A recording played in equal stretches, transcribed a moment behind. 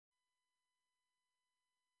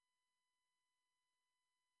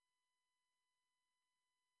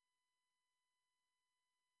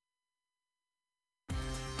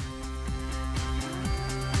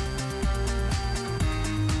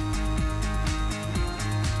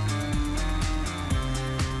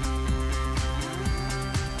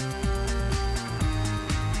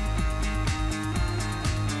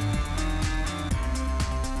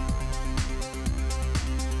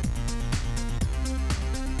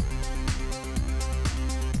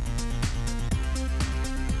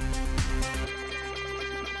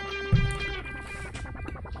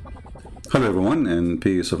Hello everyone, and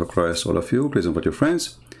peace of Christ all of you. Please invite your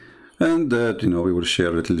friends, and we will share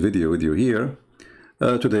a little video with you here.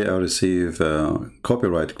 Today I receive a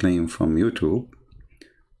copyright claim from YouTube,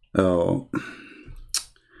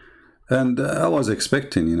 and I was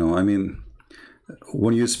expecting, I mean,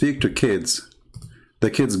 when you speak to kids, the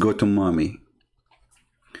kids go to mommy.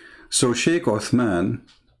 So Shaykh Uthman,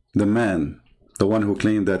 the man, the one who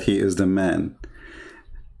claimed that he is the man,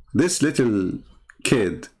 this little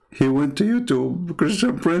kid, he went to YouTube.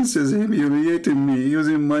 Christian Prince is humiliating me,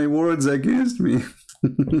 using my words against me.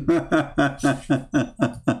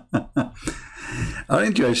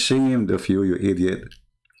 Aren't you ashamed of you, you idiot?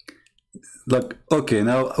 Look, okay,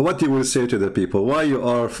 now what you will say to the people? Why you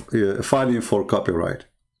are filing for copyright?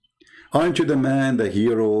 Aren't you the man, the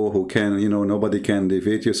hero who can, nobody can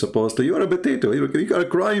defeat you, supposed to? You are a potato. You are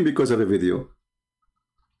crying because of a video.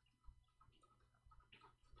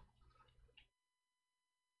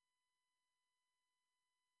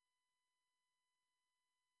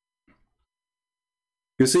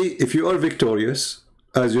 You see, if you are victorious,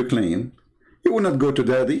 as you claim, you will not go to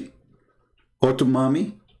daddy or to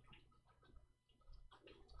mommy.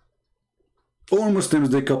 All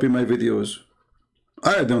Muslims, they copy my videos.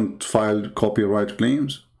 I don't file copyright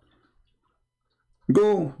claims.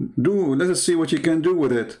 Go, let us see what you can do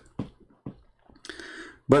with it.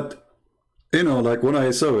 But, like when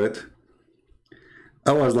I saw it,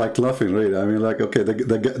 I was like laughing, really. I mean, like, okay,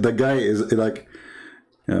 the guy is like,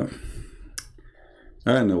 yeah.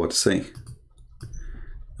 I don't know what to say.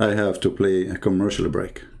 I have to play a commercial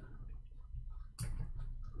break.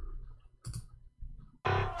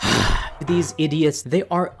 These idiots, they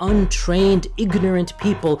are untrained, ignorant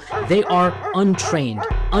people. They are untrained,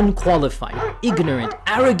 unqualified, ignorant,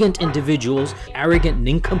 arrogant individuals, arrogant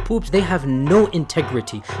nincompoops. They have no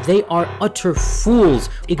integrity. They are utter fools,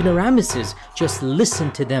 ignoramuses. Just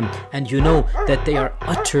listen to them and you know that they are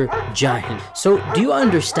utter jahil. So do you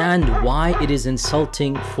understand why it is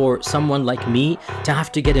insulting for someone like me to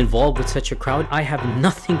have to get involved with such a crowd? I have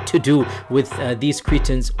nothing to do with these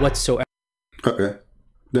cretins whatsoever. Okay.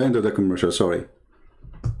 The end of the commercial, sorry.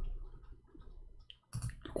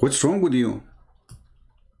 What's wrong with you?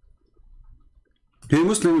 Hey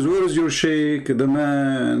Muslims, where is your sheikh, the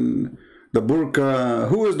man, the burqa?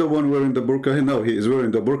 Who is the one wearing the burqa? No, he is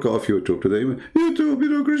wearing the burqa of YouTube today.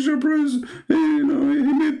 YouTube, Christian Prince,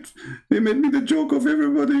 he made me the joke of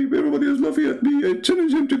everybody. Everybody is laughing at me. I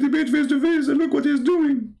challenge him to debate face to face, and look what he's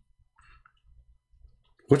doing.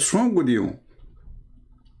 What's wrong with you?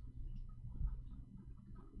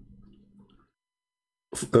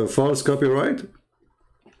 False copyright?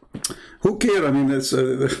 Who cares? I mean, it's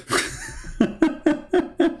the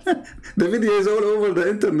video is all over the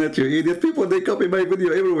internet, you idiot. People, they copy my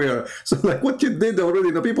video everywhere. So like what you did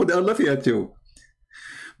already, the people, they are laughing at you.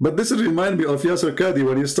 But this reminds me of Yasser Qadi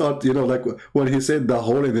when he start, like when he said the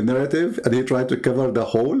hole in the narrative and he tried to cover the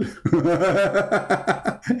hole.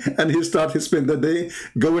 And he spent the day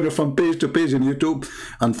going from page to page in YouTube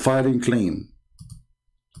and filing claim.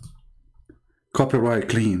 Copyright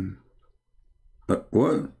claim.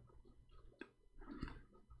 What?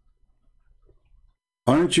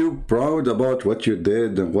 Aren't you proud about what you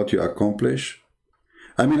did and what you accomplished?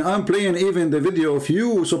 I mean, I'm playing even the video of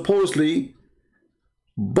you supposedly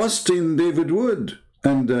busting David Wood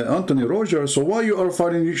and Anthony Rogers. So why you are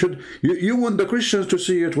fighting? You want the Christians to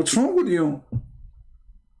see it. What's wrong with you?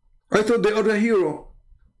 I thought they are the hero.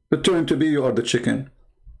 It turned to be you are the chicken.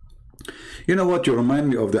 You know what? You remind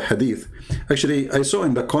me of the hadith. Actually, I saw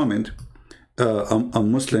in the comment a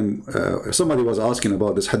Muslim, somebody was asking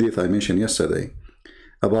about this hadith I mentioned yesterday,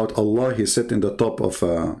 about Allah. He sat in the top of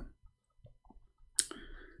a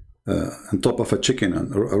chicken,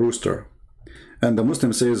 a rooster, and the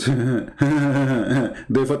Muslim says they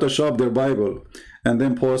Photoshop their Bible and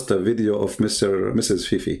then post a video of Mrs.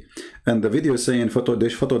 Fifi, and the video is saying they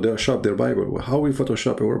Photoshop their Bible. How we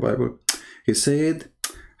Photoshop our Bible? He said,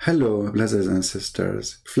 hello, brothers and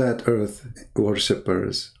sisters, flat earth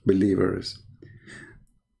worshippers, believers.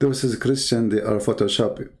 Those is Christian, they are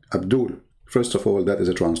Photoshop. Abdul, first of all, that is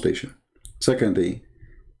a translation. Secondly,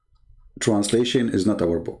 translation is not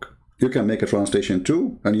our book. You can make a translation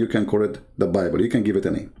too, and you can call it the Bible. You can give it a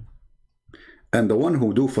name. And the one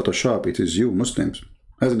who do Photoshop, it is you, Muslims.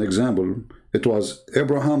 As an example, it was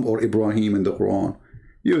Abraham or Ibrahim in the Quran.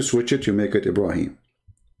 You switch it, you make it Ibrahim.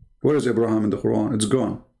 Where is Abraham in the Quran? It's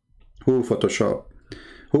gone. Who Photoshop?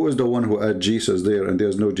 Who is the one who add Jesus there and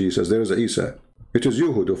there's no Jesus? There is Isa. It is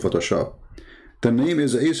you who do Photoshop. The name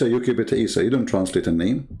is Isa, you keep it Isa. You don't translate a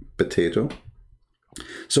name. Potato.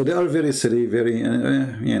 So they are very silly, very,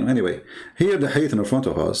 anyway. Here the hadith in front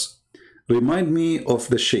of us remind me of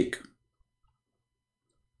the sheikh.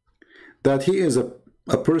 that he is a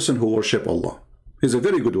person who worship Allah. He's a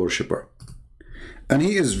very good worshipper. And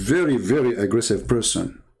he is very, very aggressive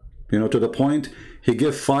person. You know, to the point, he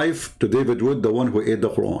gave 5 to David Wood, the one who ate the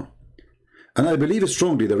Quran. And I believe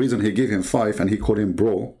strongly the reason he gave him 5 and he called him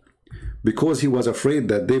bro, because he was afraid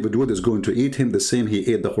that David Wood is going to eat him the same he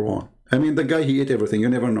ate the Quran. I mean, the guy, he ate everything. You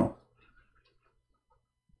never know.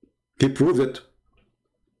 He proved it.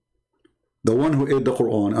 The one who ate the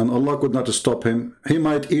Quran, and Allah could not stop him. He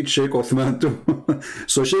might eat Shaykh Uthman too.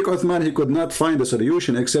 So Shaykh Uthman, he could not find a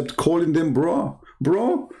solution except calling them bro.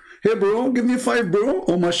 Bro, hey bro, give me 5, bro.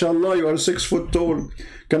 Oh, mashallah, you are 6 foot tall.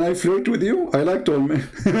 Can I flirt with you? I like tall men.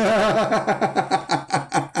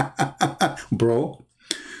 Bro.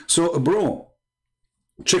 So, bro,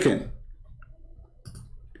 chicken,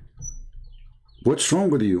 what's wrong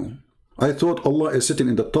with you? I thought Allah is sitting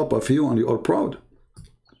in the top of you and you are proud.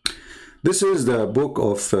 This is the book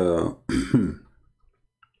of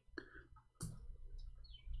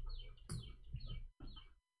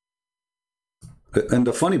and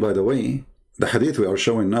the funny, by the way, the hadith we are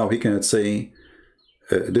showing now, he cannot say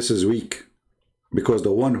this is weak, because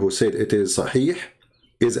the one who said it is sahih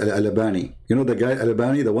is Al-Albani. You know the guy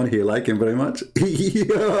Al-Albani, the one he like him very much?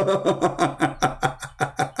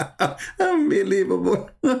 Unbelievable.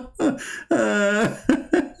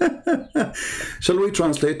 Shall we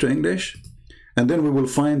translate to English? And then we will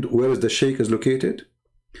find where is the Sheikh is located.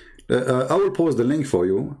 I will post the link for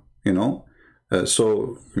you, you know,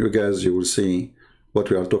 so you guys, you will see what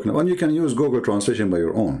we are talking about. And you can use Google Translation by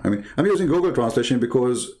your own. I mean, I'm using Google Translation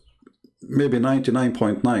because maybe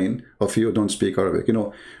 99.9 of you don't speak Arabic. You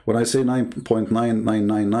know, when I say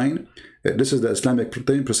 9.9999, this is the Islamic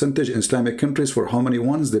percentage in Islamic countries for how many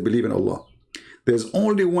ones they believe in Allah. There's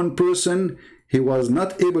only one person, he was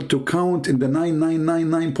not able to count in the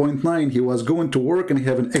 9999.9. He was going to work and he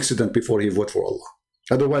had an accident before he voted for Allah.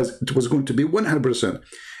 Otherwise, it was going to be 100%.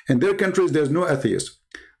 In their countries, there's no atheists,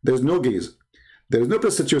 there's no gays, there's no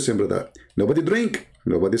prostitution, brother. Nobody drink,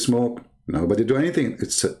 nobody smoke, nobody do anything.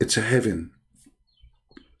 It's a heaven.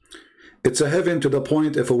 It's a heaven to the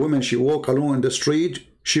point if a woman, she walk alone in the street,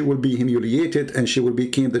 she will be humiliated and she will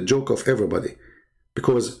become the joke of everybody.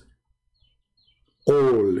 Because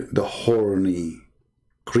all the horny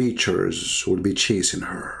creatures will be chasing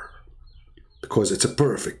her. Because it's a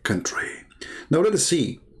perfect country. Now let us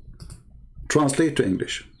see. Translate to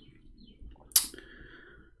English.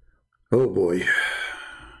 Oh boy.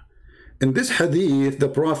 In this hadith, the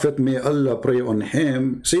Prophet, may Allah pray on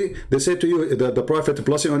him. See, they say to you that the Prophet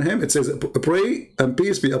blessing on him, it says, pray and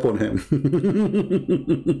peace be upon him.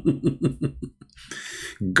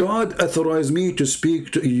 God authorized me to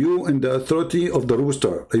speak to you in the authority of the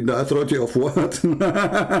rooster. In the authority of what?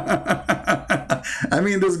 I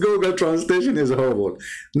mean, this Google translation is horrible.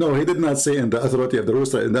 No, he did not say in the authority of the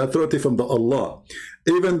rooster, in the authority from the Allah.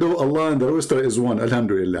 Even though Allah and the rooster is one,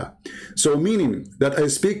 alhamdulillah. So meaning that I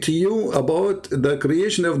speak to you about the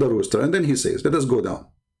creation of the rooster. And then he says, let us go down.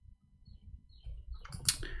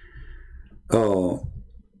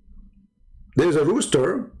 There's a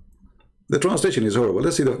rooster. The translation is horrible.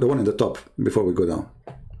 Let's see the one in the top before we go down.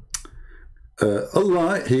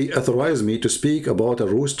 Allah, he authorized me to speak about a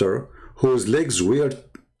rooster whose legs were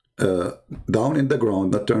down in the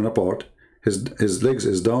ground, not turned apart. His legs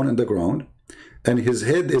is down in the ground, and his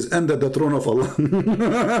head is under the throne of Allah.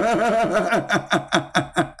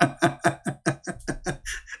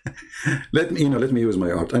 Let me use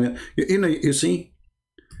my art. I mean, you see,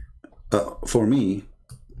 for me,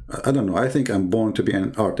 I don't know. I think I'm born to be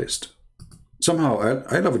an artist. Somehow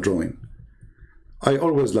I love drawing. I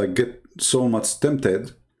always like get so much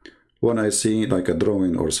tempted when I see like a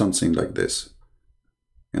drawing or something like this.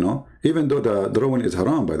 You know, even though the drawing is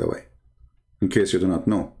haram, by the way, in case you do not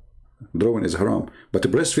know, drawing is haram, but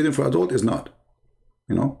breastfeeding for adult is not.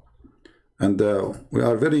 You know, and we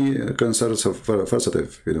are very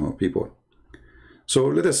conservative, you know, people. So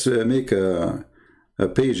let us make a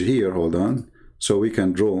page here. Hold on, so we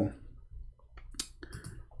can draw.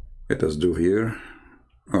 Let us do here.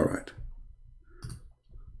 All right.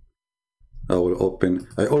 I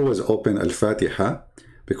always open Al-Fatiha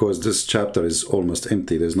because this chapter is almost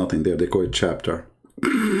empty. There's nothing there. They call it chapter.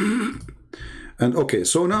 And okay,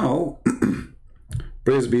 so now,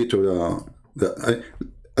 praise be to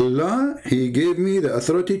Allah, he gave me the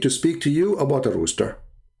authority to speak to you about a rooster.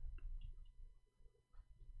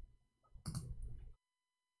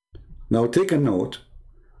 Now take a note.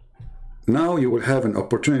 Now you will have an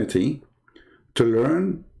opportunity to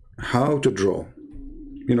learn how to draw.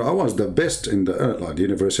 You know, I was the best in the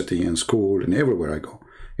university and school and everywhere I go.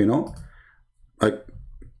 You know,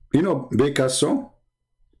 you know Picasso.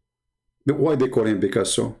 Why they call him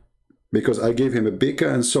Picasso? because I gave him a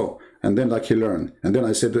bika and so, and then like he learned. And then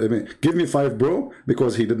I said to him, give me 5, bro,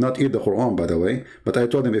 because he did not eat the Quran, by the way. But I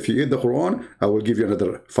told him, if you eat the Quran, I will give you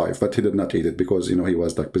another 5. But he did not eat it because, you know, he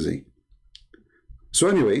was like busy. So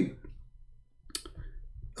anyway,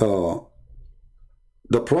 the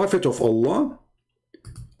Prophet of Allah,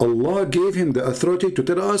 Allah gave him the authority to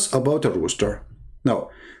tell us about a rooster. Now,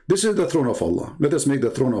 this is the throne of Allah. Let us make the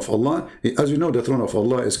throne of Allah. As you know, the throne of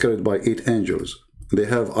Allah is carried by 8 angels. They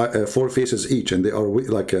have 4 faces each, and they are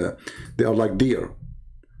like deer.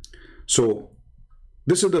 So,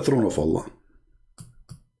 this is the throne of Allah.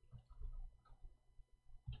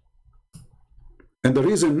 And the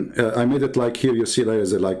reason I made it like here, you see there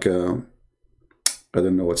is a like, I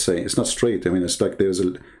don't know what to say. It's not straight. I mean, it's like there's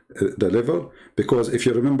the level. Because if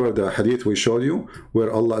you remember the hadith we showed you,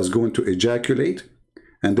 where Allah is going to ejaculate,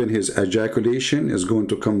 and then his ejaculation is going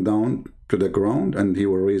to come down to the ground, and he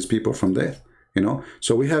will raise people from death. You know,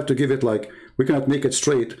 so we have to give it like, we cannot make it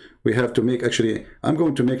straight. We have to make, actually, I'm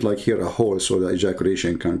going to make like here a hole so the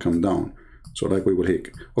ejaculation can come down. So like we will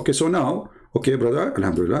hit. Okay, so now, okay, brother,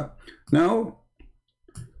 alhamdulillah. Now,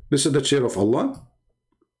 this is the chair of Allah.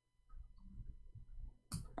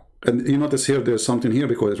 And you notice here, there's something here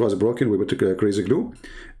because it was broken. We took a crazy glue.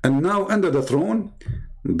 And now under the throne,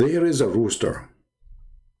 there is a rooster.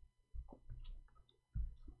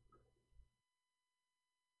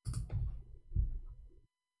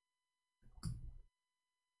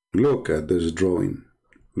 Look at this drawing.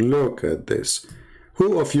 Look at this.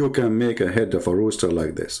 Who of you can make a head of a rooster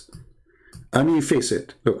like this? I mean, face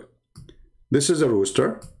it. Look. This is a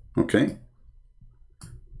rooster. Okay.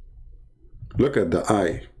 Look at the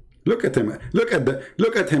eye. Look at him. Look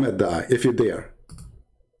at him at the eye, if you dare.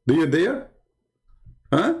 Do you dare?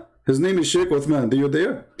 Huh? His name is Shaykh Uthman. Do you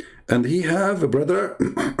dare? And he have a brother.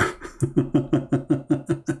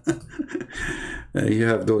 You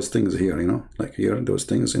have those things here, you know, like here, those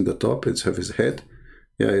things in the top, it's have his head.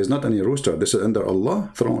 Yeah, he's not any rooster. This is under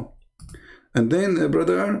Allah throne. And then,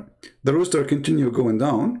 brother, the rooster continue going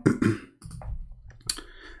down.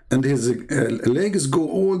 And his legs go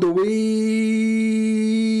all the way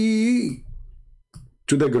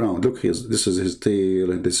to the ground. Look, this is his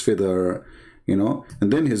tail and his feather, you know.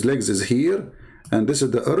 And then his legs is here. And this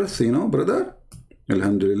is the earth, you know, brother.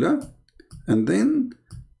 Alhamdulillah. And then,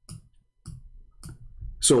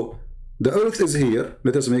 so the earth is here.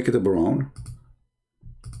 Let us make it a brown.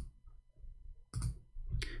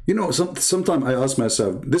 You know, sometimes I ask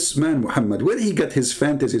myself, this man Muhammad, where he get his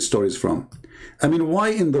fantasy stories from? I mean, why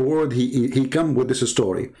in the world he come with this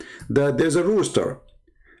story that there's a rooster,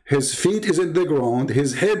 his feet is in the ground,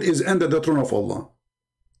 his head is under the throne of Allah?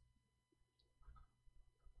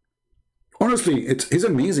 Honestly, he's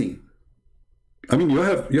amazing. I mean, you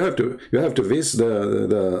have to face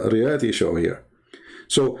the reality show here.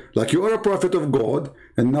 So, like, you are a prophet of God,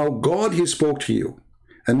 and now God, he spoke to you,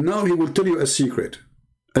 and now he will tell you a secret,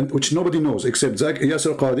 and which nobody knows except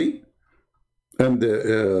Yasser Qadi, and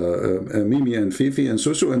Mimi and Fifi and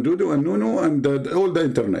Susu and Dudu and Nuno and all the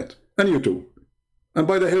internet and YouTube, and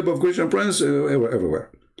by the help of Christian Prince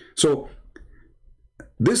everywhere. So,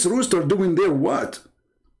 this rooster doing there what?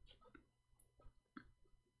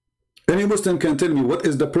 Any Muslim can tell me what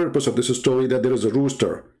is the purpose of this story, that there is a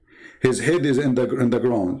rooster, his head is in the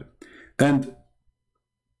ground, and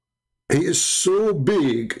he is so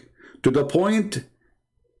big to the point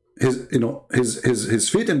his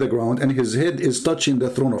feet in the ground and his head is touching the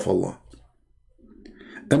throne of Allah.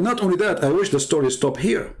 And not only that, I wish the story stopped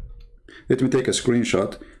here. Let me take a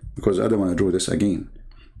screenshot because I don't want to draw this again.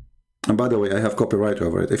 And by the way, I have copyright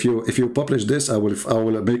over it. If you publish this, I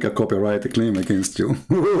will make a copyright claim against you.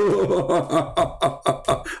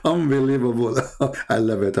 Unbelievable. I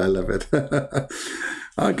love it. I love it.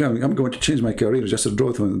 I'm going to change my career just to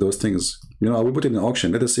draw those things. You know, I will put it in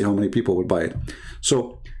auction. Let us see how many people will buy it.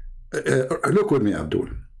 So, look with me, Abdul.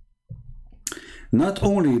 Not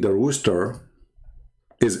only the rooster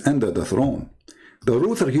is under the throne, the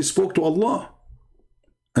rooster, he spoke to Allah.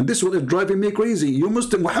 And this was driving me crazy. You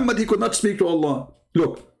Muslim, Muhammad, he could not speak to Allah.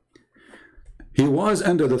 Look, he was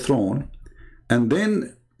under the throne, and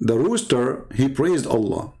then the rooster, he praised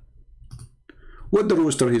Allah. What the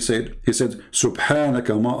rooster, he said? He said,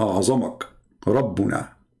 Subhanaka ma a'azamak,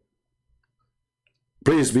 Rabbuna.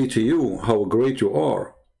 Praise be to you, how great you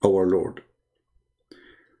are, our Lord.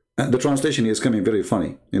 And the translation is coming very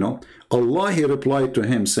funny, you know. Allah, he replied to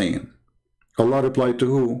him saying, Allah replied to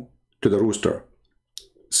who? To the rooster,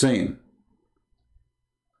 saying,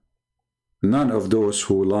 none of those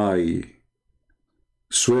who lie,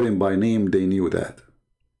 swearing by name, they knew that.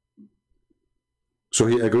 So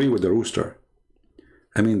he agreed with the rooster.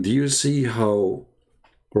 I mean, do you see how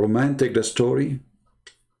romantic the story.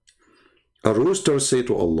 A rooster say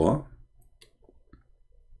to Allah,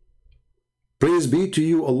 praise be to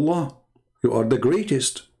you, Allah, you are the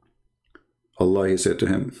greatest. Allah, he said to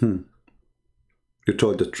him, you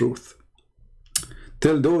told the truth.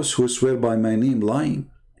 Tell those who swear by my name lying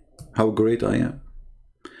how great I am.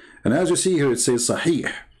 And as you see here, it says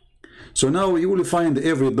Sahih. So now you will find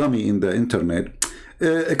every dummy in the internet.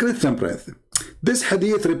 This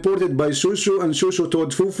hadith reported by Shushu, and Shushu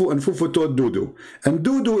told Fufu, and Fufu told Dudu. And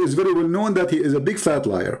Dudu is very well known that he is a big fat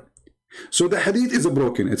liar. So the hadith is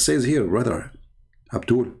broken. It says here, brother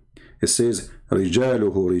Abdul, it says,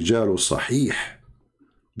 Rijaluhu Rijalu Sahih.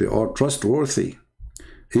 They are trustworthy.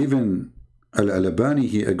 Even Al-Albani,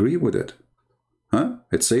 he agreed with it.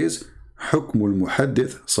 It says, Hukmul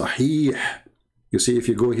Muhaddith Sahih. You see, if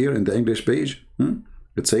you go here in the English page,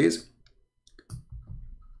 it says,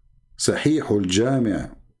 Sahihul Jami',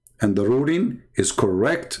 and the ruling is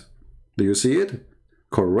correct. Do you see it?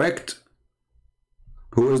 Correct.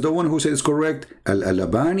 Who is the one who says correct?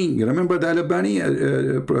 Al-Albani. You remember the Albani,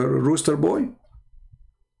 rooster boy?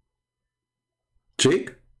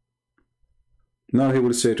 Check. Now he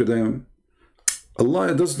will say to them,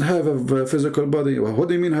 Allah doesn't have a physical body. What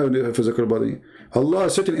do you mean have a physical body? Allah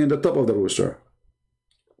is sitting in the top of the rooster.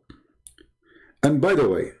 And by the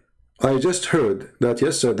way, I just heard that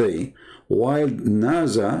yesterday, while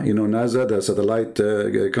NASA, you know, NASA, the satellite,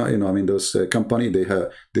 you know, I mean, those company, they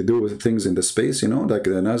do things in the space, you know, like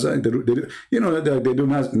the NASA, they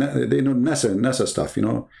do NASA stuff, you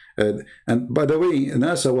know. And by the way,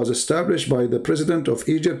 NASA was established by the president of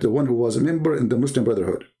Egypt, the one who was a member in the Muslim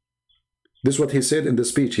Brotherhood. This is what he said in the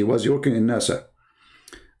speech. He was working in NASA.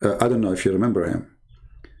 I don't know if you remember him.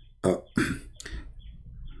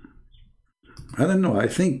 I don't know. I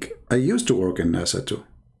think I used to work in NASA too.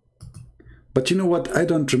 But you know what? I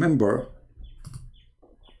don't remember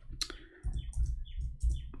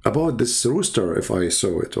about this rooster, if I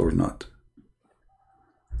saw it or not.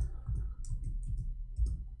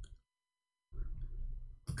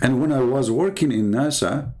 And when I was working in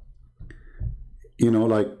NASA, you know,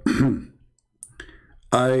 like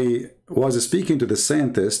I was speaking to the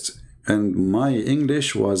scientists and my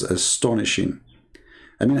English was astonishing.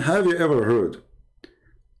 I mean, have you ever heard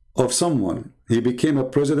of someone, he became a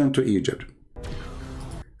president to Egypt,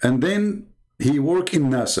 and then he worked in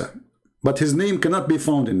NASA, but his name cannot be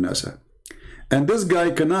found in NASA. And this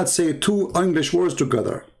guy cannot say two English words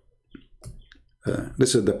together.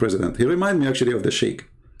 This is the president. He reminds me actually of the Sheikh.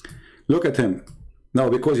 Look at him. Now,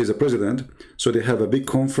 because he's a president, so they have a big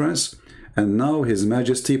conference, and now His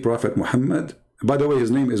Majesty Prophet Muhammad, by the way,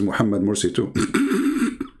 his name is Muhammad Mursi too,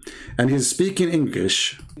 and he's speaking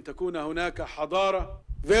English. تكون هناك حضارة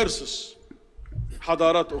versus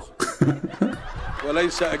حضارات أخرى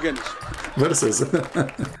وليس against. Versus.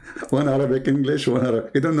 One Arabic English, one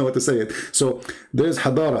Arabic. You don't know what to say it. So there's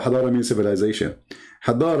Hadara. Hadara means civilization.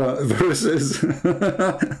 Hadara versus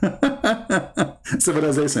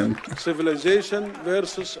civilization. Civilization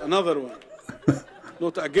versus another one.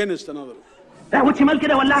 Not against another one. اخد شمال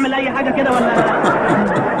كده ولا اعمل اي حاجه كده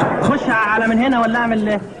ولا خش على من هنا ولا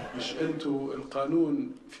اعمل مش انتوا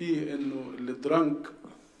القانون فيه انه اللي درانك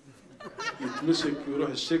يتمسك ويروح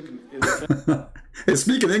السجن He's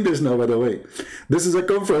speaking English now, by the way. This is a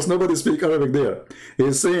conference, nobody speaks Arabic there.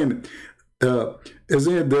 He's saying,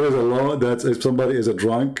 isn't it there is a law that if somebody is a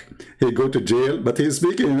drunk, he go to jail, but he's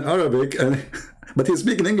speaking in Arabic, and but he's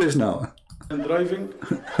speaking English now. And driving.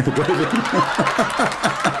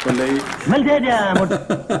 ولا ايه؟ مال ده يا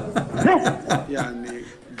يعني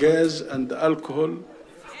gas and alcohol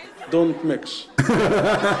don't mix.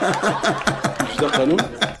 مش ده قانون؟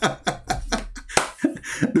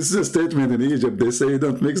 This is a statement in Egypt. They say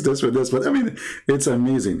don't mix this with this, but I mean, it's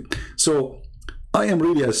amazing. So I am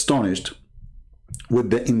really astonished with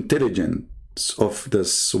the intelligence of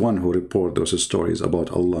this one who reported those stories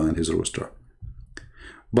about Allah and his rooster.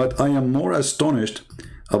 But I am more astonished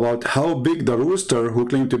about how big the rooster who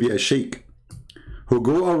claimed to be a sheikh, who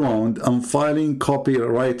go around and filing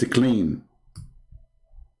copyright claim.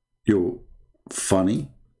 You funny?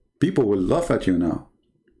 People will laugh at you now.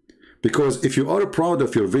 Because if you are proud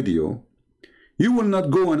of your video, you will not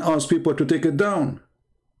go and ask people to take it down.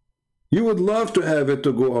 You would love to have it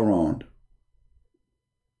to go around.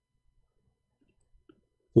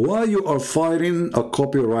 Why you are filing a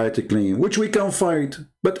copyright claim, which we can fight.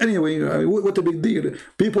 But anyway, what a big deal.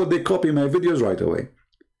 People, they copy my videos right away.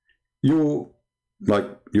 You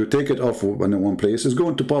take it off in one place, it's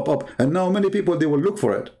going to pop up. And now many people, they will look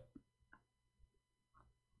for it.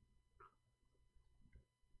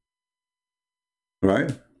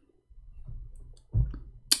 Right?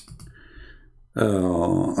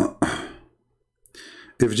 Uh,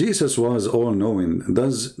 if Jesus was all-knowing,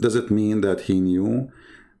 does it mean that he knew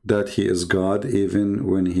that he is God even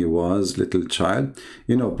when he was little child?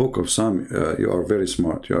 You know, Book of Psalm, you are very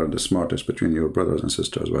smart. You are the smartest between your brothers and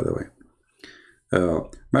sisters, by the way.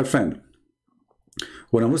 My friend,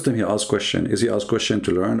 when a Muslim he asks question, is he asking question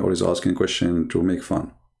to learn or is he asking question to make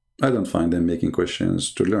fun? I don't find them making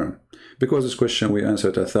questions to learn, because this question we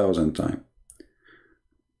answered 1,000 times.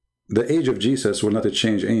 The age of Jesus will not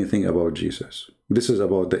change anything about Jesus. This is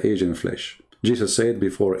about the age in flesh. Jesus said,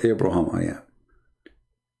 before Abraham I am.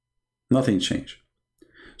 Nothing changed.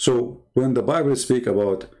 So when the Bible speaks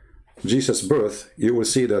about Jesus' birth, you will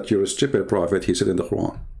see that you're a stupid prophet, he said in the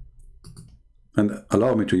Quran. And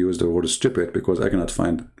allow me to use the word stupid because I cannot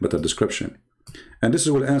find better description. And this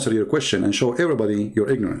will answer your question and show everybody your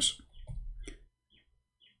ignorance.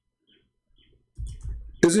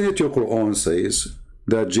 Isn't it your Quran says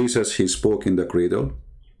that Jesus, he spoke in the cradle?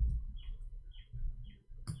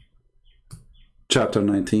 Chapter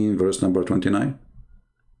 19, verse number 29.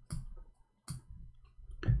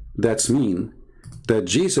 That's mean that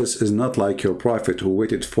Jesus is not like your prophet who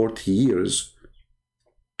waited 40 years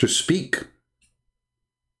to speak,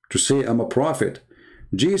 to say, I'm a prophet.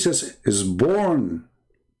 Jesus is born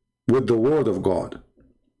with the word of God.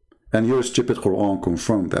 And your stupid Quran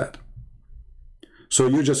confirmed that. So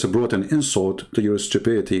you just brought an insult to your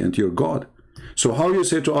stupidity and to your God. So how you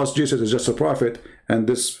say to us Jesus is just a prophet and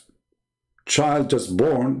this child just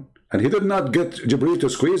born, and he did not get Jibreel to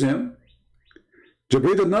squeeze him.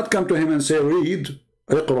 Jibreel did not come to him and say, read,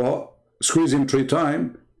 Iqra, squeeze him 3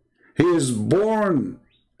 times. He is born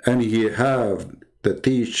and he have the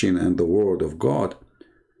teaching and the word of God.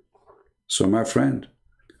 So my friend,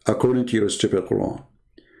 according to your stupid Quran,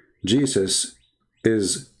 Jesus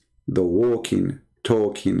is the walking,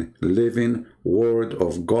 talking, living word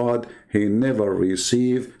of God. He never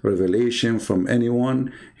received revelation from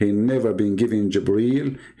anyone. He never been given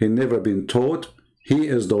Jibreel. He never been taught. He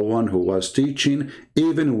is the one who was teaching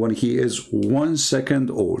even when he is 1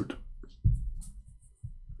 second old.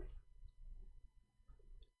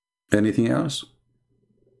 Anything else?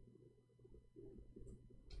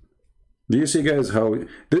 Do you see, guys, how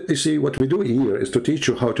you see what we do here is to teach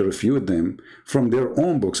you how to refute them from their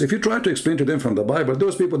own books. If you try to explain to them from the Bible,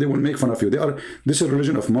 those people, they will make fun of you. This is a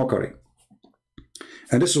religion of mockery.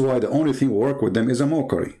 And this is why the only thing work with them is a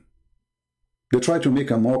mockery. They try to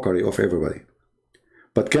make a mockery of everybody.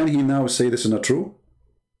 But can he now say this is not true?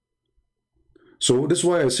 So this is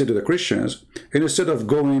why I say to the Christians, instead of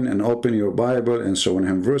going and opening your Bible and showing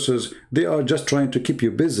him verses, they are just trying to keep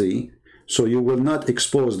you busy so you will not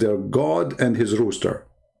expose their God and his rooster.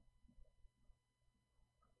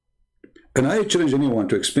 And I challenge anyone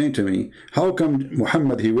to explain to me, how come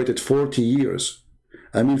Muhammad, he waited 40 years?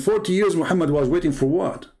 I mean, 40 years Muhammad was waiting for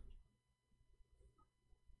what?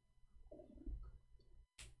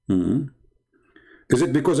 Is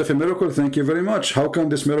it because of a miracle? Thank you very much. How come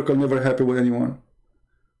this miracle never happened with anyone?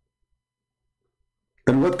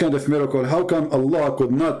 And what kind of miracle? How come Allah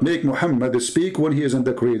could not make Muhammad speak when he is in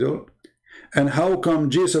the cradle? And how come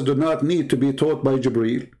Jesus did not need to be taught by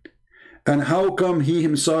Jibreel? And how come he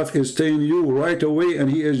himself is telling you right away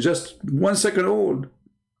and he is just 1 second old?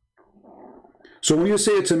 So when you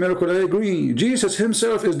say it's a miracle, I agree. Jesus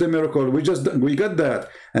himself is the miracle. We got that.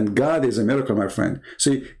 And God is a miracle, my friend.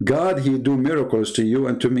 See, God, he do miracles to you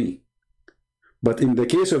and to me. But in the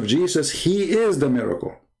case of Jesus, he is the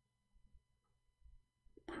miracle.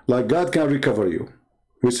 Like God can recover you.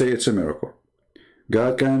 We say it's a miracle.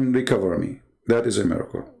 God can recover me. That is a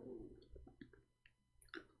miracle.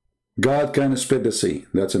 God can split the sea.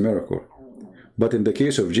 That's a miracle. But in the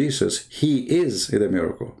case of Jesus, he is the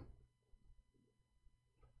miracle.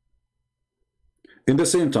 In the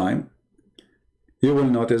same time, you will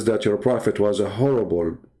notice that your prophet was a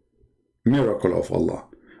horrible miracle of Allah.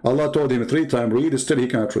 Allah told him 3 times, read, still he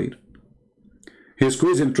cannot read. He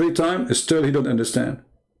squeezed him 3 times, still he don't understand.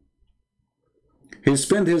 He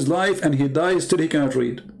spent his life and he dies, still he cannot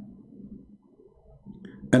read.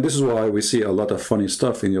 And this is why we see a lot of funny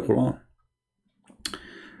stuff in your Quran.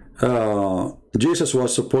 Jesus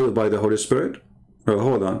was supported by the Holy Spirit.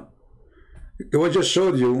 Hold on. I just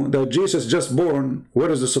showed you that Jesus just born.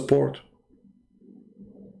 Where is the support?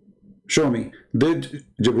 Show me. Did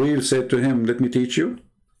Jibreel say to him, let me teach you?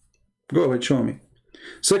 Go ahead, show me.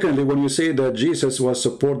 Secondly, when you say that Jesus was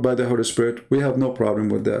supported by the Holy Spirit, we have no problem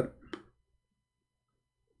with that.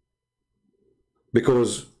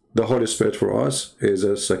 Because the Holy Spirit for us is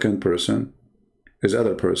a second person, is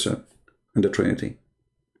other person in the Trinity.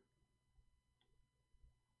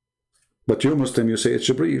 But you Muslim, you say it's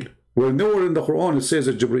Jibreel. Well, nowhere in the Quran it says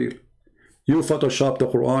it's Jibreel. You Photoshop the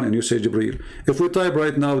Quran and you say Jibreel. If we type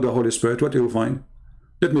right now the Holy Spirit, what do you find?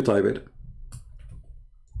 Let me type it.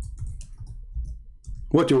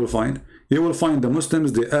 What you will find? You will find the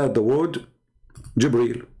Muslims, they add the word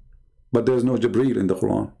Jibreel. But there is no Jibreel in the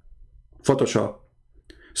Quran. Photoshop.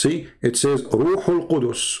 See, it says Ruhul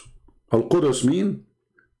Qudus. Al-Qudus mean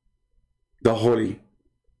the holy.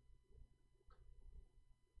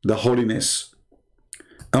 The holiness.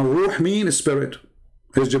 And Ruh mean spirit.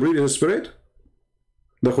 Is Jibreel a spirit?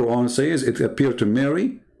 The Quran says it appeared to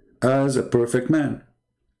Mary as a perfect man.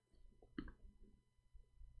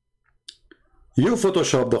 You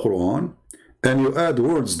Photoshop the Quran and you add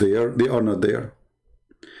words there, they are not there.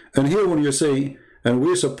 And here when you say, and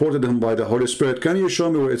we supported him by the Holy Spirit, can you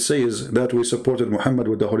show me where it says that we supported Muhammad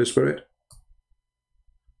with the Holy Spirit?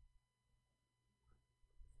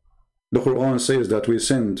 The Quran says that we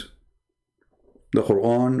sent the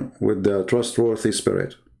Quran with the trustworthy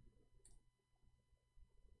spirit.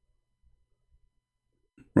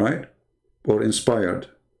 Right? Or inspired.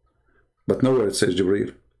 But nowhere it says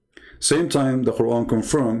Jibreel. Same time, the Quran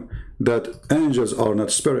confirmed that angels are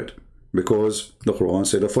not spirit, because the Quran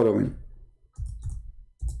said the following.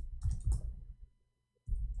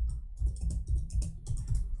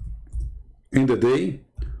 In the day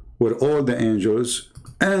where all the angels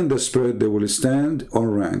and the spirit, they will stand on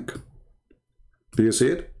rank. Do you see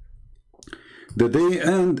it? The day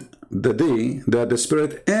that the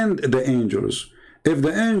spirit and the angels. If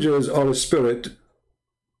the angels are a spirit,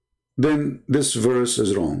 then this verse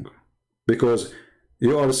is wrong. Because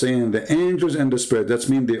you are saying the angels and the spirit, that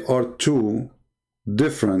means they are two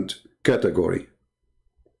different categories,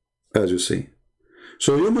 as you see.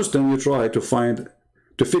 So you Muslim, you try to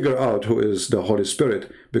figure out who is the Holy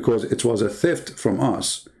Spirit, because it was a theft from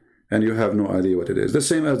us, and you have no idea what it is. The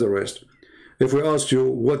same as the rest. If we ask you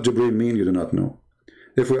what Jibreel mean, you do not know.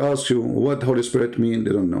 If we ask you what Holy Spirit mean,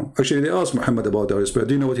 they don't know. Actually, they asked Muhammad about the Holy Spirit.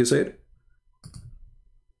 Do you know what he said?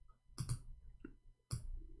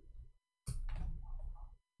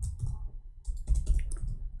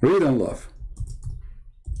 Read and laugh.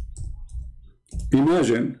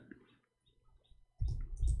 Imagine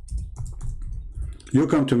you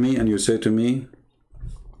come to me and you say to me,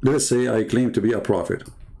 let's say I claim to be a prophet.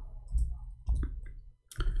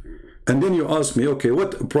 And then you ask me, okay,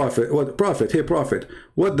 what prophet, hey prophet,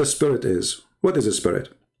 what the spirit is? What is a spirit?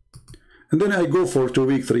 And then I go for 2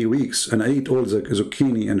 weeks, 3 weeks, and I eat all the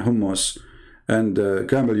zucchini and hummus and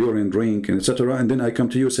camel urine drink, and etc. And then I come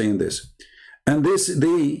to you saying this. And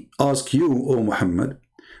they ask you, O Muhammad,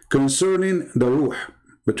 concerning the ruh,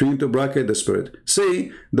 between two brackets, the spirit.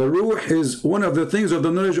 Say, the ruh is one of the things of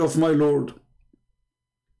the knowledge of my Lord.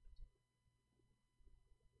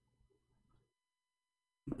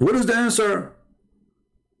 What is the answer?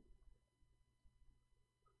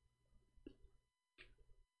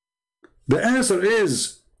 The answer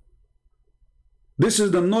is, this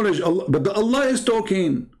is the knowledge, Allah, but Allah is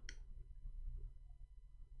talking.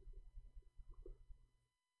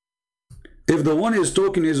 If the one is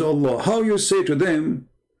talking is Allah, how you say to them,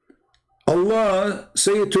 Allah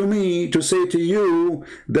say to me, to say to you,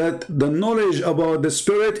 that the knowledge about the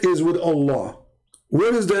spirit is with Allah?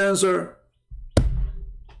 Where is the answer?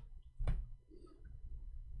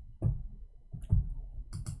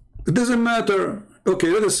 It doesn't matter. Okay,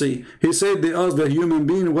 let us see. He said they asked the human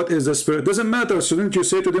being, what is the spirit? Doesn't matter. Shouldn't you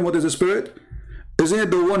say to them, what is the spirit? Isn't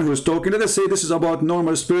it the one who is talking? Let us say this is about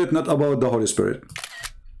normal spirit, not about the Holy Spirit.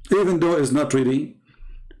 Even though it's not really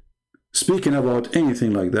speaking about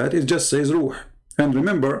anything like that, it just says ruh. And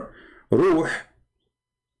remember, ruh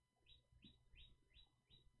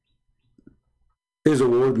is a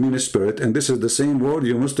word meaning spirit, and this is the same word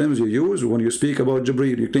you Muslims you use when you speak about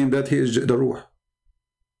Jibreel. You claim that he is the ruh.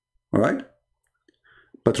 Alright?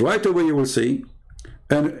 But right away you will see,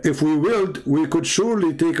 and if we willed, we could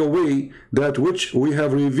surely take away that which we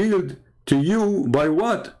have revealed to you by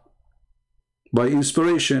what? By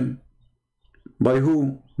inspiration. By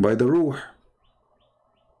who? By the ruh.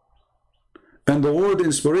 And the word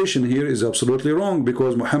inspiration here is absolutely wrong,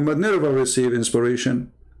 because Muhammad never received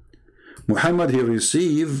inspiration. Muhammad, he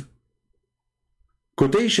received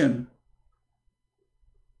quotation.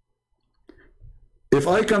 If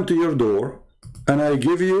I come to your door and I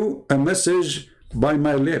give you a message by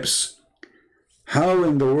my lips, how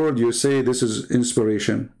in the world you say this is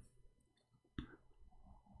inspiration?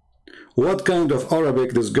 What kind of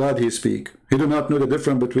Arabic does God he speak? He do not know the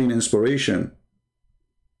difference between inspiration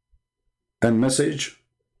and message.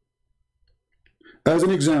 As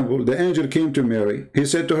an example, the angel came to Mary. He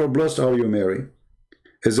said to her, blessed are you, Mary.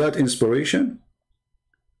 Is that inspiration?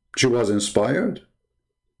 She was inspired?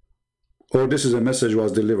 Or this is a message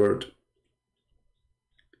was delivered?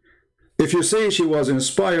 If you say she was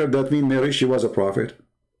inspired, that means Mary, she was a prophet.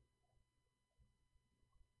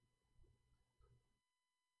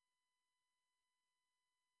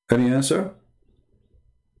 Any answer?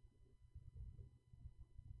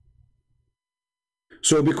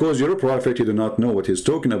 So because you're a prophet, you do not know what he's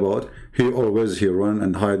talking about, he run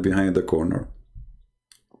and hide behind the corner.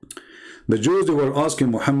 The Jews, they were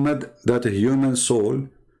asking Muhammad that a human soul,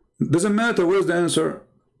 doesn't matter, where's the answer?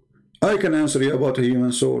 I can answer you about a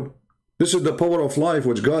human soul. This is the power of life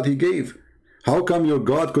which God he gave. How come your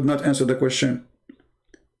God could not answer the question?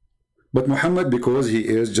 But Muhammad, because he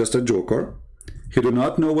is just a joker, he do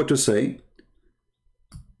not know what to say.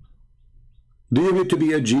 Do you need to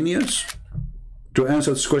be a genius to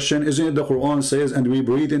answer this question? Isn't it the Quran says, and we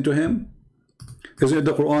breathe into him? Isn't it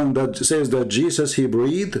the Quran that says that Jesus, he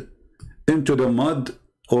breathed into the mud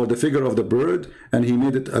or the figure of the bird and he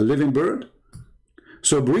made it a living bird?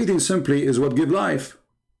 So breathing simply is what gives life.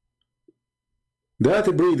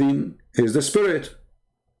 That breathing is the spirit.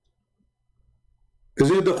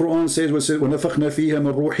 Isn't it the Quran says, وَنَفَخْنَا فِيهَا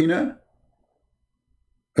مِنْ رُوحِنَا,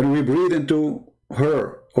 and we breathe into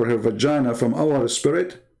her or her vagina from our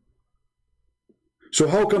spirit? So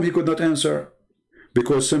how come he could not answer?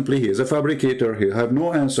 Because simply he is a fabricator. He have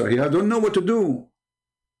no answer. He don't know what to do.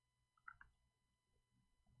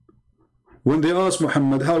 When they ask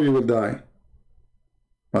Muhammad how you will die,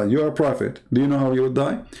 well, you are a prophet, do you know how you will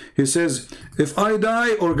die? He says, if I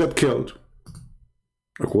die or get killed.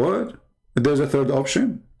 Like what? There's a third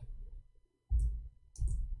option.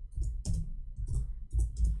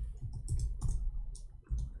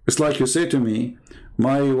 It's like you say to me,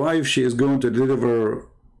 my wife, she is going to deliver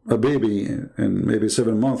a baby in maybe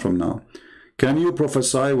 7 months from now. Can you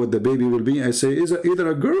prophesy what the baby will be? I say, is it either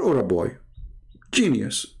a girl or a boy?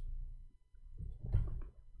 Genius.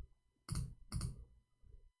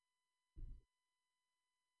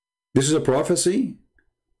 This is a prophecy.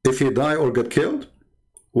 If he die or get killed,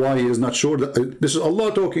 why he is not sure that this is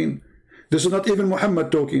Allah talking. This is not even Muhammad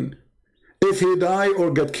talking. If he die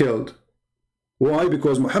or get killed. Why?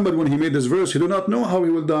 Because Muhammad, when he made this verse, he do not know how he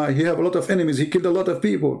will die. He have a lot of enemies. He killed a lot of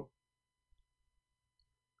people.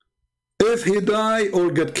 If he die or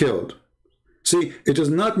get killed. See, it is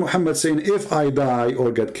not Muhammad saying, if I die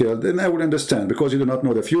or get killed, then I will understand, because you do not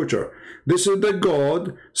know the future. This is the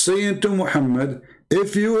God saying to Muhammad,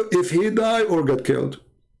 if he die or get killed.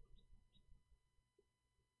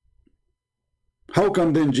 How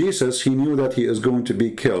come then Jesus, he knew that he is going to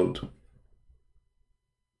be killed?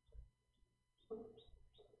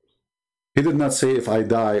 He did not say if I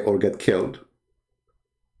die or get killed.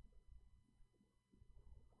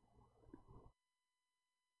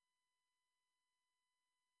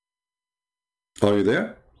 Are you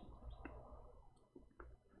there?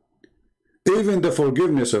 Even the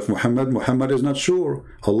forgiveness of Muhammad is not sure.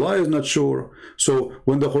 Allah is not sure. So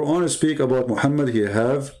when the Quran speak about Muhammad, he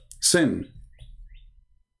have sin.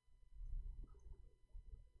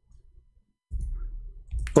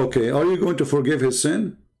 Okay, are you going to forgive his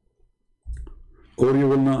sin? Or you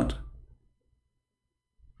will not?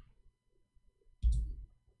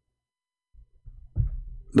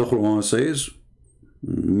 The Quran says,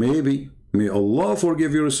 maybe, may Allah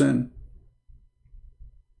forgive your sin.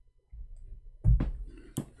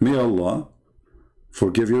 May Allah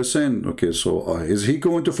forgive your sin. Okay, so is he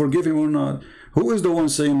going to forgive him or not? Who is the one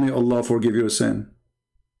saying, may Allah forgive your sin?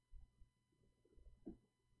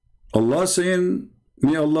 Allah saying,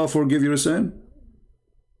 may Allah forgive your sin?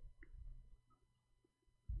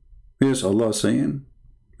 Yes, Allah saying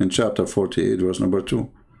in chapter 48, verse number 2.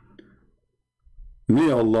 May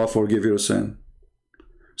Allah forgive your sin.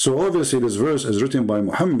 So obviously this verse is written by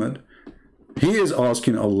Muhammad. He is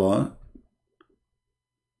asking Allah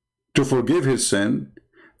to forgive his sin,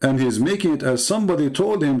 and he is making it as somebody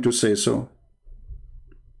told him to say so.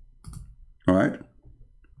 Alright?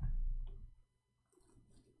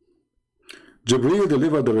 Jibreel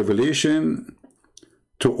delivered the revelation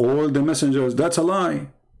to all the messengers. That's a lie.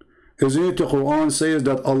 Isn't it the Quran says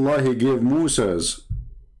that Allah, he gave Moses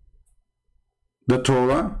the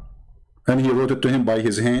Torah and he wrote it to him by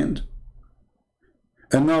his hand?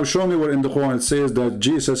 And now show me where in the Quran it says that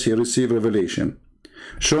Jesus, he received revelation.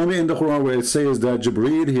 Show me in the Quran where it says that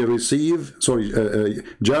Jibreel, he received,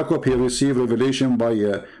 Jacob, he received revelation by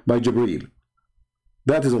Jibreel.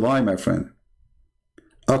 That is a lie, my friend.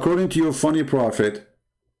 According to your funny prophet,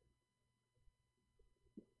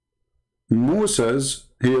 Moses,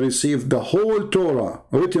 he received the whole Torah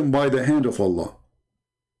written by the hand of Allah.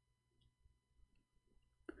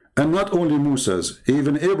 And not only Moses,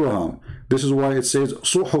 even Abraham. This is why it says,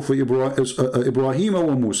 Suhuf Ibrahim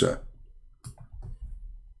wa Musa.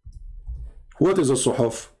 What is a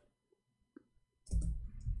Suhuf?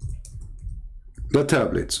 the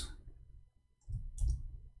tablets.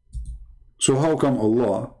 So how come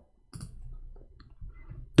Allah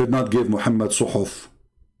did not give Muhammad suhuf?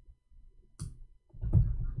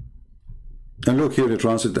 And look here, it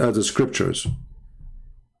translates as the scriptures.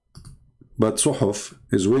 But suhuf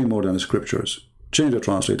is way more than the scriptures. Change the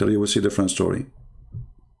translator, you will see a different story.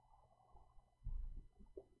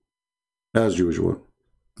 As usual.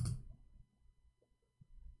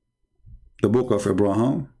 The book of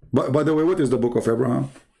Abraham. By the way, what is the book of Abraham?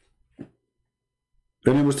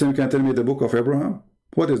 Any Muslim can tell me the book of Abraham?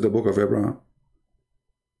 What is the book of Abraham?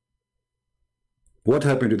 What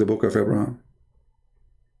happened to the book of Abraham?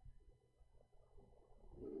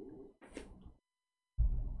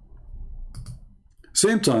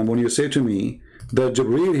 Same time when you say to me that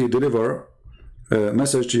Jibreel, he deliver a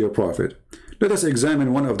message to your prophet. Let us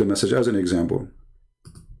examine one of the messages as an example.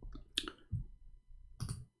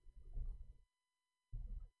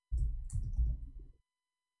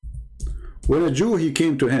 When a Jew, he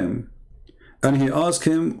came to him and he asked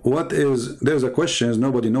him, what is, there's a question,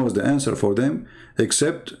 nobody knows the answer for them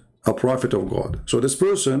except a prophet of God. So this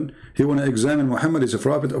person, he want to examine Muhammad is a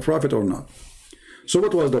prophet or not. So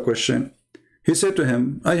what was the question? He said to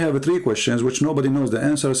him, I have 3 questions which nobody knows the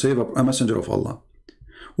answer save a messenger of Allah.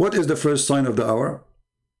 What is the first sign of the hour?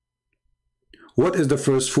 What is the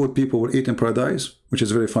first food people will eat in paradise? Which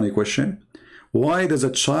is a very funny question. Why does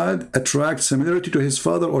a child attract similarity to his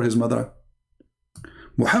father or his mother?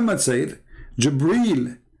 Muhammad said,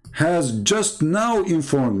 Jibreel has just now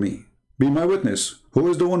informed me. Be my witness. Who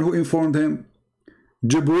is the one who informed him?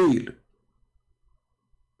 Jibreel.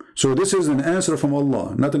 So this is an answer from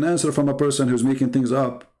Allah, not an answer from a person who's making things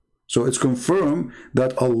up. So it's confirmed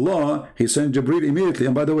that Allah, he sent Jibreel immediately.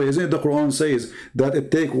 And by the way, isn't it the Quran says that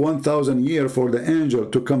it takes 1,000 years for the angel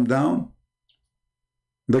to come down?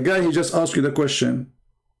 The guy, he just asked you the question.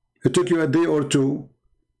 It took you a day or 2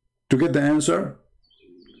 to get the answer.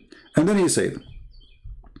 And then he said,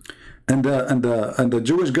 and the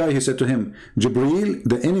Jewish guy, he said to him, Jibreel,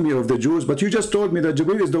 the enemy of the Jews, but you just told me that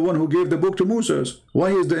Jibreel is the one who gave the book to Moses.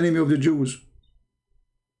 Why he is the enemy of the Jews?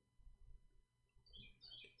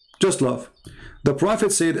 Just laugh. The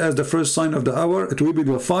Prophet said, as the first sign of the hour, it will be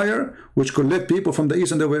the fire which collect people from the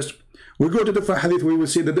east and the west. We go to different hadith, we will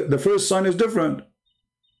see that the first sign is different.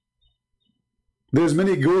 There's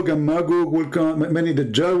many Gog and Magog will come, many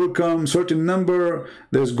Dajjal will come, certain number.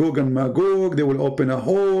 There's Gog and Magog, they will open a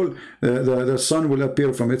hole, the sun will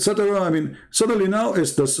appear from etc. I mean, suddenly now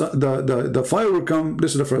it's the fire will come.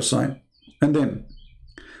 This is the first sign. And then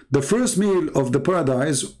the first meal of the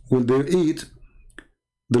paradise will they eat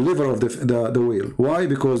the liver of the whale. Why?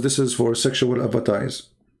 Because this is for sexual appetite.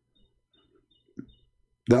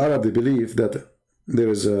 The Arab, they believe that there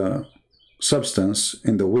is a substance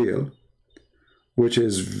in the whale which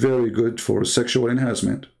is very good for sexual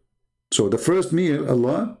enhancement. So the first meal,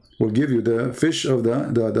 Allah will give you the fish of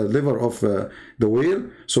the liver of the whale,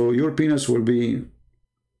 so your penis will be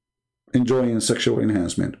enjoying sexual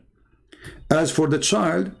enhancement. As for the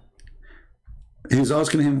child, he's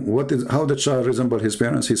asking him how the child resembles his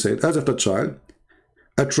parents. He said, as if the child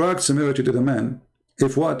attracts similarity to the man,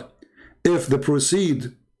 if what? If the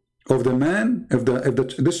proceed of the man, if the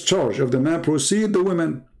discharge of the man proceed the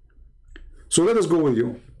women. So let us go with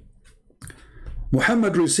you.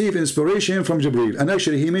 Muhammad received inspiration from Jibreel, and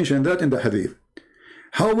actually he mentioned that in the hadith.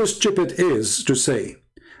 How stupid is to say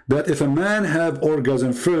that if a man have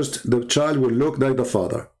orgasm first, the child will look like the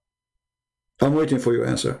father. I'm waiting for your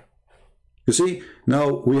answer. You see, now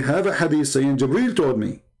we have a hadith saying Jibreel told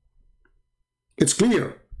me. It's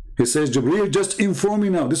clear. He says Jibreel just informed me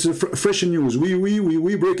now. This is fresh news.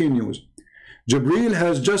 We breaking news. Jibreel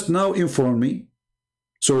has just now informed me.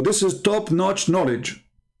 So this is top-notch knowledge.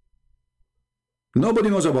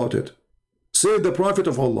 Nobody knows about it, save the Prophet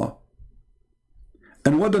of Allah.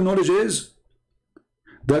 And what the knowledge is?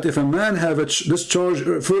 That if a man have a discharge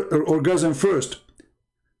or orgasm first,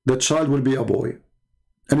 the child will be a boy.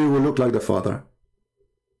 And he will look like the father.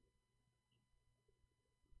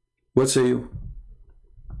 What say you?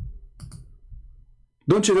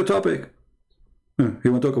 Don't change the topic.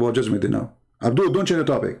 You want to talk about judgment now. Abdul, don't change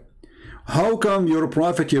the topic. How come your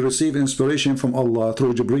prophet, you receive inspiration from Allah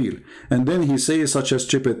through Jibreel, and then he says such a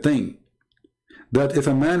stupid thing, that if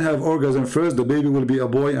a man have orgasm first, the baby will be a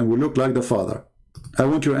boy and will look like the father? I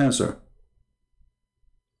want your answer.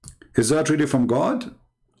 Is that really from God?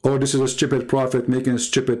 Or this is a stupid prophet making a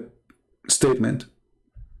stupid statement?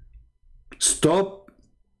 Stop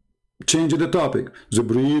changing the topic.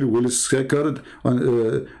 Jibreel will be scared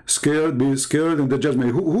in the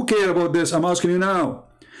judgment. Who care about this? I'm asking you now.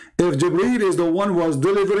 If Jibreel is the one who was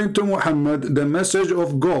delivering to Muhammad the message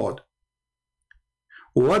of God,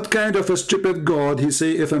 What kind of a stupid God? He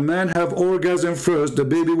say, if a man have orgasm first, the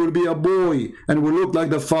baby will be a boy and will look like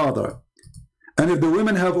the father. And if the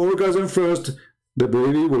women have orgasm first, the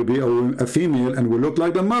baby will be a female and will look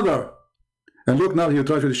like the mother. And look, now he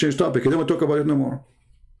try to change topic. He don't want to talk about it no more.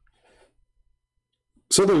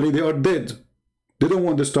 Suddenly they are dead. They don't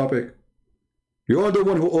want this topic. You are the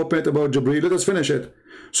one who opened about Jibreel. Let us finish it.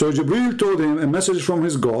 So Jibreel told him a message from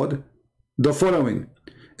his God, the following.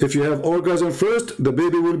 If you have orgasm first, the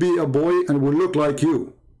baby will be a boy and will look like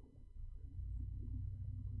you.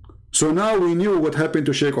 So now we knew what happened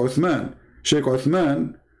to Shaykh Uthman. Shaykh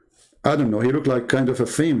Uthman, I don't know, he looked like kind of a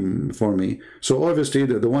fame for me. So obviously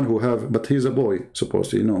the one who have, but he's a boy,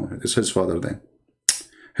 supposedly, no, it's his father then.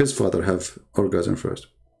 His father have orgasm first.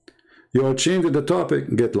 You are changing the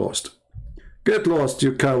topic, get lost. Get lost,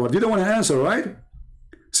 you coward. You don't want to answer, right?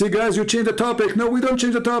 See, guys, you change the topic. No, we don't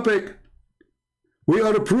change the topic. We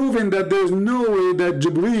are proving that there's no way that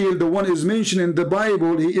Jibreel, the one is mentioned in the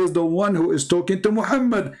Bible, he is the one who is talking to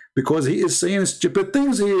Muhammad, because he is saying stupid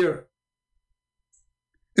things here.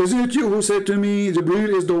 Isn't it you who said to me,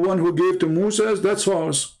 Jibreel is the one who gave to Moses? That's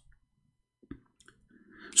false.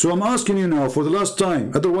 So I'm asking you now for the last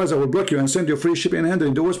time, otherwise I will block you and send you free shipping and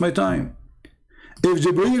handling. Don't waste my time. If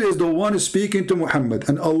Jibreel is the one speaking to Muhammad,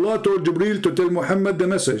 and Allah told Jibreel to tell Muhammad the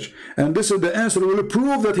message, and this is the answer, will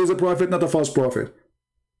prove that he's a prophet, not a false prophet.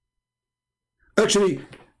 Actually,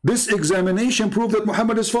 this examination proved that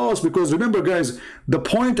Muhammad is false, because remember, guys, the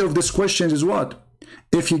point of this question is what?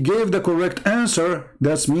 If he gave the correct answer,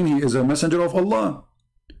 that means he is a messenger of Allah.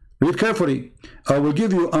 Read carefully.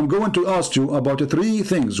 I'm going to ask you about 3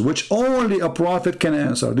 things which only a prophet can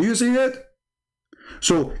answer. Do you see it?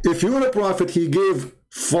 So if you're a prophet, he gave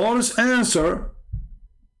false answer,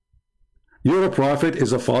 you're a prophet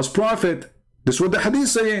is a false prophet. This is what the hadith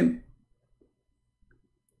is saying.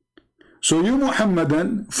 So you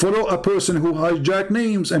Muhammadan follow a person who hijacked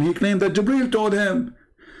names, and he claimed that Jibreel told him.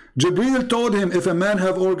 Jibreel told him if a man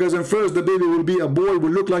have orgasm first, the baby will be a boy, will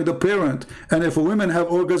look like the parent. And if a woman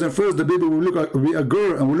have orgasm first, the baby will be a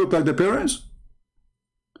girl and will look like the parents.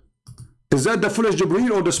 Is that the foolish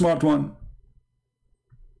Jibreel or the smart one?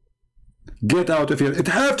 Get out of here. It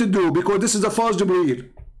have to do, because this is the false Jibreel.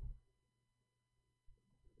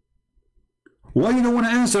 Why you don't want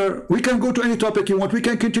to answer? We can go to any topic you want. We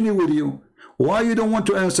can continue with you. Why you don't want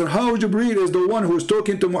to answer? How Jibreel is the one who is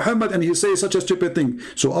talking to Muhammad and he says such a stupid thing?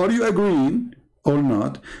 So are you agreeing or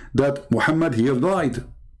not that Muhammad here lied?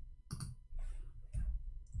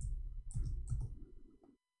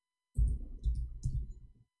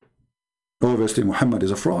 Obviously Muhammad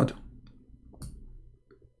is a fraud.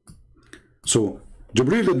 So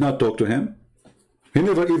Jibreel did not talk to him. He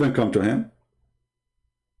never even come to him.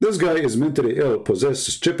 This guy is mentally ill, possessed,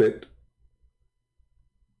 stupid.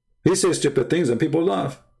 He says stupid things and people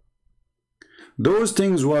laugh. Those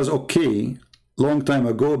things was okay long time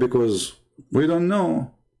ago, because we don't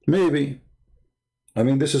know. Maybe. I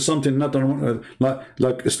mean, this is something not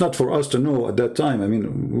like it's not for us to know at that time. I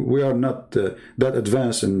mean, we are not that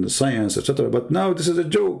advanced in science, etc. But now this is a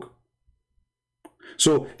joke.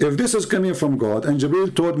 So if this is coming from God, and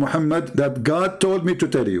Jibreel told Muhammad that God told me to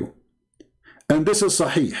tell you, and this is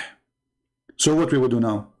sahih, so what we will do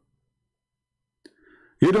now?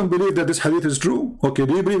 You don't believe that this hadith is true? Okay,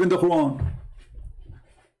 do you believe in the Quran?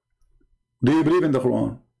 Do you believe in the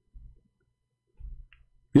Quran?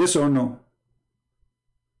 Yes or no?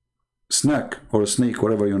 Snack or snake,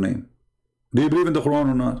 whatever your name. Do you believe in the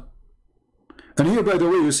Quran or not? And here, by the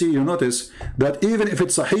way, you notice that even if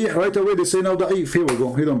it's sahih, right away they say, no, da'if. Here we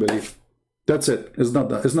go. He don't believe. That's it. It's not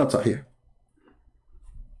that. It's not sahih.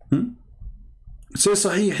 It says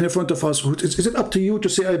sahih in front of us. Is it up to you to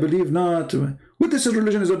say I believe not? What this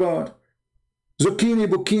religion is about? Zucchini,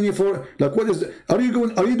 bukini for like what is? Are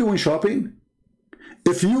you doing shopping?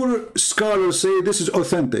 If your scholars say this is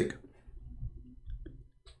authentic,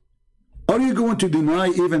 are you going to deny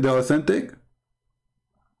even the authentic?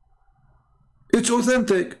 It's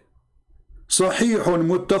authentic. Sahihun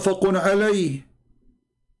muttafaqun alayh.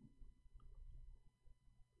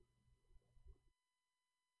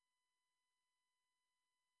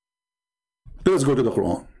 Let's go to the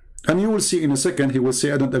Quran. And you will see in a second, he will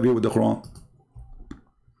say, I don't agree with the Quran.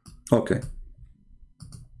 Okay.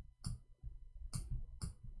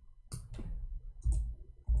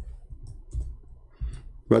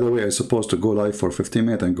 By the way, I'm supposed to go live for 15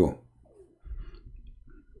 minutes and go.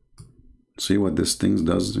 See what this thing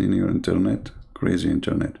does in your internet. Crazy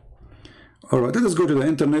internet. Alright, let us go to the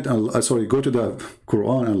internet and go to the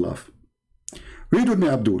Quran and laugh. Read with me,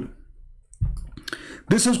 Abdul.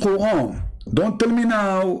 This is Quran. Don't tell me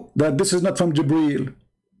now that this is not from Jibreel.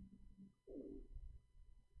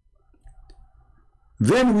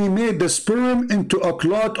 Then we made the sperm into a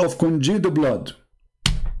clot of congealed blood.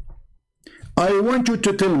 I want you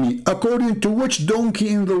to tell me, according to which donkey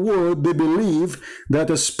in the world they believe that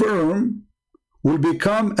a sperm will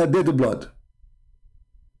become a dead blood?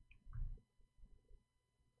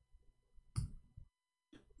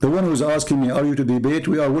 The one who's asking me, are you to debate?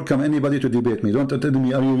 We are welcome anybody to debate me. Don't tell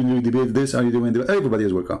me, are you going to debate this? Are you doing that? Everybody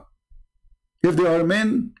is welcome. If they are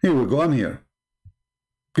men, here we go, I'm here.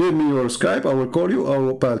 Give me your Skype, I will call you, I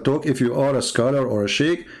will talk. If you are a scholar or a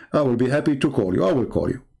sheikh, I will be happy to call you. I will call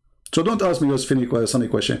you. So don't ask me your funny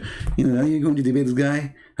question. You know, are you going to debate this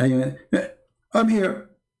guy? I'm here.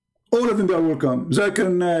 All of them, they are welcome. Zakir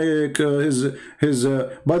Naik,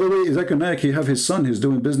 by the way, Zakir Naik, he have his son, he's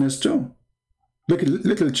doing business too. Look at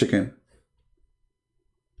little chicken.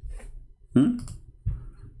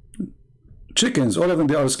 Chickens, all of them,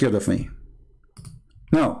 they are scared of me.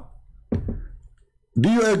 Now, do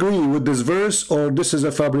you agree with this verse or this is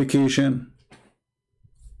a fabrication?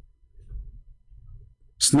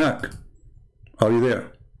 Snack, are you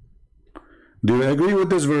there? Do you agree with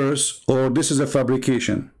this verse or this is a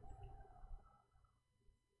fabrication?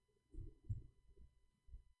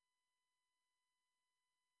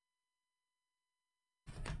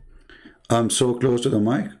 I'm so close to the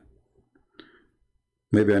mic.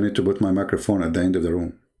 Maybe I need to put my microphone at the end of the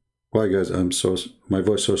room. Why, guys? My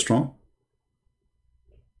voice so strong.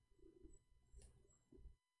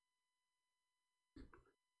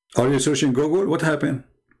 Are you searching Google? What happened?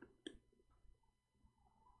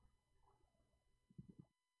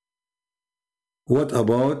 What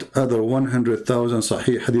about other 100,000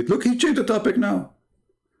 Sahih Hadith? Look, he changed the topic now.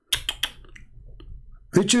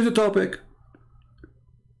 He changed the topic.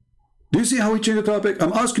 Do you see how he changed the topic?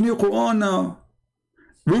 I'm asking you Quran now.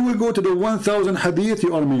 We will go to the 1,000 Hadith,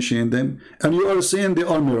 you are mentioning them, and you are saying they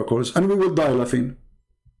are miracles, and we will die laughing.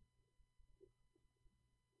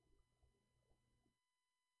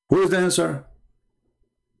 Where is the answer?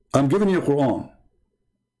 I'm giving you Quran.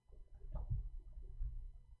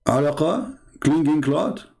 Alaqa, clinging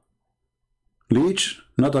clot, leech,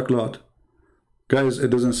 not a clot. Guys, it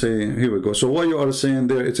doesn't say, here we go. So why you are saying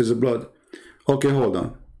there it is a blood? Okay, hold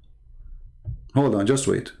on. Hold on, just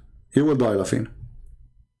wait. You will die laughing.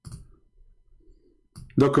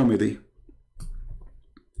 The comedy.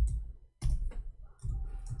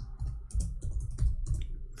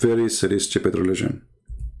 Very silly, stupid religion.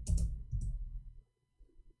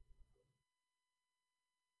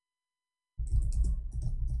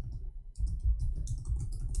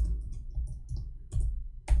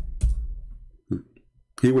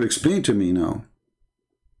 He will explain to me now.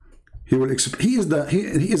 He will explain.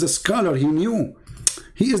 He is a scholar. He knew.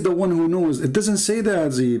 He is the one who knows. It doesn't say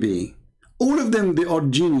that, ZB. All of them, they are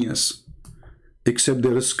genius, except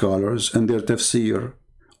their scholars and their tafsir.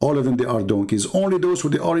 All of them, they are donkeys. Only those who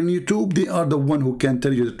they are in YouTube, they are the one who can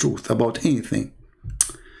tell you the truth about anything.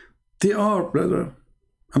 They are, brother.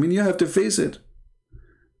 I mean, you have to face it.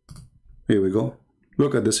 Here we go.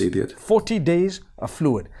 Look at this idiot. 40 days of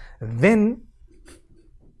fluid. Then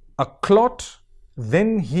a clot,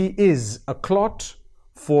 then he is a clot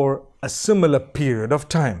for a similar period of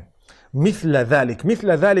time. Mithla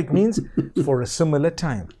dhalik means for a similar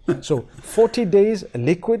time. So 40 days a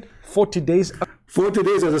liquid, 40 days 40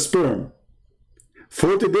 days as a sperm,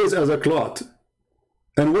 40 days as a clot.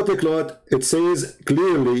 And what a clot? It says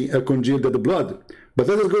clearly a congealed blood. But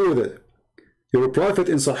let us go with it. Your prophet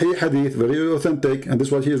in Sahih Hadith, very authentic, and this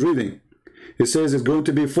is what he is reading. He says it's going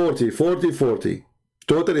to be 40, 40, 40.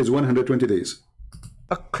 Total is 120 days.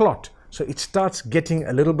 A clot. So it starts getting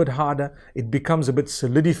a little bit harder. It becomes a bit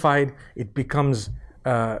solidified. It becomes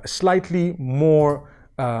slightly more,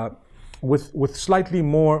 with slightly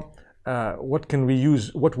more, what can we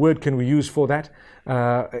use? What word can we use for that?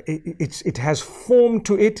 It has form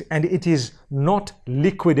to it, and it is not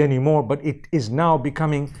liquid anymore, but it is now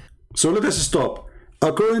becoming. So let us stop.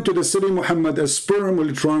 According to the Sayyid Muhammad, a sperm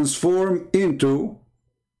will transform into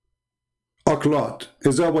a clot.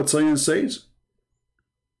 Is that what science says?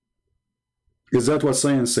 Is that what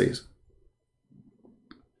science says?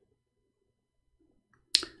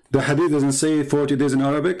 The hadith doesn't say 40 days in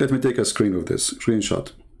Arabic. Let me take a screen of this,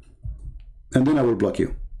 screenshot. And then I will block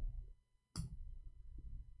you.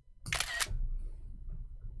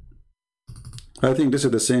 I think this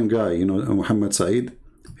is the same guy, you know, Muhammad Said.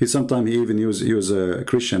 Sometimes he even use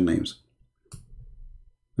Christian names.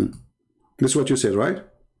 This is what you said, right?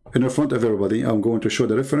 In front of everybody, I'm going to show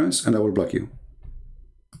the reference and I will block you.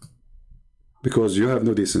 Because you have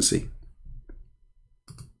no decency.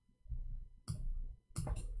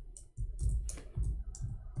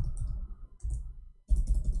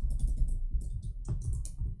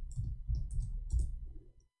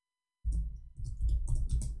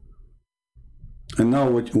 And now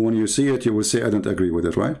when you see it, you will say, I don't agree with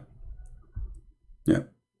it, right? Yeah.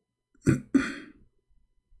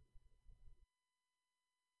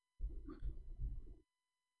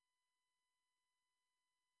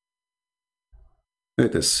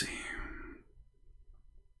 Let us see.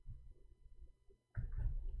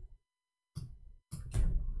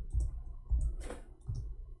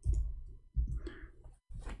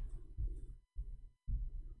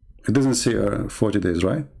 It doesn't say 40 days,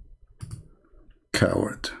 right?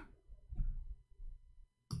 Coward.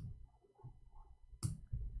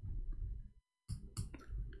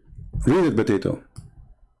 Read it, Potato.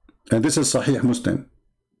 And this is Sahih Muslim.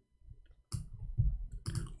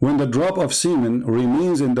 When the drop of semen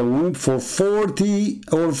remains in the womb for 40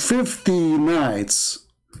 or 50 nights.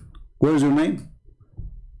 Where is your name?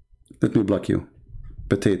 Let me block you.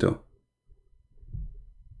 Potato.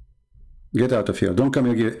 Get out of here. Don't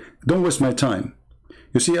come here. Don't waste my time.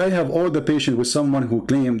 You see, I have all the patience with someone who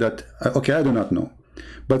claimed that, okay, I do not know.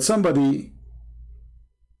 But somebody,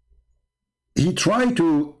 he tried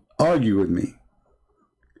to argue with me.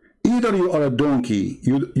 Either you are a donkey,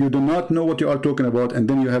 you do not know what you are talking about, and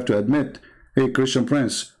then you have to admit, hey, Christian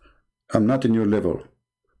Prince, I'm not in your level.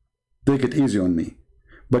 Take it easy on me.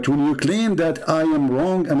 But when you claim that I am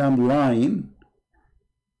wrong and I'm lying,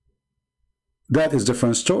 that is a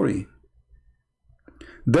different story.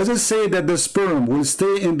 Does it say that the sperm will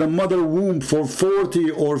stay in the mother womb for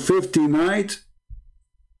 40 or 50 nights?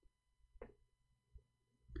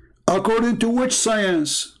 According to which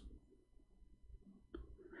science?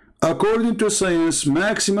 According to science,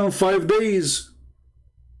 maximum 5 days.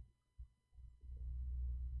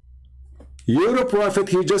 You're a prophet,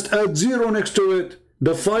 he just adds 0 next to it.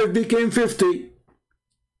 The 5 became 50.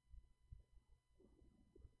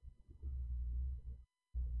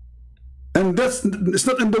 And it's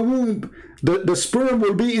not in the womb. The sperm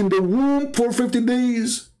will be in the womb for 50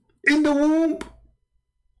 days. In the womb.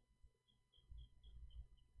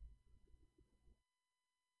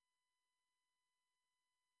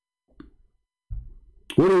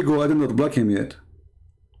 Where do you go? I did not block him yet.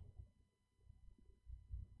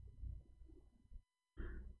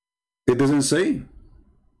 It doesn't say.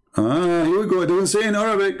 Ah, here we go. It doesn't say in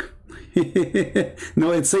Arabic.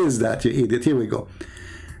 No, it says that, you idiot. Here we go.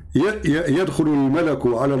 يدخل الملك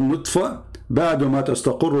على النطفة بعد ما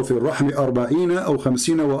تستقر في الرحم 40 أو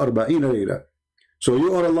 50 و40 ليلة. So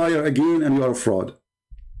you are a liar again and you are a fraud.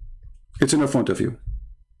 It's in front of you.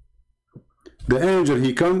 The angel,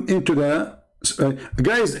 he come into the...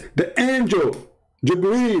 guys, the angel,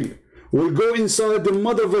 Jibreel, will go inside the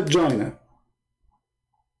mother vagina.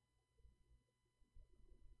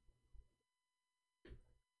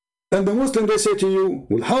 And the Muslim, they say to you,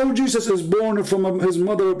 well, how Jesus is born from his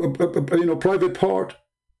mother, private part?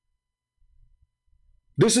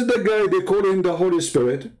 This is the guy, they call him the Holy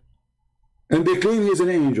Spirit, and they claim he's an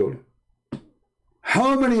angel.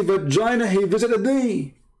 How many vagina he visit a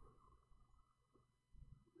day?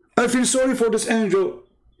 I feel sorry for this angel.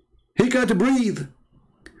 He can't breathe.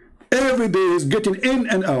 Every day he's getting in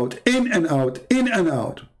and out, in and out, in and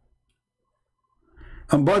out.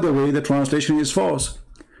 And by the way, the translation is false,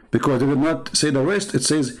 because it did not say the rest. It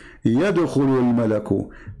says, يَدْخُلُ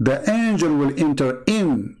الْمَلَكُ. The angel will enter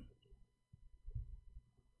in.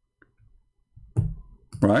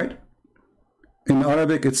 Right? In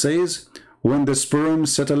Arabic it says, when the sperm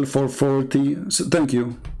settle for 40... Thank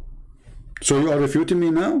you. So you are refuting me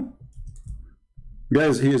now?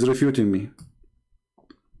 Guys, he is refuting me.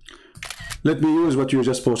 Let me use what you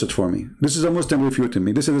just posted for me. This is a Muslim refuting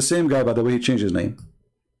me. This is the same guy, by the way, he changed his name.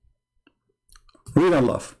 Read and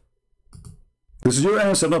laugh. This is your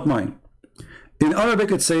answer, not mine. In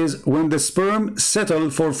Arabic it says, when the sperm settle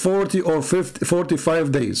for 40 or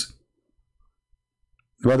 45 days.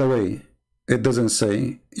 By the way, it doesn't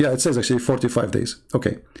say... Yeah, it says actually 45 days.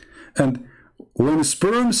 Okay. And when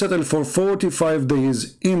sperm settle for 45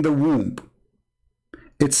 days in the womb,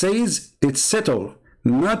 it says it settle,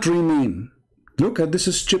 not remain. Look at this,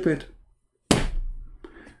 is stupid.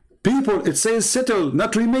 People, it says settle,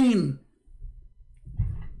 not remain.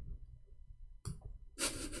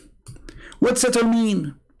 What settle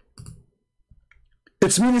mean?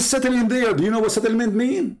 It's mean settle in there. Do you know what settlement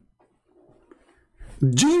mean?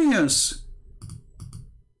 Genius.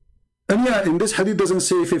 And yeah, in this hadith doesn't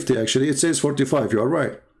say 50 actually, it says 45. You are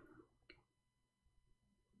right.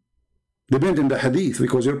 Depend in the hadith,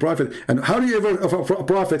 because you're a prophet. And how do you ever, a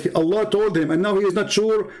prophet, Allah told him, and now he is not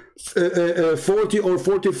sure 40 or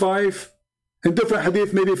 45. In different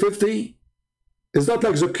hadith, maybe 50. Is that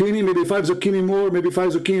like zucchini? Maybe 5 zucchini more, maybe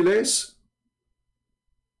 5 zucchini less?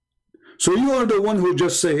 So you are the one who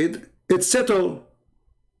just said, it's settled.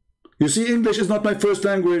 You see, English is not my first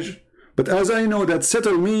language, but as I know that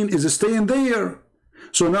settle mean is staying there.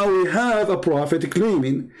 So now we have a prophet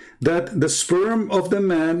claiming that the sperm of the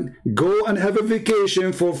man go and have a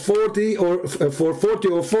vacation for 40 or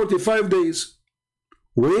 45 days.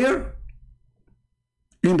 Where?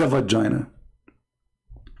 In the vagina.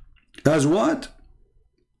 As what?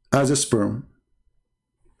 As a sperm.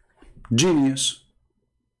 Genius.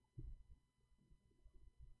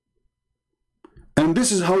 And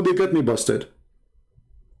this is how they got me busted.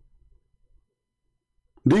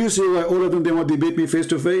 Do you see why all of them, they want to debate me face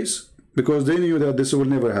to face? Because they knew that this will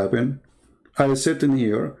never happen. I sit in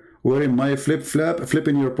here wearing my flip-flap,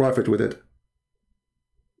 flipping your prophet with it.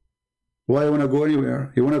 Why you want to go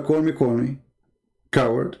anywhere? You want to call me, call me.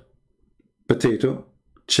 Coward. Potato.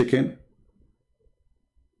 Chicken.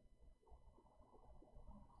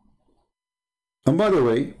 And by the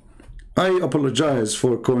way, I apologize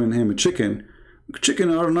for calling him a chicken.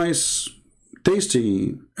 Chicken are nice,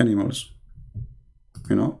 tasty animals.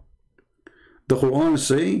 You know, the Quran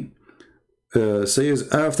says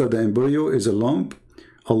after the embryo is a lump,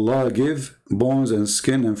 Allah give bones and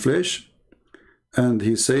skin and flesh, and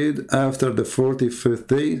He said after the 45th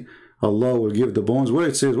day, Allah will give the bones. Where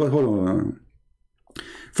it says, what? Hold on.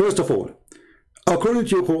 First of all, according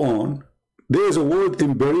to your Quran, there is a word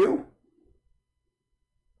embryo.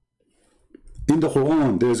 In the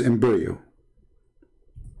Quran, there is embryo.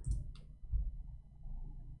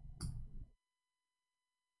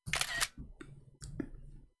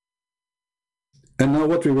 And now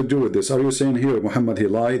what we will do with this? Are you saying here Muhammad, he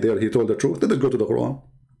lied, there he told the truth? Let us go to the Quran.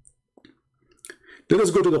 Let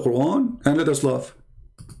us go to the Quran and let us laugh.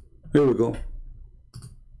 Here we go.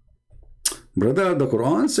 Brother, the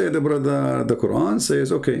Quran said, brother, the Quran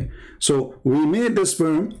says, okay. So we made the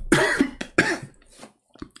sperm.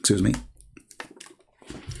 Excuse me.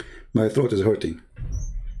 My throat is hurting.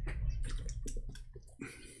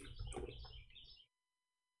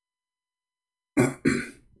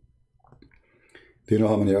 Do you know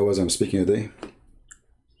how many hours I'm speaking a day?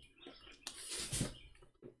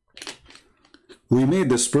 We made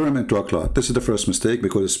the sperm into a clot. This is the first mistake,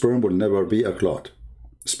 because the sperm will never be a clot.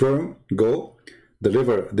 Sperm go,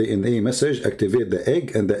 deliver the DNA message, activate the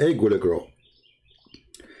egg, and the egg will grow.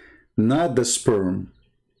 Not the sperm.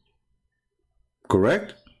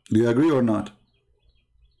 Correct? Do you agree or not?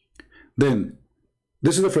 Then,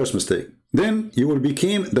 this is the first mistake. Then you will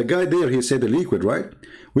become the guy there, he said the liquid, right?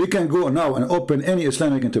 We can go now and open any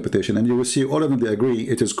Islamic interpretation and you will see all of them, they agree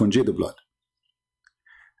it is congealed blood.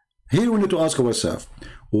 Here we need to ask ourselves,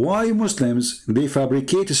 why Muslims, they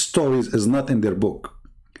fabricate stories is not in their book?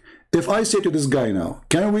 If I say to this guy now,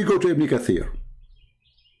 can we go to Ibn Kathir?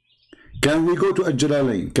 Can we go to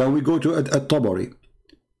Al-Jalalain? Can we go to At-Tabari?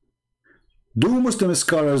 Do Muslim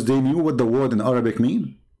scholars, they knew what the word in Arabic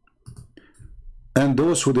mean? And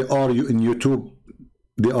those who they are in YouTube,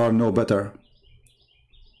 they are no better.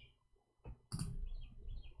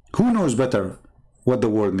 Who knows better what the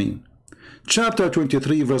word mean? Chapter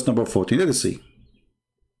 23, verse number 14. Let us see.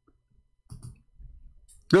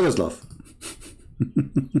 Let us laugh.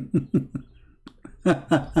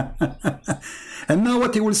 And now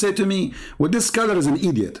what he will say to me, well, this scholar is an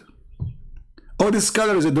idiot. Or this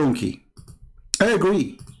scholar is a donkey. I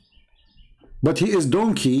agree. But he is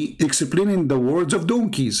donkey explaining the words of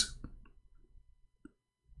donkeys.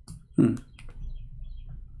 Do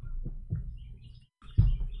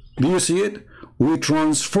you see it? We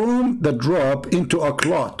transform the drop into a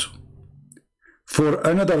clot for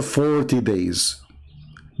another 40 days.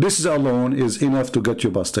 This alone is enough to get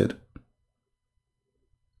you busted.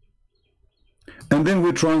 And then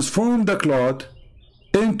we transform the clot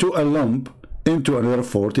into a lump into another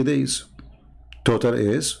 40 days. Total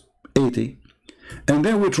is 80. And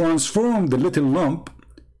then we transform the little lump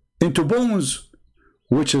into bones,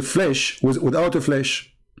 which is flesh, without a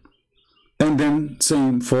flesh. And then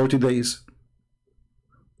same 40 days.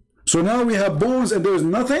 So now we have bones and there is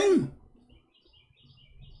nothing.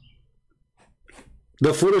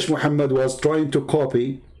 The foolish Muhammad was trying to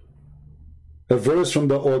copy a verse from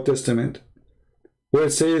the Old Testament where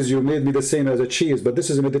it says, you made me the same as a cheese, but this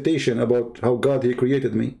is a meditation about how God, He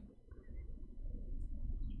created me.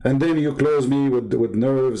 And then you close me with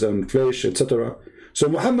nerves and flesh, etc. So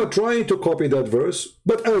Muhammad trying to copy that verse,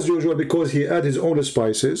 but as usual, because he had his own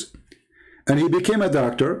spices, and he became a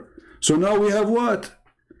doctor. So now we have what?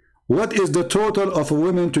 What is the total of a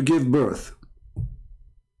woman to give birth?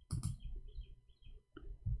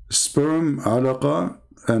 Sperm, alaqa,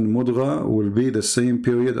 and mudgha will be the same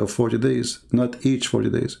period of 40 days, not each 40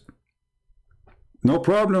 days. No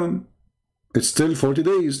problem. It's still 40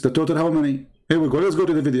 days. The total how many? Here we go. Let's go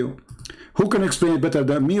to the video. Who can explain it better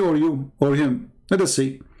than me or you or him? Let us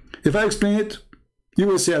see. If I explain it, you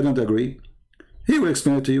will say I don't agree. He will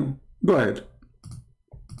explain it to you. Go ahead.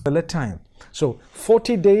 Time. So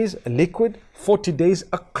 40 days a liquid, 40 days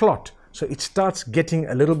a clot. So it starts getting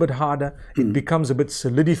a little bit harder. It becomes a bit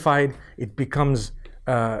solidified. It becomes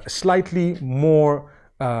slightly more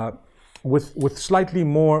with slightly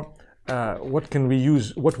more. What can we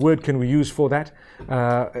use? What word can we use for that?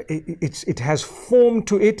 It has form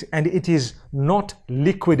to it, and it is not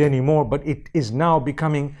liquid anymore, but it is now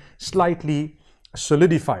becoming slightly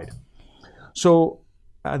solidified. So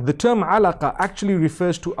the term alaqa actually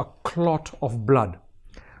refers to a clot of blood.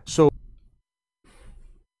 So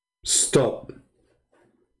stop.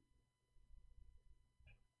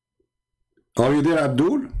 Are you there,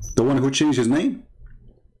 Abdul? The one who changed his name?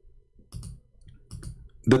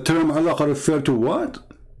 The term alaqa referred to what?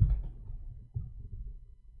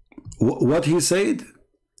 What he said?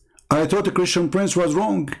 I thought the Christian Prince was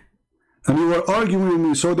wrong, and you were arguing with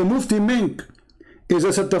me. So the Mufti Mink is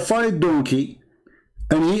a certified donkey,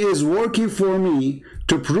 and he is working for me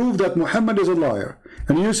to prove that Muhammad is a liar.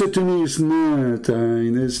 And you said to me, it's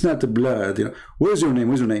not blood. You know, where's your name?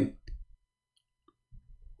 Where's your name?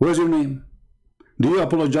 Where's your name? Do you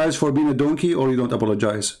apologize for being a donkey, or you don't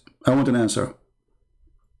apologize? I want an answer.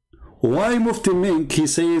 Why Mufti Mink, he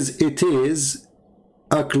says it is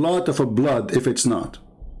a clot of a blood if it's not?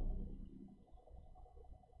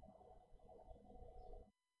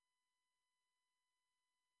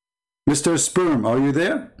 Mr. Sperm, are you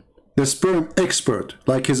there? The sperm expert,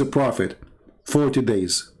 like he's a prophet. 40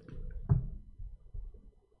 days.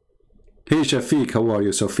 Hey Shafiq, how are you,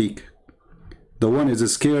 Shafiq? The one who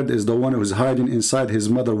is scared is the one who is hiding inside his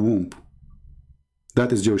mother womb.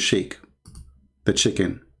 That is your Shaykh, the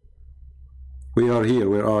chicken. We are here.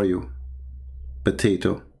 Where are you?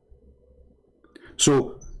 Potato.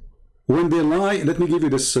 So when they lie, let me give you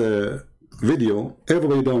this video.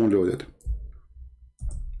 Everybody download it.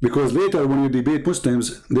 Because later when you debate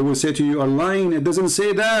Muslims, they will say to you, you are lying. It doesn't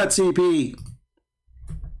say that, CP.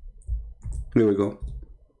 Here we go.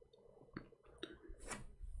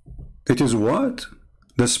 It is what?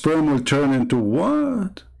 The sperm will turn into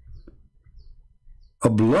what? A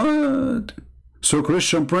blood. So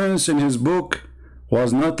Christian Prince in his book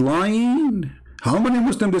was not lying. How many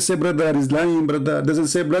Muslims they say brother is lying, brother? Doesn't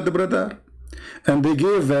say blood, brother. And they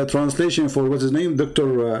gave a translation for what's his name,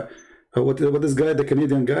 Dr. What this guy, the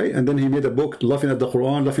Canadian guy, and then he made a book laughing at the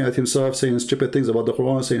Quran, laughing at himself, saying stupid things about the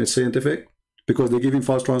Quran, saying it's scientific because they give him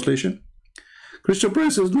false translation. Christian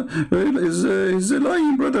Prince is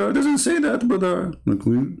lying, brother. Doesn't say that, brother.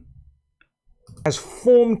 Has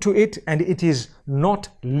form to it, and it is not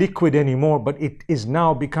liquid anymore, but it is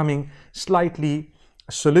now becoming slightly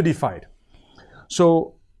solidified.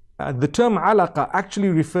 So the term alaqa actually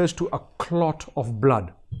refers to a clot of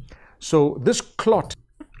blood. So this clot.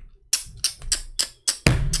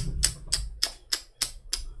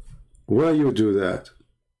 Why you do that?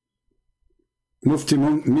 Mufti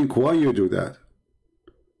Mink, why you do that?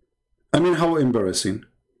 I mean, how embarrassing.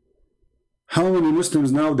 How many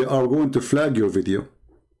Muslims now they are going to flag your video?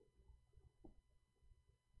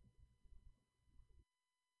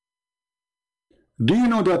 Do you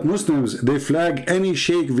know that Muslims, they flag any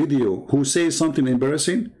Sheikh video who says something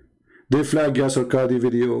embarrassing? They flag Yasser Qadi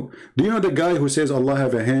video. Do you know the guy who says Allah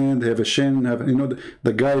have a hand, have a shin, have, you know,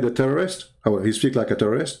 the guy, the terrorist? Oh, he speaks like a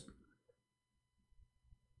terrorist.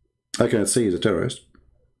 I can't say he's a terrorist.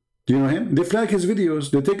 Do you know him? They flag his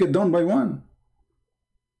videos. They take it down by one.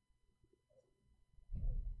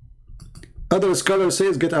 Other scholar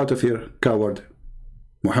says, get out of here, coward.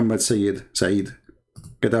 Muhammad Saeed.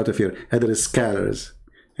 Get out of here. Other scholars.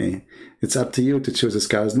 It's up to you to choose the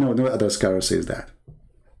scholars. No other scholar says that.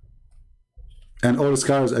 And all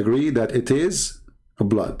scholars agree that it is a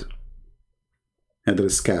blood. And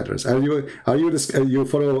the scholars. You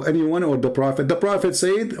follow anyone or the Prophet? The Prophet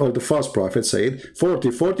said, or the false Prophet said,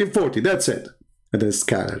 40, 40, 40. That's it. And the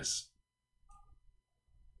scholars.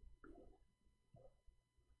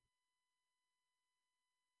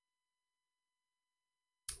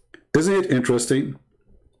 Isn't it interesting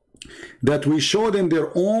that we show them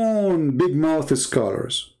their own big mouth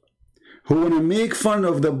scholars who want to make fun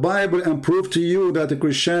of the Bible and prove to you that the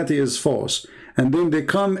Christianity is false, and then they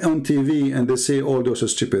come on TV and they say all those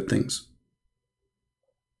stupid things.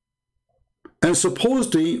 And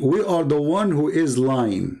supposedly we are the one who is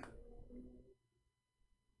lying.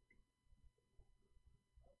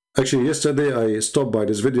 Actually, yesterday I stopped by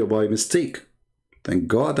this video by mistake. Thank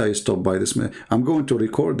God I stopped by this. I'm going to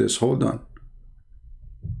record this. Hold on.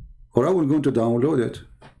 Or I will going to download it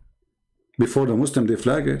before the Muslim they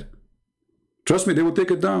flag it. Trust me, they will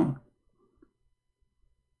take it down.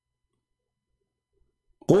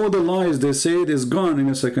 All the lies they said is gone in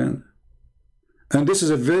a second. And this is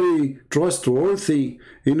a very trustworthy,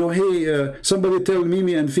 you know, hey, somebody tell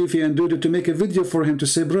Mimi and Fifi and Dudu to make a video for him to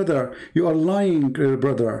say, brother, you are lying,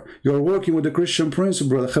 brother. You are working with the Christian Prince,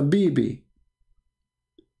 brother, Habibi.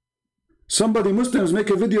 Somebody, Muslims, make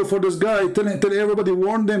a video for this guy. Tell everybody,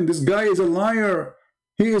 warn them, this guy is a liar.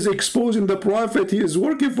 He is exposing the Prophet. He is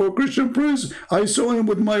working for Christian Prince. I saw him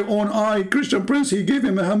with my own eye. Christian Prince, he gave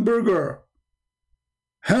him a hamburger.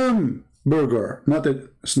 Hamburger,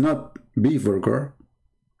 it's not beef burger,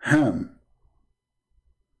 ham.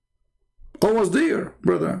 I was there,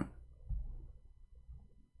 brother.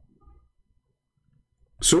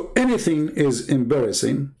 So anything is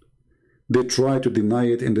embarrassing, they try to deny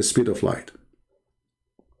it in the speed of light.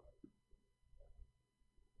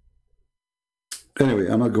 Anyway,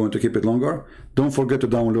 I'm not going to keep it longer. Don't forget to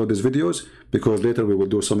download these videos, because later we will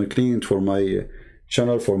do some cleaning for my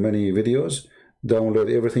channel for many videos. Download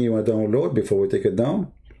everything you want to download before we take it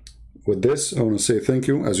down. With this, I want to say thank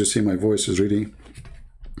you. As you see, my voice is really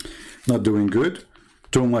not doing good.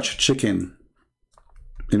 Too much chicken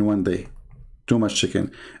in one day. Too much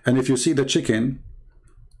chicken. And if you see the chicken,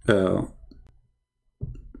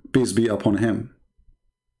 peace be upon him,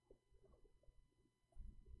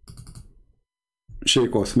 Shaykh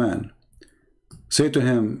Uthman, say to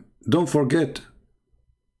him, don't forget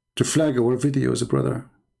to flag our videos, brother.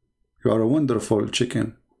 You are a wonderful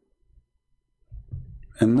chicken.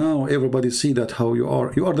 And now everybody see that how you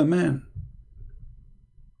are. You are the man.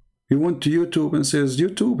 He went to YouTube and says,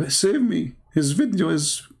 YouTube, save me. His video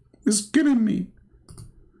is killing me.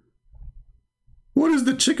 What is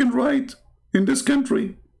the chicken right in this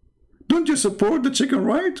country? Don't you support the chicken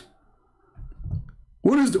right?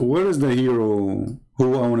 Where is the hero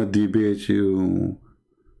who I want to debate you?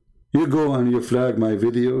 You go and you flag my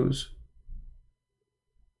videos.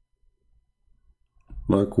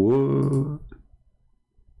 Like what?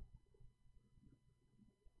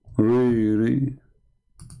 Really?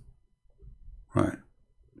 Right.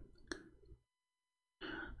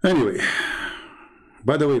 Anyway,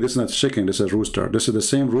 by the way, this is not chicken, this is rooster. This is the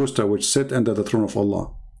same rooster which sit under the throne of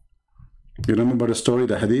Allah. You remember the story,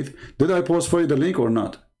 the hadith? Did I post for you the link or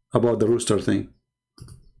not? About the rooster thing.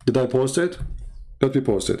 Did I post it? Let me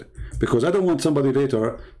post it. Because I don't want somebody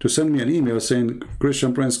later to send me an email saying,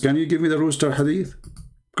 Christian Prince, can you give me the rooster hadith?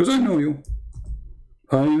 Because I know you.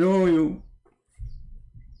 I know you.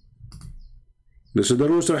 This is the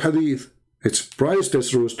rooster hadith. It's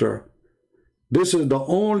priceless rooster. This is the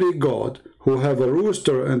only God who have a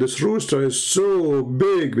rooster, and this rooster is so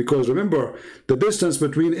big, because remember, the distance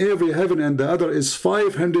between every heaven and the other is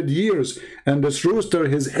 500 years, and this rooster,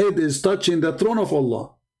 his head is touching the throne of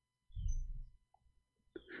Allah.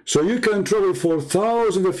 So you can travel for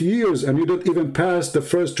thousands of years and you don't even pass the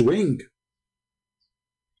first wing.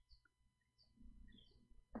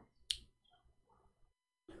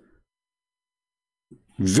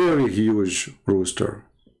 Very huge rooster.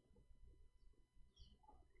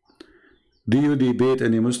 Do you debate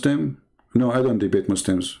any Muslim? No, I don't debate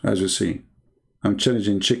Muslims, as you see. I'm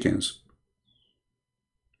challenging chickens.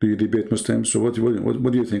 Do you debate Muslims? So what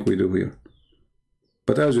do you think we do here?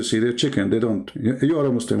 But as you see, they're chicken. They don't. You are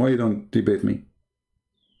a Muslim. Why you don't debate me?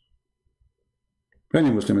 Any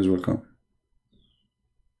Muslim is welcome.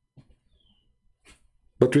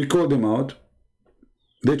 But we call them out.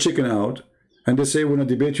 They chicken out. And they say we're going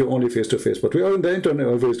to debate you only face-to-face. But we are on the internet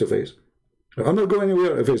or face-to-face. I'm not going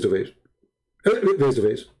anywhere face-to-face.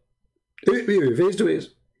 Face-to-face. Face-to-face.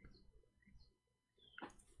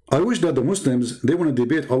 I wish that the Muslims, they want to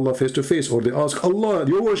debate Allah face-to-face, or they ask Allah,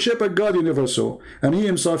 you worship a God you never saw. And he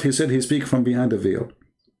himself, he said he speaks from behind a veil.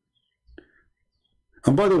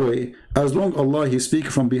 And by the way, as long Allah he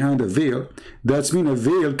speaks from behind a veil, that means a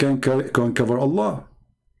veil can cover Allah.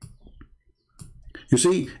 You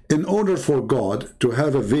see, in order for God to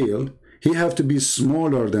have a veil, he have to be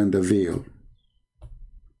smaller than the veil.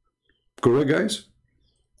 Correct, guys?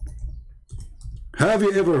 Have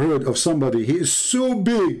you ever heard of somebody, he is so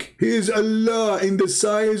big, he is Allah in the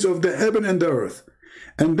size of the heaven and the earth,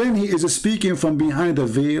 and then he is speaking from behind a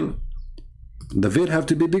veil? The veil have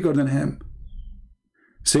to be bigger than him.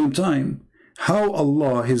 Same time, how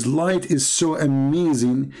Allah, his light is so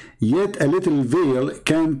amazing, yet a little veil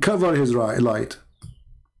can cover his light.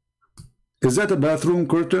 Is that a bathroom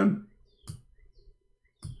curtain?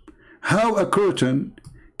 How a curtain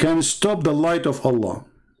can stop the light of Allah?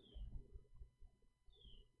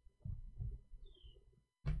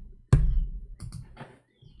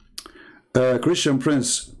 Christian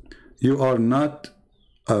Prince, you are not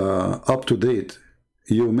up to date.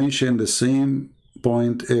 You mentioned the same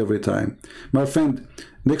point every time. My friend,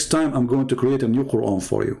 next time I'm going to create a new Quran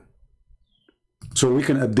for you, so we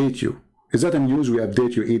can update you. Is that a news we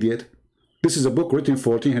update you, idiot? This is a book written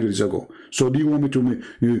 1400 years ago. So do you want me to make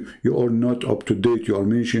you are not up to date, you are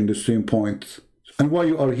mentioning the same points. And why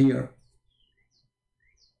you are here?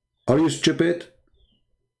 Are you stupid?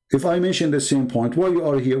 If I mention the same point, why you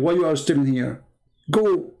are here? Why you are still here?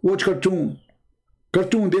 Go watch cartoon.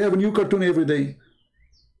 Cartoon, they have a new cartoon every day.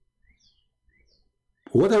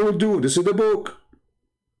 What I will do, this is the book.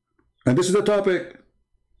 And this is the topic.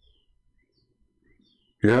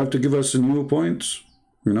 You have to give us new points,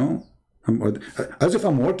 you know? As if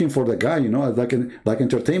I'm working for the guy, you know, like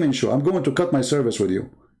entertainment show. I'm going to cut my service with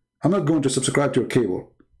you. I'm not going to subscribe to your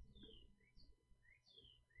cable.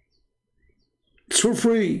 It's for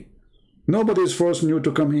free. Nobody is forcing you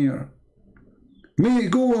to come here. Me,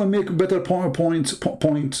 go and make better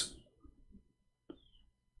points.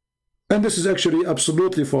 And this is actually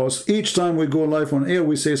absolutely false. Each time we go live on air,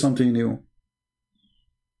 we say something new.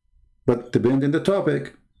 But depending on the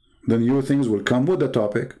topic, the new things will come with the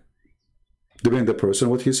topic. Depending on the person,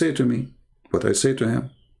 what he say to me, what I say to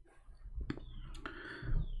him.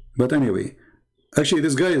 But anyway, actually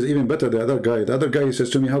this guy is even better than the other guy. The other guy, he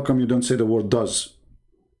says to me, how come you don't say the word does?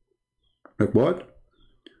 Like what?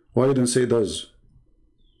 Why you don't say does?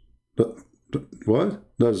 What?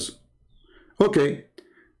 Does. Okay.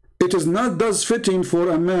 It is not does fitting for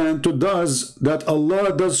a man to does that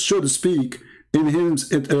Allah does should speak in him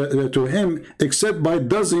to him except by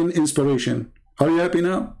does in inspiration. Are you happy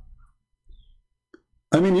now?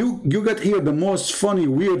 I mean, you got here the most funny,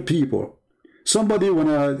 weird people. Somebody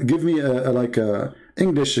wanna give me like a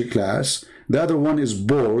English class. The other one is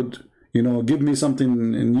bored. You know, give me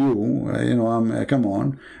something new. You know, I'm come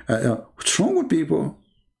on. What's wrong with people?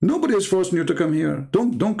 Nobody is forcing you to come here.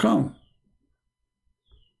 Don't come.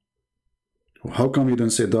 How come you don't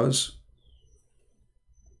say does?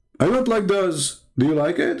 I don't like does. Do you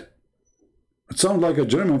like it? It sounds like a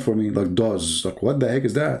German for me, like does. Like what the heck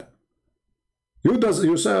is that? You does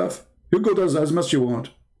yourself. You go does as much you want.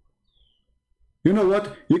 You know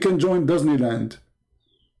what? You can join Disneyland.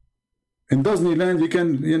 In Disneyland, you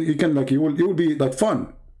can like you will be like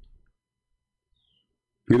fun.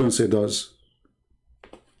 You don't say does.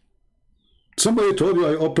 Somebody told you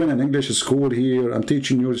I open an English school here. I'm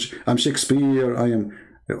teaching you. I'm Shakespeare. I am.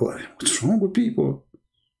 What's wrong with people?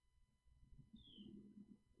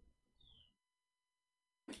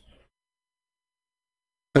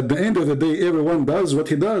 At the end of the day, everyone does what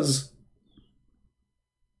he does,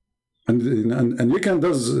 and you can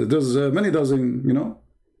does many doesn't, you know,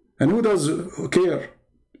 and who does care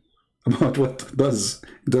about what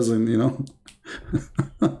doesn't, you know.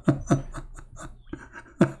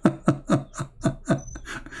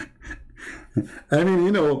 I mean,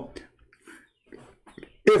 you know,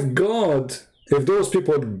 if those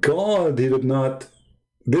people, God, he did not,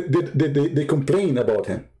 they complain about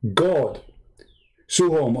him. God, so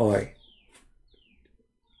who am I?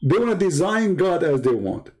 They want to design God as they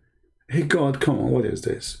want. Hey, God, come on, what is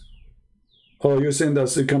this? Oh, you send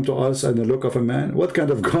us, you come to us in the look of a man? What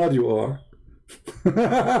kind of God you are?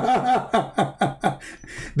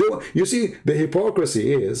 You see, the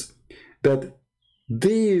hypocrisy is that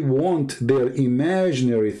they want their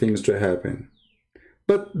imaginary things to happen.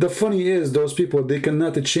 But the funny is, those people, they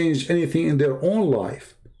cannot change anything in their own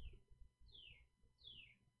life.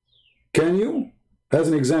 Can you? As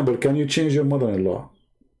an example, can you change your mother-in-law?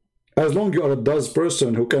 As long as you are a does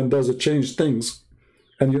person who does change things,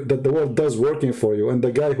 and that the world does working for you, and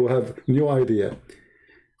the guy who have new idea.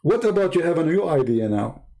 What about you have a new idea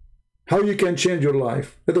now? How you can change your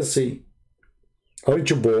life? Let us see. Aren't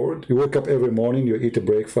you bored? You wake up every morning, you eat a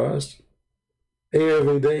breakfast.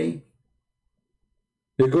 Every day.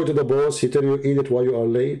 You go to the boss, he tell you eat it while you are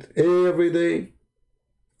late. Every day.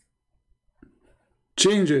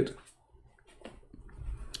 Change it.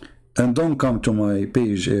 And don't come to my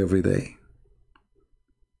page every day.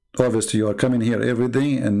 Obviously, you are coming here every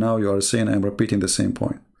day, and now you are saying I'm repeating the same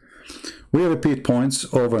point. We repeat points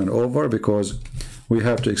over and over because we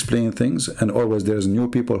have to explain things, and always there's new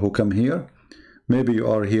people who come here. Maybe you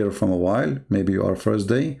are here from a while, maybe you are first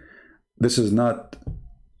day. This is not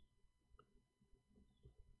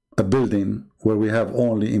a building where we have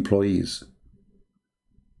only employees.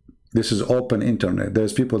 This is open internet.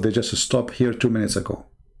 There's people, they just stopped here 2 minutes ago.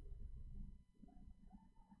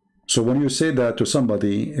 So when you say that to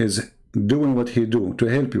somebody is doing what he do to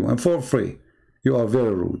help you and for free, you are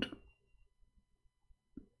very rude.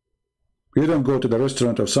 You don't go to the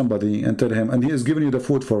restaurant of somebody and tell him, and he is giving you the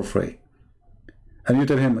food for free. And you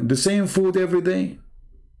tell him, the same food every day?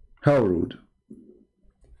 How rude.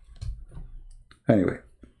 Anyway,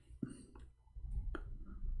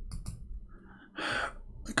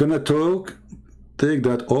 gonna take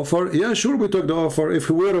that offer? Yeah, sure, we took the offer. If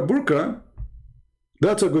we wear a burqa,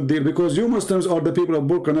 that's a good deal, because you Muslims are the people of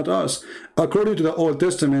burqa, not us. According to the Old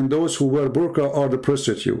Testament, those who wear burqa are the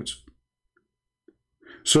prostitutes.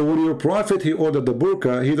 So when your prophet, he ordered the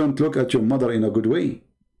burqa, he don't look at your mother in a good way.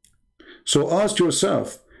 So ask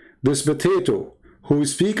yourself, this potato who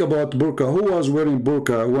speak about burqa, who was wearing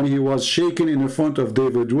burqa when he was shaken in front of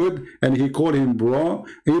David Wood and he called him bro,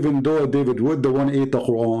 even though David Wood, the one ate the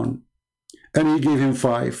Quran, and he gave him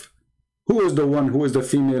 5. Who is the one, who is the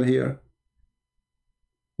female here?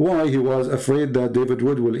 Why? He was afraid that David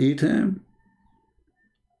Wood will eat him.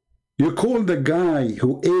 You call the guy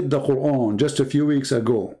who ate the Quran just a few weeks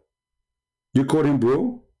ago, you call him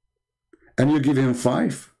bro, and you give him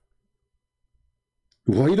 5?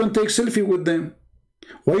 Why you don't take selfie with them?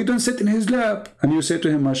 Why you don't sit in his lap and you say to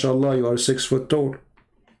him, mashallah, you are 6 foot tall?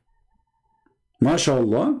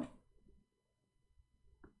 Mashallah.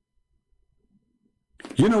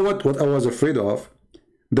 You know what I was afraid of?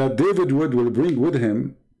 That David Wood will bring with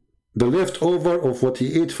him the leftover of what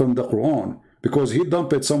he ate from the Quran, because he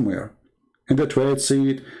dumped it somewhere in the toilet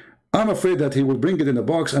seat. I'm afraid that he will bring it in a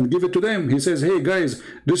box and give it to them. He says, hey guys,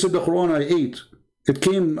 this is the Quran I ate. It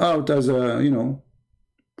came out as a, you know,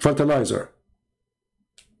 fertilizer.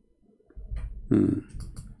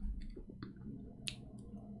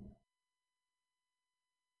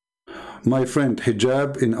 My friend,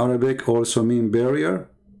 hijab in Arabic also mean barrier.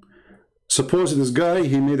 Suppose this guy,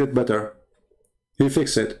 he made it better. He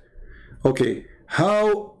fixed it. Okay,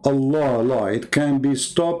 how Allah light can be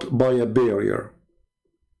stopped by a barrier?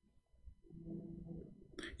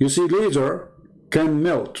 You see, laser can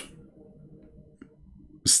melt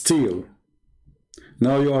steel.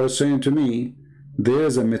 Now you are saying to me,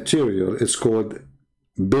 there's a material, it's called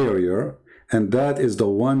barrier, and that is the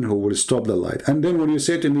one who will stop the light. And then when you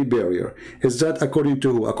say to me barrier, is that according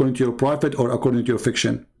to who? According to your prophet or according to your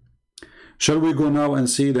fiction? Shall we go now and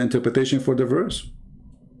see the interpretation for the verse?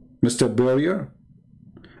 Mr. Barrier?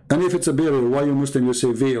 And if it's a barrier, why you Muslim you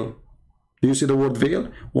say veil? Do you see the word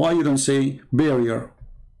veil? Why you don't say barrier?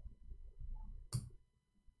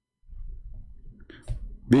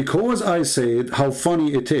 Because I said how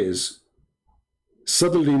funny it is,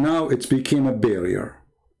 suddenly now it became a barrier.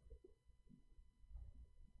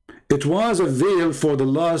 It was a veil for the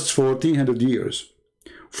last 1400 years.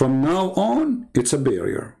 From now on, it's a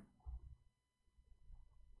barrier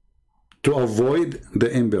to avoid the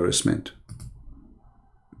embarrassment.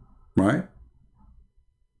 Right?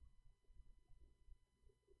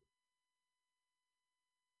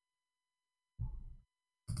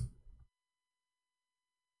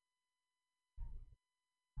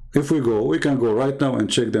 If we go, we can go right now and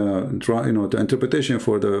check the interpretation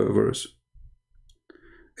for the verse.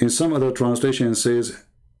 In some other translation it says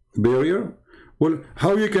barrier. Well,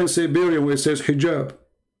 how you can say barrier when it says hijab?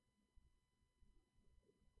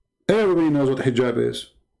 Everybody knows what hijab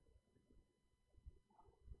is.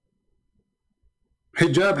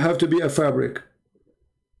 Hijab have to be a fabric.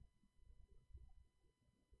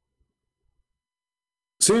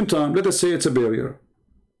 Same time, let us say it's a barrier.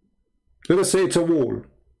 Let us say it's a wall.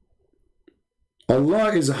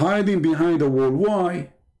 Allah is hiding behind a wall.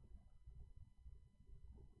 Why?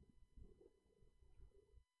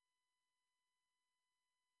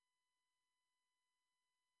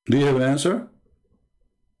 Do you have an answer?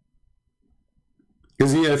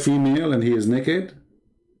 Is he a female and he is naked?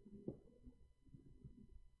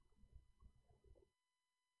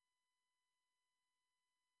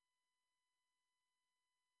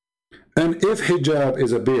 And if hijab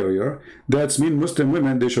is a barrier, that means Muslim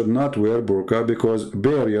women, they should not wear burqa, because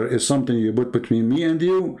barrier is something you put between me and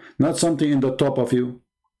you, not something in the top of you.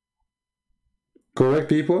 Correct,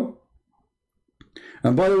 people?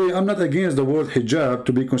 And by the way, I'm not against the word hijab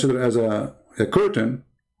to be considered as a curtain,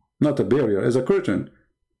 not a barrier, as a curtain.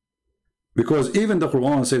 Because even the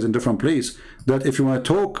Quran says in different places that if you want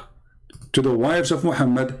to talk to the wives of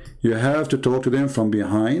Muhammad, you have to talk to them from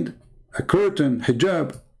behind a curtain,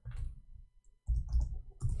 hijab.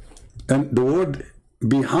 And the word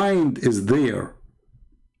behind is there.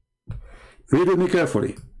 Read with me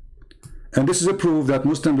carefully. And this is a proof that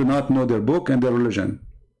Muslims do not know their book and their religion.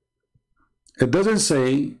 It doesn't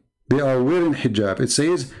say they are wearing hijab. It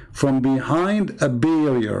says from behind a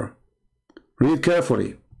barrier. Read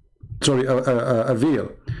carefully. Sorry, a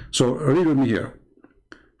veil. So read with me here.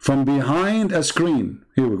 From behind a screen.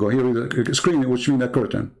 Here we go. Here is a screen, which means a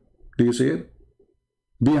curtain. Do you see it?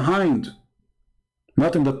 Behind.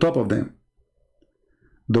 Not in the top of them.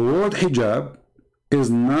 The word hijab is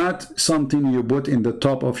not something you put in the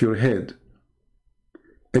top of your head.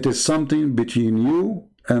 It is something between you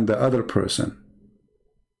and the other person.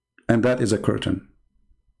 And that is a curtain.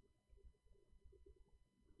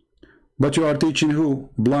 But you are teaching who?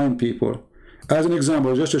 Blind people. As an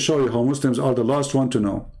example, just to show you how Muslims are the last one to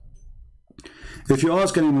know. If you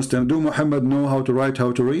ask any Muslim, do Muhammad know how to write,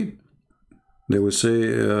 how to read? They will say,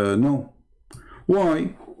 no.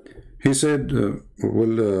 Why? He said, you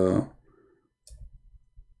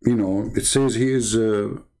know, it says he is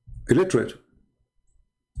illiterate.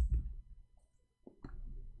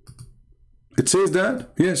 It says that?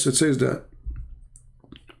 Yes, it says that.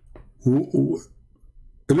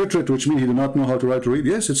 Illiterate, which means he do not know how to write or read?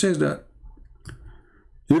 Yes, it says that.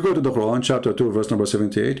 You go to the Quran, chapter 2, verse number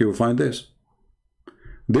 78, you will find this.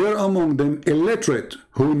 There are among them illiterate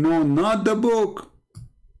who know not the book.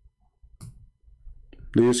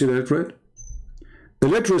 Do you see the illiterate?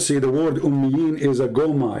 Illiteracy, the word ummiyin, is a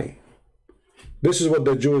gomai. This is what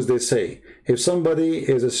the Jews, they say. If somebody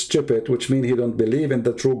is a stupid, which means he don't believe in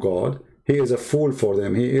the true God, he is a fool for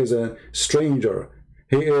them. He is a stranger.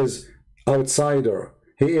 He is outsider.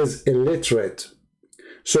 He is illiterate.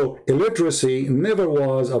 So illiteracy never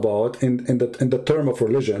was about, in the term of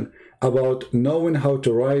religion, about knowing how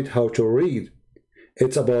to write, how to read.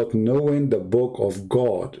 It's about knowing the book of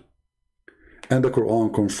God. And the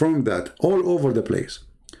Quran confirmed that all over the place.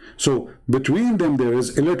 So between them there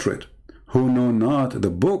is illiterate who know not the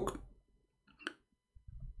book.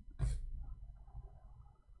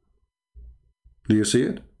 Do you see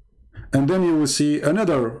it? And then you will see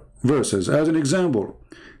another verses as an example.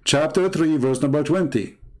 Chapter 3, verse number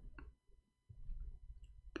 20.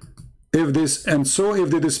 If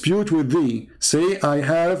they dispute with thee, say, I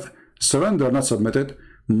have surrendered, not submitted,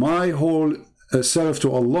 my whole self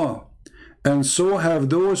to Allah, and so have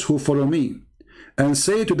those who follow me. And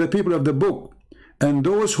say to the people of the book, and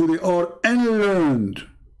those who they are unlearned.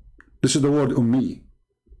 This is the word ummi.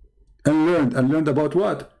 Unlearned. Unlearned about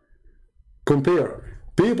what? Compare.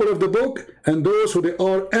 People of the book and those who they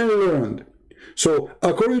are unlearned. So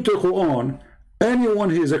according to the Quran, anyone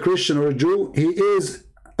who is a Christian or a Jew, he is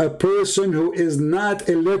a person who is not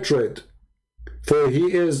illiterate, for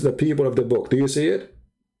he is the people of the book. Do you see it?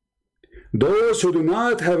 Those who do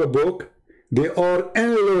not have a book, they are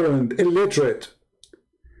unlearned, illiterate.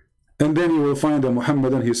 And then you will find that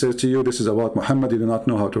Muhammadan, he says to you, this is about Muhammad, you do not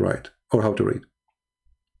know how to write or how to read.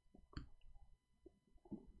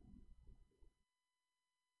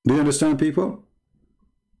 Do you understand, people?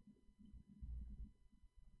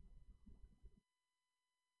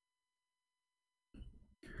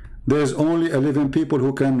 There's only 11 people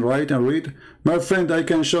who can write and read. My friend, I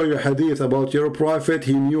can show you hadith about your prophet.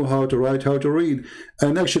 He knew how to write, how to read.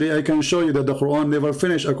 And actually, I can show you that the Quran never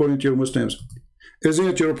finished according to your Muslims. Isn't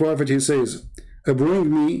it your prophet? He says,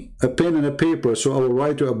 bring me a pen and a paper so I will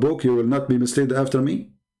write you a book. You will not be misled after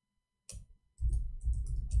me.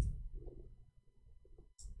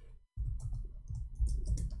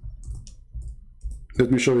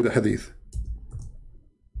 Let me show you the hadith.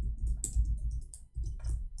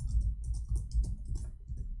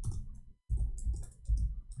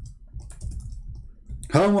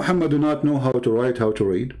 How Muhammad do not know how to write, how to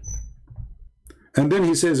read? And then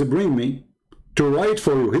he says, bring me to write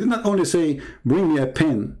for you. He did not only say, bring me a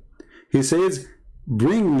pen. He says,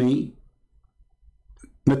 bring me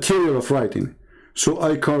material of writing, so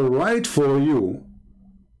I can write for you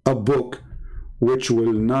a book which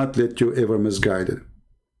will not let you ever misguided.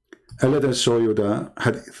 And let us show you the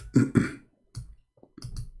hadith.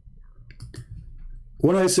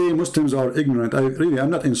 When I say Muslims are ignorant, I'm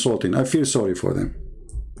not insulting. I feel sorry for them.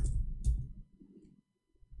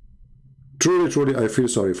 Truly, I feel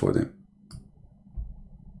sorry for them.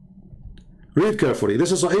 Read carefully.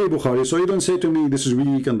 This is Sahih Bukhari, so you don't say to me, this is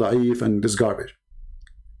weak and da'if and this garbage.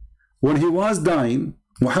 When he was dying,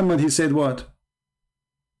 Muhammad, he said what?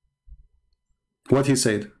 What he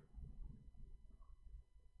said?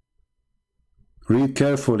 Read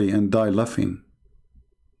carefully and die laughing.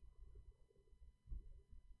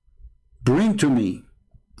 Bring to me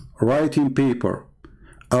writing paper.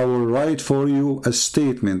 I will write for you a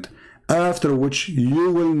statement after which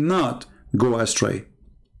you will not go astray.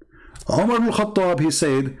 Umar ibn Khattab, he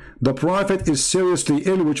said, the Prophet is seriously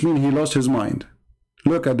ill, which means he lost his mind.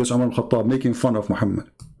 Look at this Umar ibn Khattab making fun of Muhammad.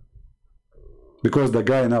 Because the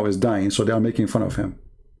guy now is dying, so they are making fun of him.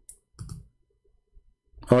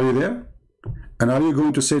 Are you there? And are you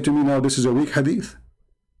going to say to me now, this is a weak hadith?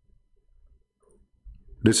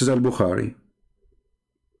 This is Al-Bukhari.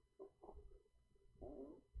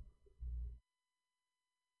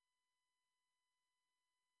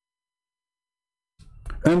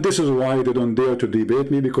 And this is why they don't dare to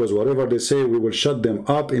debate me, because whatever they say, we will shut them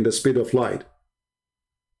up in the speed of light.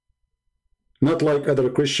 Not like other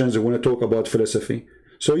Christians who want to talk about philosophy.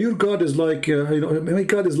 So your God is like, my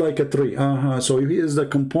God is like a tree. So he is the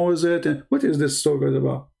composite. What is this story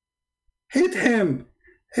about? Hit him.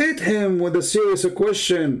 Hit him with a serious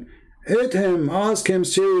question. Hit him. Ask him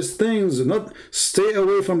serious things. Not stay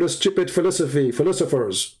away from the stupid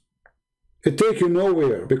philosophers. It takes you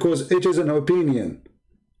nowhere because it is an opinion.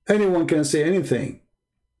 Anyone can say anything.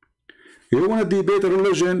 You want to debate a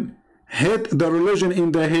religion? Hit the religion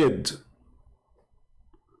in the head.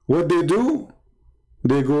 What they do?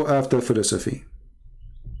 They go after philosophy.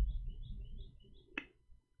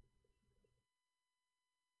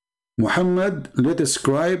 Muhammad let a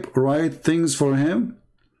scribe write things for him.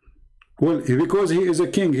 Well, because he is a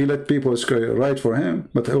king, he let people write for him,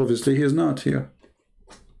 but obviously he is not here.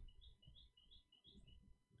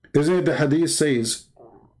 Isn't it the hadith says,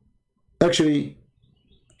 actually,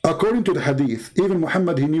 according to the hadith, even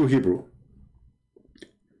Muhammad, he knew Hebrew.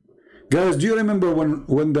 Guys, do you remember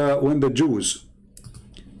when the Jews,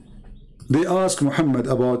 they asked Muhammad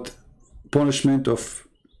about punishment of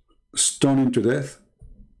stoning to death?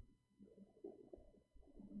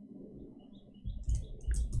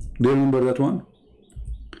 Do you remember that one?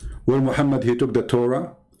 Well, Muhammad, he took the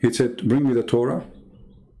Torah. He said, bring me the Torah.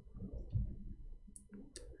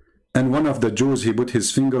 And one of the Jews, he put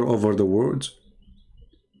his finger over the words.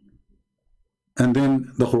 And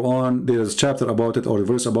then the Quran, there's a chapter about it or a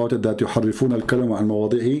verse about it that يحرفون الكلم عن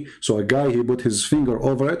مواضعه. So a guy, he put his finger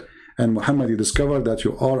over it, and Muhammad, he discovered that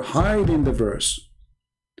you are hiding the verse.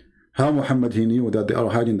 How Muhammad, he knew that they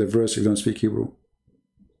are hiding the verse if you don't speak Hebrew?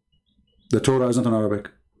 The Torah is not in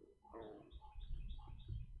Arabic.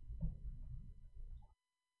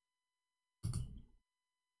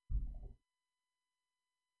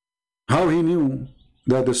 How he knew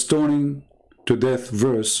that the stoning to death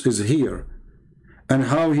verse is here, and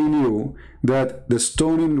how he knew that the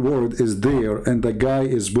stoning word is there and the guy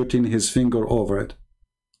is putting his finger over it,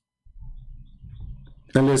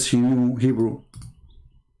 unless he knew Hebrew.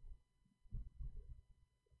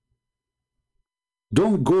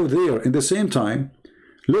 Don't go there. In the same time,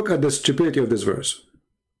 look at the stupidity of this verse.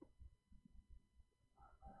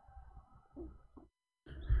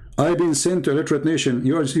 I've been sent to illiterate nation.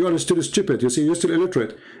 You are still stupid. You see, you're still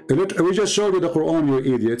illiterate. We just showed you the Quran,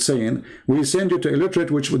 you idiot, saying we send you to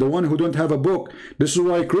illiterate, which the one who don't have a book. This is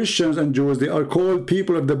why Christians and Jews, they are called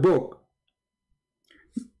people of the book.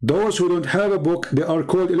 Those who don't have a book, they are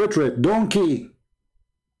called illiterate. Donkey.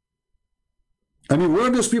 I mean,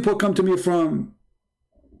 where does people come to me from?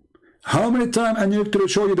 How many times I need to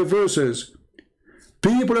show you the verses?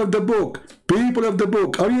 People of the book, people of the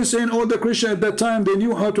book. Are you saying all the Christians at that time, they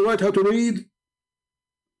knew how to write, how to read?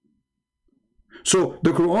 So the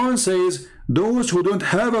Quran says, those who don't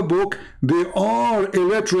have a book, they are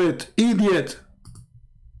illiterate, idiot.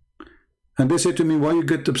 And they say to me, why you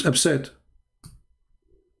get upset?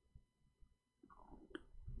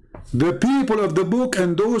 The people of the book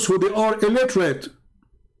and those who they are illiterate.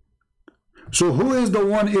 So who is the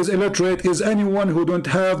one is illiterate? Is anyone who don't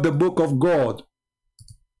have the book of God.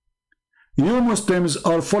 You Muslims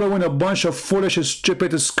are following a bunch of foolish,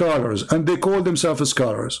 stupid scholars, and they call themselves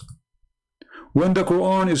scholars, when the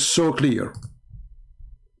Quran is so clear.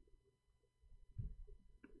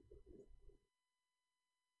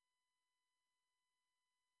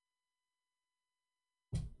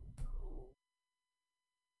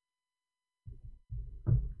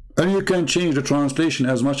 And you can change the translation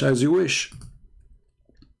as much as you wish.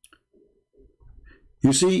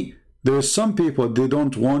 You see, there are some people, they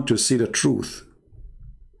don't want to see the truth.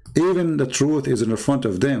 Even the truth is in front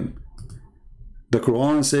of them. The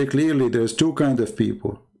Quran says clearly there's two kinds of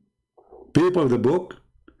people. People of the book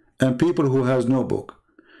and people who has no book.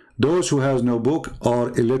 Those who has no book are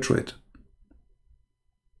illiterate.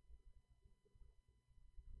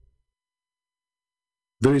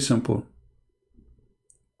 Very simple.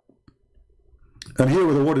 And here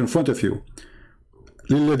with the word in front of you.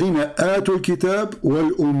 للذين آتوا الكتاب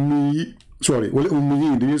والأمي. Sorry,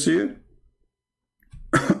 والأميين. Do you see it?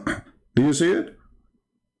 Do you see it?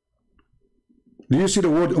 Do you see the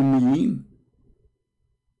word ummiyin?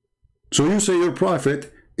 So you say your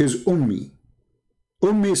prophet is ummi.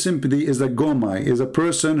 Ummi simply is a gomai, is a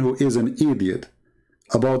person who is an idiot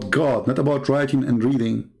about God, not about writing and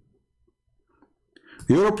reading.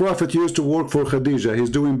 Your prophet used to work for Khadija. He's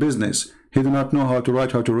doing business. He did not know how to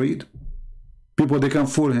write, how to read. People, they can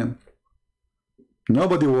fool him.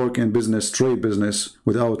 Nobody work in business, trade business,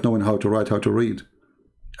 without knowing how to write, how to read,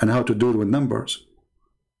 and how to do it with numbers.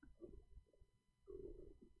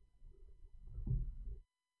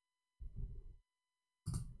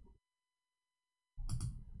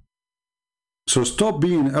 So stop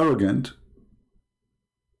being arrogant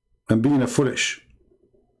and being a foolish.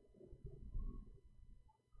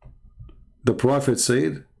 The Prophet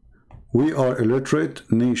said, we are illiterate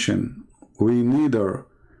nation. We neither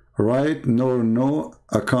write nor know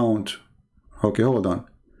account. Okay, hold on.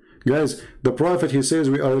 Guys, the Prophet, he says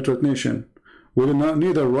we are illiterate nation. We do not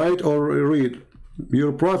neither write or read.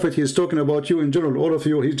 Your Prophet, he's talking about you in general, all of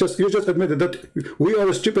you. You just admitted that we are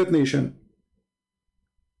a stupid nation.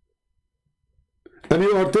 And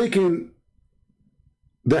you are taking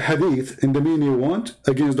the hadith in the meaning you want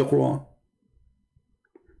against the Quran.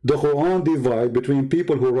 The Quran divides between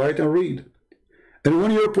people who write and read. And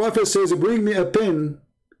when your Prophet says, bring me a pen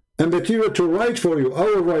and material to write for you, I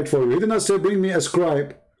will write for you. He did not say, bring me a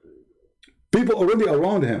scribe. People already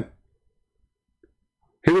around him.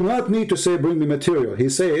 He did not need to say, bring me material. He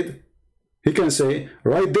said, he can say,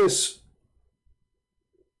 write this.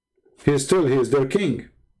 He is their king.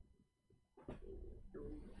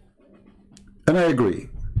 And I agree.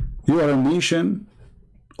 You are a nation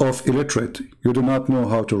of illiterate. You do not know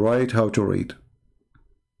how to write, how to read.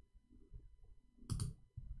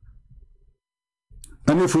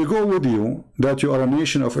 And if we go with you that you are a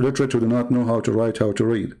nation of illiterate who do not know how to write, how to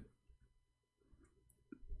read,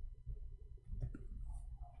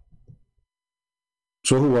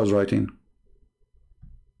 so who was writing?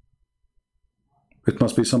 It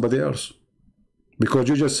must be somebody else. Because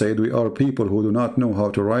you just said we are people who do not know how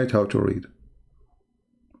to write, how to read.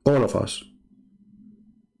 All of us.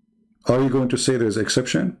 Are you going to say there is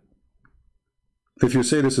exception? If you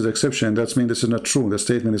say this is exception, that means this is not true. The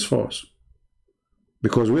statement is false.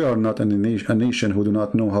 Because we are not a nation who do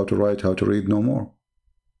not know how to write, how to read no more.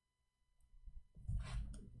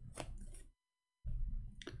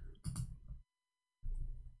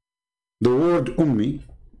 The word ummi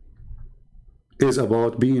is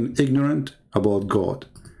about being ignorant about God.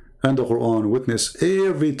 And the Quran witness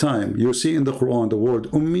every time you see in the Quran the word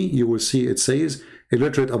ummi, you will see it says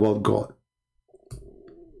illiterate about God.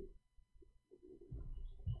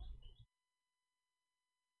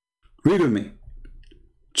 Read with me.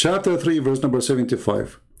 Chapter 3, verse number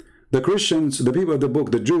 75. The Christians, the people of the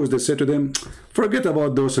book, the Jews, they said to them, forget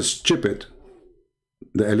about those stupid,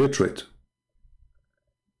 the illiterate.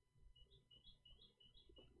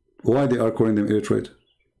 Why they are calling them illiterate?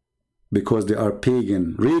 Because they are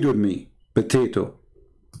pagan. Read with me. Potato.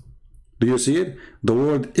 Do you see it? The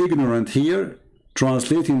word ignorant here,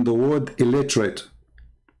 translating the word illiterate.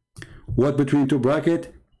 What between two brackets?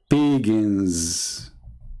 Pagans.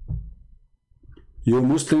 You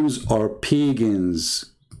Muslims are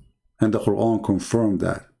pagans. And the Quran confirmed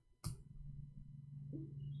that.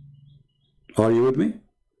 Are you with me?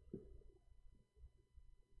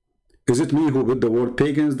 Is it me who put the word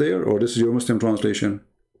pagans there, or this is your Muslim translation?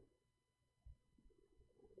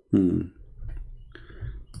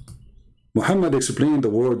 Muhammad explained the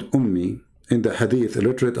word ummi in the hadith,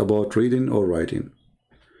 illiterate about reading or writing.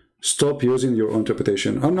 Stop using your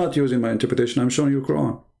interpretation. I'm not using my interpretation, I'm showing you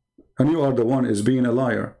Quran. And you are the one is being a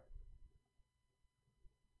liar.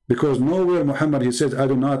 Because nowhere Muhammad, he said, I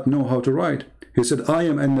do not know how to write. He said, I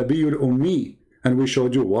am an Nabiyul Ummi. And we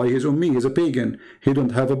showed you why he's Ummi. He's a pagan. He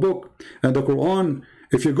don't have a book. And the Quran,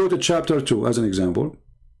 if you go to chapter 2 as an example,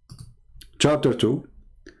 chapter 2,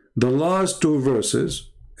 the last two verses,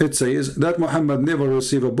 it says that Muhammad never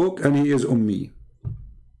received a book and he is Ummi.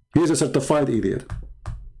 He is a certified idiot.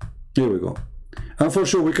 Here we go. And for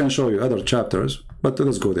sure we can show you other chapters, but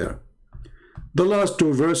let's go there. The last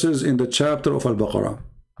two verses in the chapter of Al-Baqarah.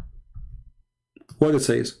 What it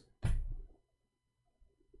says?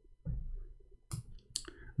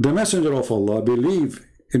 The messenger of Allah believe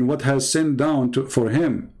in what has sent down for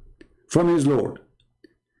him from his Lord.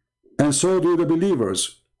 And so do the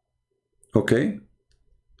believers. Okay?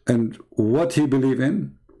 And what he believe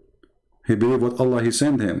in? He believe what Allah he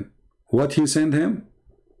sent him. What he sent him?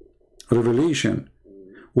 Revelation.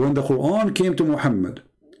 When the Quran came to Muhammad,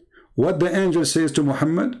 what the angel says to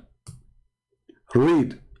Muhammad?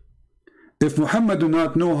 Read. If Muhammad do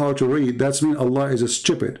not know how to read, that means Allah is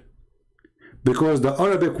stupid. Because the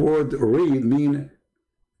Arabic word read mean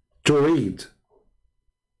to read.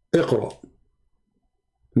 Iqra.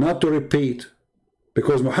 Not to repeat.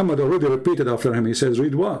 Because Muhammad already repeated after him. He says,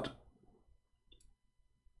 read what?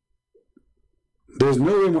 There's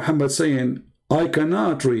no way Muhammad saying, I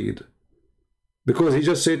cannot read. Because he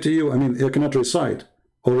just said to you, I mean, I cannot recite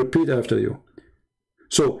or repeat after you.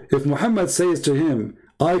 So if Muhammad says to him,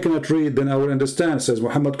 I cannot read, then I will understand. Says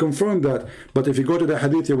Muhammad confirmed that. But if you go to the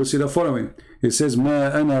hadith, you will see the following. It says,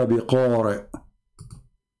 Ma ana biqari.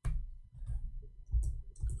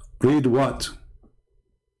 Read what?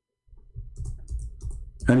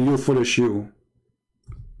 And you foolish you.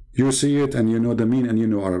 You see it and you know the meaning and you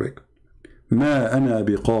know Arabic. ما أنا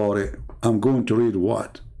بقارئ. I'm going to read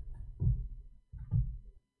what?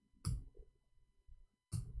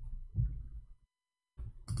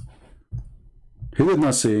 He did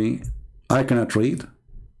not say, I cannot read.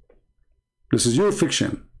 This is your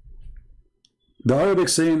fiction. The Arabic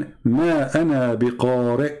saying, ما أنا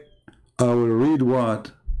بقارئ. I will read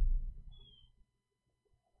what?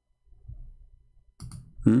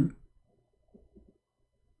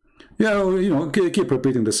 Yeah, you know, keep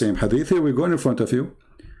repeating the same hadith. Here we go in front of you.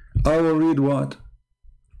 I will read what?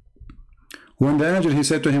 When the angel, he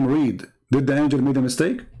said to him, read. Did the angel make a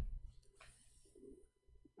mistake?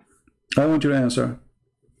 I want your answer.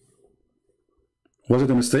 Was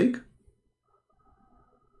it a mistake?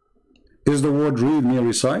 Is the word read near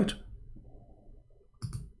recite?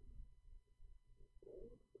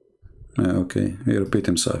 Okay, he repeat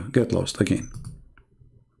himself. Get lost again.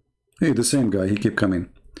 Hey, the same guy, he keep coming.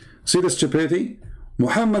 See the stupidity?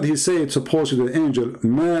 Muhammad, he said supposedly to the angel,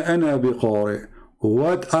 ما أنا بقارئ.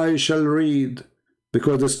 What I shall read.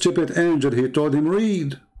 Because the stupid angel, he told him,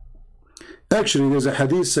 read. Actually, there's a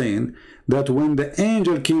hadith saying that when the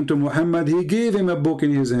angel came to Muhammad, he gave him a book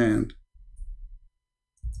in his hand.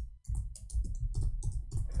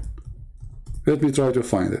 Let me try to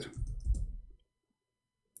find it.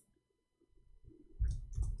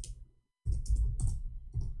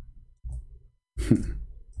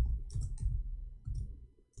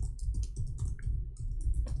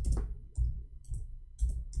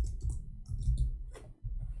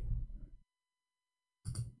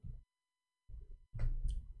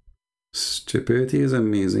 Stupidity is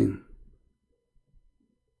amazing.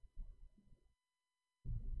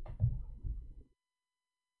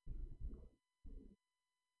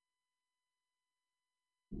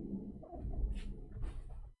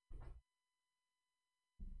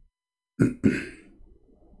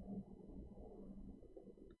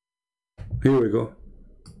 Here we go.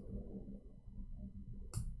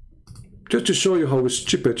 Just to show you how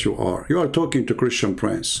stupid you are. You are talking to Christian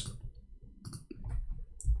Prince.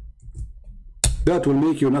 That will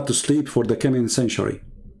make you not to sleep for the coming century.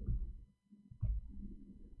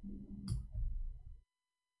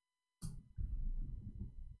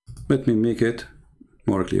 Let me make it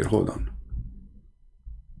more clear. Hold on.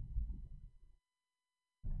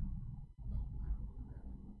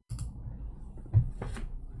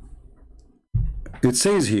 It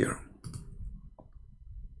says here,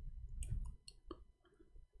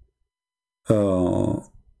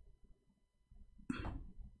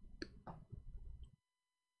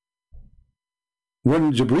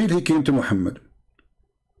 when Jibreel, he came to Muhammad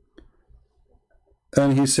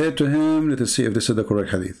and he said to him, let us see if this is the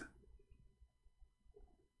correct hadith.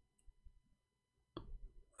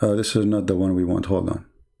 This is not the one we want. Hold on.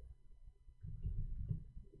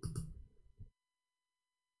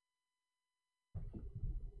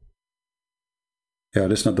 Yeah,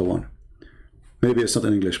 that's not the one. Maybe it's not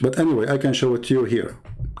in English. But anyway, I can show it to you here.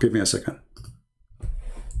 Give me a second.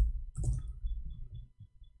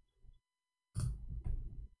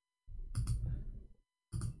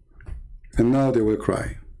 And now they will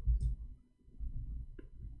cry.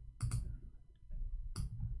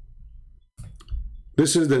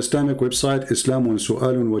 This is the Islamic website, Islamun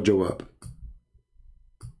Su'alun wa Jawab.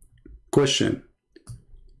 Question.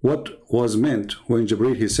 What was meant when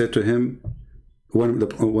Jibreel, he said to him, when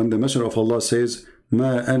the Messenger of Allah says,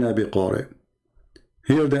 Ma ana biqari.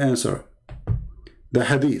 Here the answer. The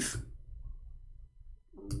hadith.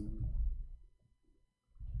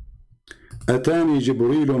 أتاني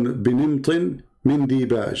جبريل بنمط من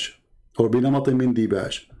ديباج or بنمط من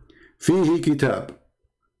ديباج فيه كتاب.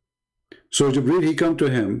 So Jibreel, he come to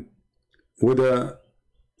him with a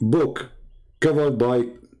book covered by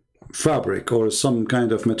fabric or some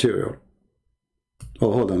kind of material.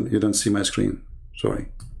 Oh, hold on, you don't see my screen. Sorry.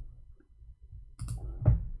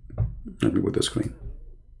 Let me put the screen.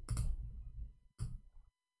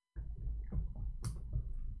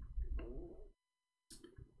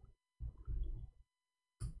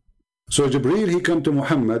 So Jibreel, he come to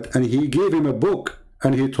Muhammad and he gave him a book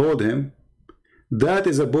and he told him, that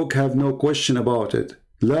is a book, have no question about it.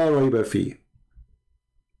 La rayba fi.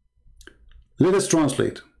 Let us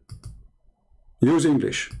translate. Use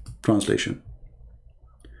English translation.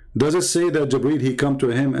 Does it say that Jibreel, he come to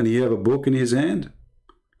him and he have a book in his hand?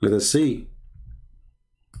 Let us see.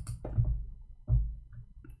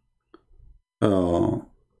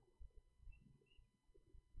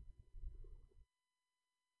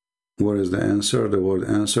 What is the answer? The word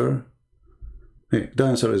answer. Hey, the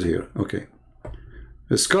answer is here. Okay.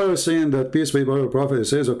 A scholar saying that peace be upon the prophet, he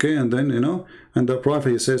says, okay, and then, you know, and the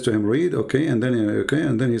prophet, he says to him, read, okay, and then, okay,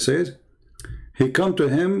 and then he says, he come to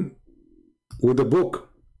him with a book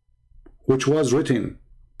which was written.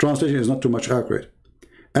 Translation is not too much accurate.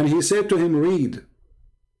 And he said to him, read.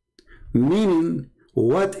 Meaning,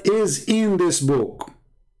 what is in this book?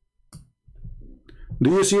 Do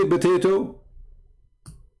you see it, potato?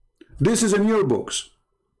 This is in your books.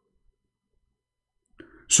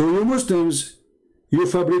 So you Muslims, you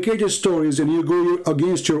fabricate stories and you go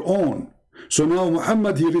against your own. So now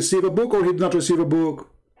Muhammad, he received a book or he did not receive a book?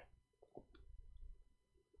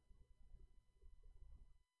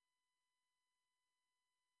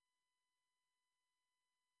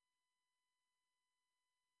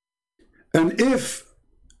 And if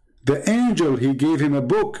the angel, he gave him a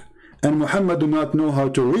book and Muhammad do not know how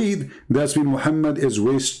to read, that's when Muhammad is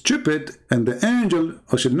way stupid, and the angel,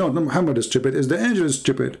 actually no, not Muhammad is stupid, is the angel is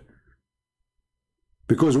stupid.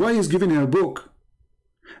 Because why he's giving him a book?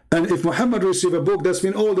 And if Muhammad receive a book, that's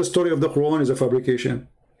mean all the story of the Quran is a fabrication.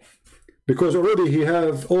 Because already he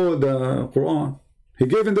have all the Quran. He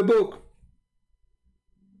gave him the book.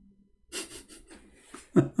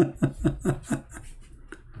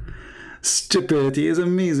 Stupidity is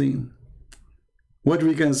amazing. What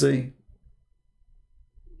we can say?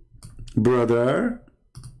 Brother,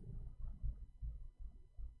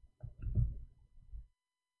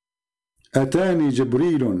 أتاني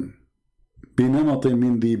جبريل بنمط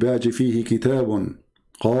من ديباج فيه كتاب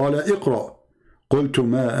قال اقرأ قلت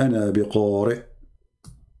ما أنا بقارئ.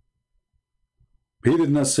 He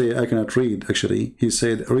did not say I cannot read, actually. He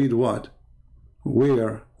said, read what?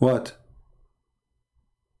 Where? What?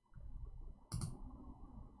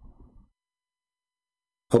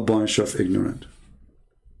 A bunch of ignorant.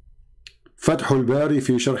 فتح الباري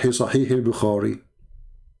في شرح صحيح البخاري.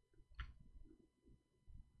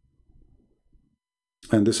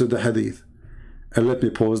 And this is the hadith. And let me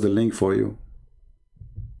pause the link for you.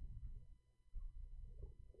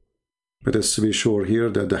 Let us be sure here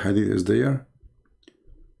that the hadith is there.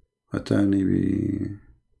 أتاني ب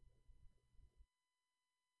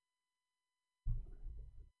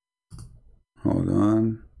Hold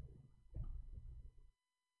on.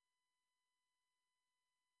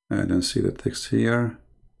 I don't see the text here.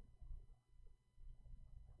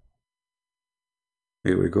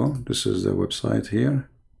 Here we go. This is the website here.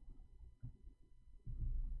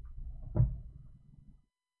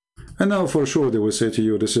 And now for sure they will say to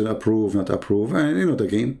you, this is approved, not approved. And you know the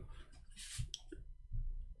game.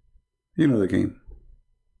 You know the game.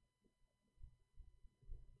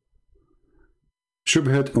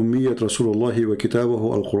 شبهة أمية رسول الله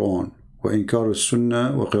وكتابه القرآن وإنكار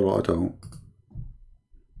السنة وقراءته.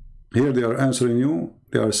 Here they are answering you.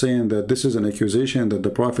 They are saying that this is an accusation that the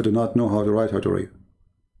Prophet did not know how to write, how to read.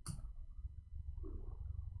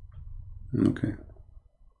 Okay.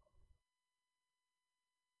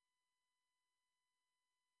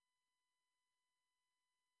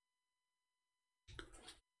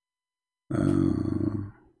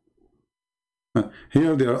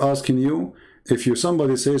 Here they are asking you, if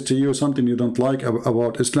somebody says to you something you don't like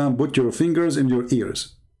about Islam, put your fingers in your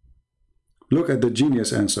ears. Look at the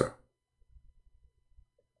genius answer.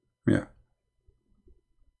 Yeah.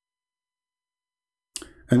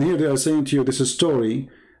 And here they are saying to you, this is story,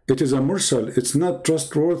 it is a mursal, it's not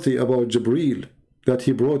trustworthy about Jibreel, that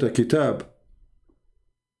he brought a kitab.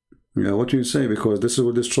 Yeah, what do you say? Because this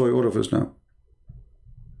will destroy all of us now.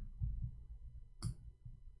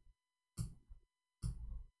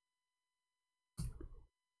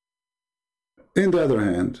 In the other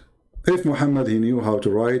hand, if Muhammad, he knew how to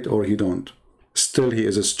write or he don't, still he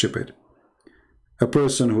is a stupid. A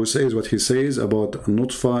person who says what he says about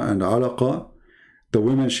nutfa and alaqa, the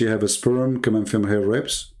woman, she have a sperm coming from her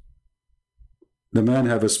ribs, the man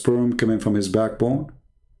have a sperm coming from his backbone,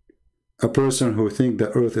 a person who think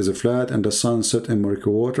the earth is flat and the sun set in murky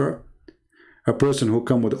water, a person who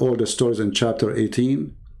come with all the stories in chapter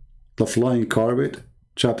 18, the flying carpet,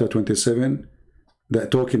 chapter 27, the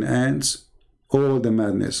talking ants, all the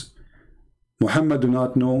madness. Muhammad do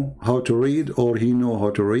not know how to read or he know how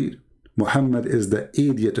to read. Muhammad is the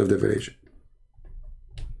idiot of the village.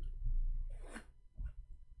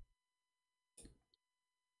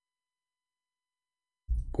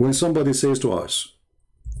 When somebody says to us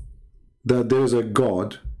that there is a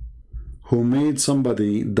God who made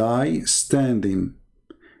somebody die standing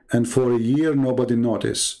and for a year nobody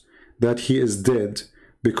noticed that he is dead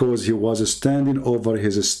because he was standing over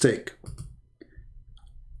his stick,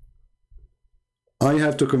 I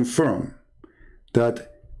have to confirm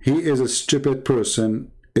that he is a stupid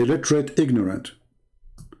person, illiterate, ignorant.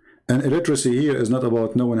 And illiteracy here is not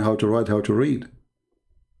about knowing how to write, how to read.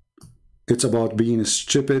 It's about being a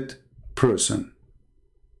stupid person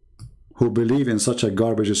who believe in such a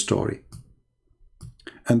garbage story.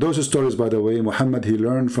 And those stories, by the way, Muhammad, he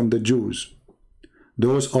learned from the Jews.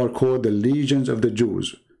 Those are called the legions of the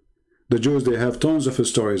Jews. The Jews, they have tons of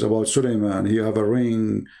stories about Suleiman. He have a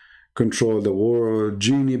ring, control the world,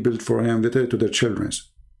 genie built for him. They tell it to their children.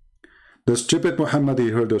 The stupid Muhammad,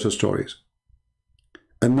 he heard those stories.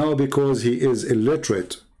 And now because he is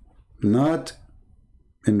illiterate, not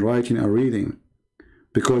in writing and reading,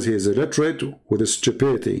 because he is illiterate with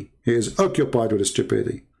stupidity, he is occupied with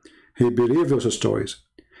stupidity, he believed those stories.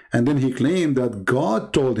 And then he claimed that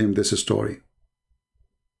God told him this story,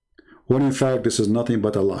 when in fact this is nothing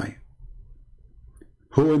but a lie.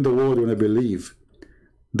 Who in the world will believe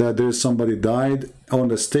that there is somebody died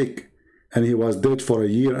on a stake and he was dead for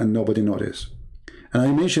a year and nobody noticed? And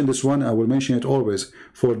I mentioned this one, I will mention it always,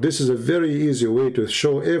 for this is a very easy way to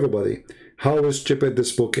show everybody how stupid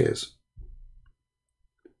this book is.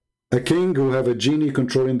 A king who have a genie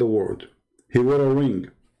controlling the world. He wore a ring.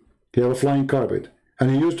 He had a flying carpet. And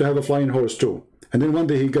he used to have a flying horse too. And then one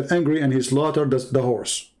day he got angry and he slaughtered the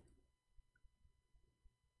horse.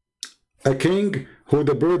 A king who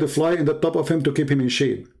the bird fly in the top of him to keep him in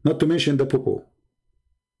shade. Not to mention the poo-poo.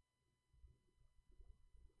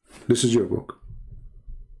 This is your book.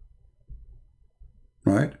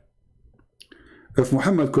 Right? If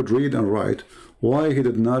Muhammad could read and write, why he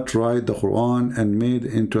did not write the Quran and made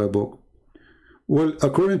into a book? Well,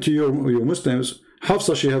 according to your Muslims,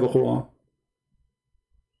 Hafsa, she have a Quran.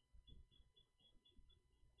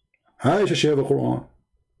 Aisha, she have a Quran.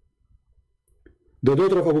 The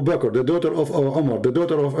daughter of Abu Bakr, the daughter of Umar, the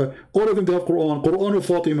daughter of all of them, they have Quran. Quran of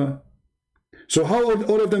Fatima. So how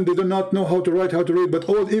all of them, they do not know how to write, how to read, but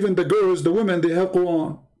all, even the girls, the women, they have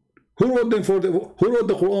Quran. Who wrote them who wrote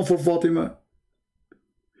the Quran for Fatima?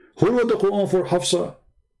 Who wrote the Quran for Hafsa?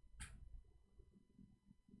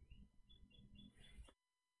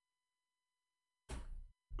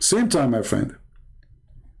 Same time, my friend.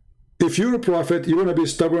 If you're a prophet, you're going to be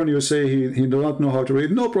stubborn, you say he does not know how to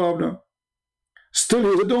read, no problem.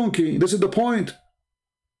 Still, he's a donkey. This is the point.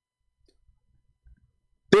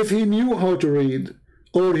 If he knew how to read,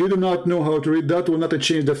 or he did not know how to read, that will not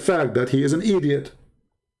change the fact that he is an idiot.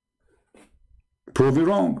 Prove me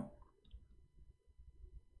wrong.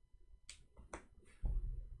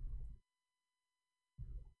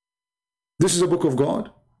 This is a book of God.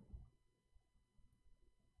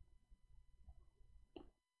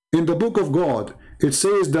 In the book of God, it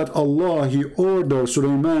says that Allah, he ordered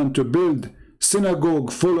Suleiman to build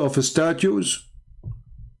synagogue full of statues.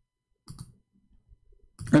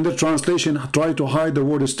 And the translation tried to hide the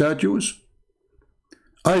word statues.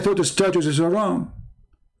 I thought the statues is around.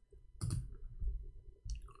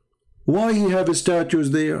 Why he have statues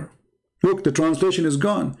there? Look, the translation is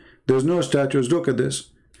gone. There's no statues. Look at this.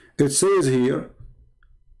 It says here,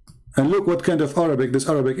 and look what kind of Arabic this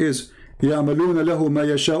Arabic is. يعملون له ما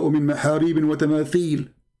يشاء من محاريب وتماثيل.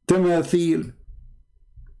 تماثيل.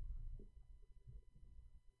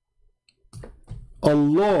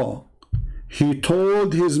 Allah, he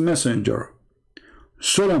told his messenger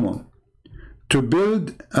Solomon to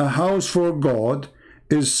build a house for God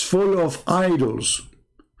is full of idols.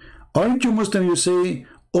 Aren't you Muslim? You say,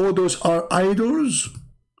 oh, those are idols?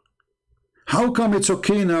 How come it's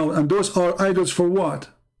okay now and those are idols for what?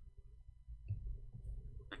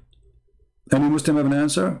 Any Muslim have an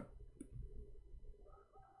answer?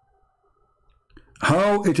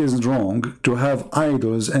 How it is wrong to have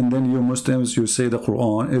idols and then you Muslims, you say the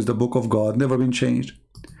Quran is the book of God, never been changed.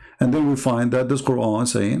 And then we find that this Quran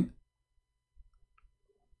saying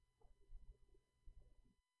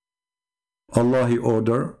Allah, he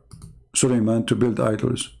ordered Suleiman to build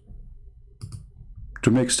idols,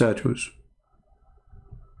 to make statues.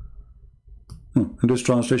 In this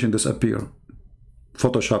translation disappear.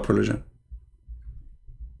 Photoshop religion.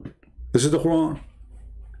 This is the Quran.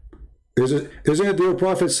 Isn't it your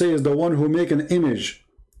prophet says the one who make an image,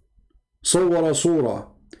 Sawwara Surah,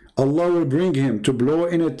 Allah will bring him to blow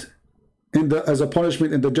in it as a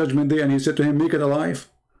punishment in the judgment day, and he said to him, make it alive.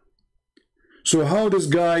 So how this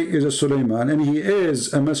guy is a Suleiman, and he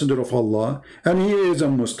is a messenger of Allah, and he is a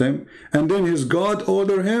Muslim, and then his God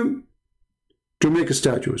ordered him to make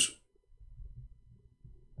statues.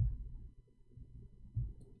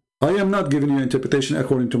 I am not giving you interpretation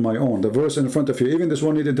according to my own. The verse in front of you, even this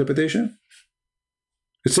one needs interpretation.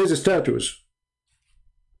 It says statues.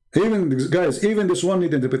 Even, guys, even this one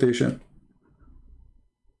needs interpretation.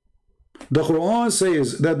 The Quran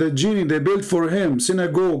says that the genie, they built for him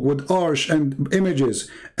synagogue with arch and images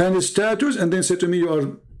and statues, and then say to me, you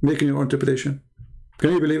are making your own interpretation.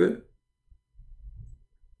 Can you believe it?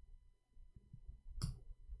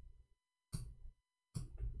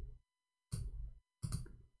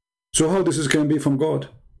 So how this can be from God?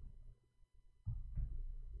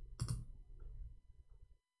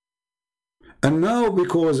 And now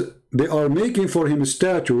because they are making for him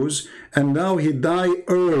statues, and now he died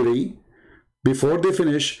early, before they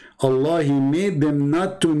finish, Allah, he made them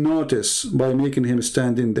not to notice by making him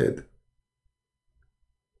standing dead.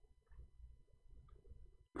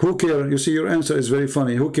 Who care? You see, your answer is very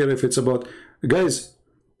funny. Who care if it's about... Guys,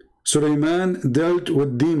 Sulaiman dealt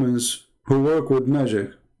with demons who work with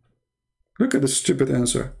magic. Look at this stupid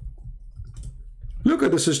answer. Look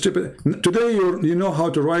at this stupid... Today you know how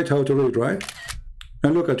to write, how to read, right?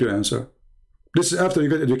 And look at your answer. This is after you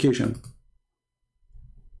get education.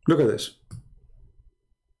 Look at this.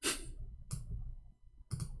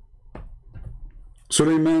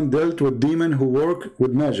 Sulaiman dealt with demons who work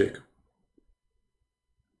with magic.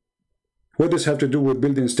 What does this have to do with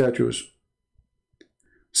building statues?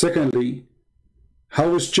 Secondly,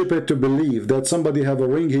 how is stupid to believe that somebody have a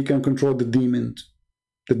ring, he can control the demon?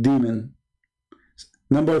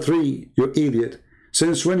 Number 3, you idiot.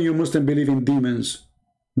 Since when you Muslim believe in demons?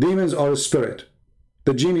 Demons are a spirit.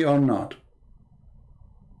 The genie are not.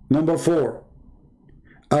 Number 4,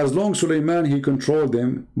 as long Sulaiman, he controlled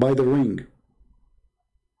them by the ring.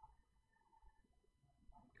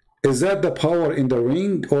 Is that the power in the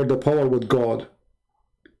ring or the power with God?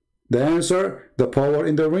 The answer, the power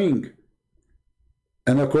in the ring.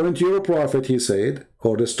 And according to your prophet, he said,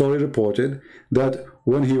 or the story reported, that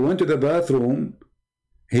when he went to the bathroom,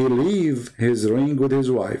 he leave his ring with his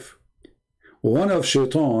wife. One of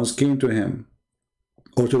shaitans came to him,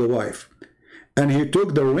 or to the wife, and he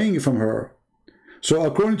took the ring from her. So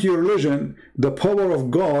according to your religion, the power of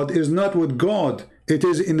God is not with God, it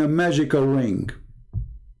is in a magical ring.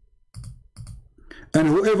 And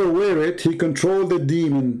whoever wear it, he controlled the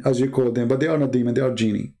demon, as you call them, but they are not demon, they are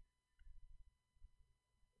genie.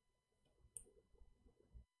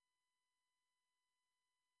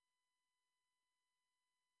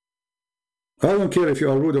 I don't care if you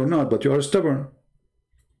are rude or not, but you are stubborn.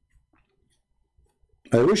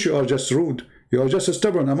 I wish you are just rude. You are just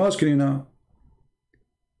stubborn. I'm asking you now.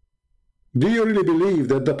 Do you really believe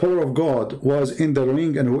that the power of God was in the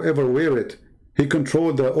ring, and whoever wear it, he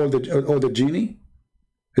controlled all the genie?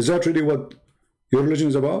 Is that really what your religion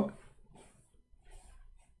is about?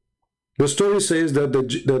 The story says that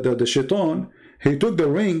the shaitan, he took the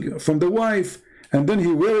ring from the wife, and then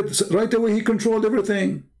he wear it right away. He controlled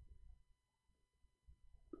everything.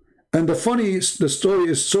 And the story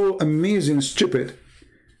is so amazing, stupid.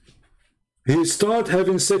 He start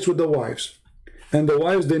having sex with the wives, and the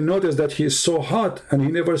wives, they notice that he is so hot, and he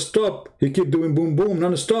never stop. He keep doing boom boom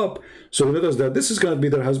non-stop. So they notice that this is going to be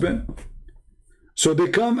their husband. So they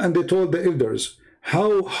come and they told the elders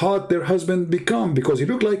how hot their husband become, because he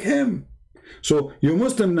looked like him. So you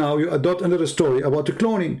Muslim now, you adopt another story about the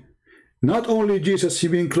cloning. Not only Jesus, he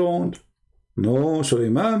being cloned. No,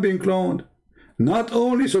 Sulaiman being cloned. Not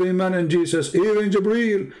only Sulaiman and Jesus, even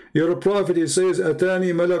Jibreel, your prophet, he says,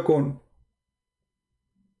 Atani malakun.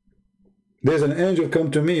 There's an angel come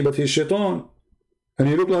to me, but he's shaitan, and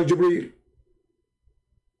he looked like Jibreel.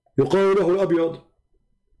 يقال له الأبيض.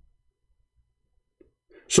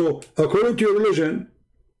 So, according to your religion,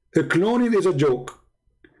 a cloning is a joke.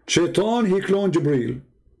 Shaitan, he cloned Jibreel.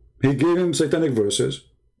 He gave him satanic verses.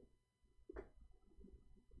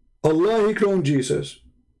 Allah, he cloned Jesus.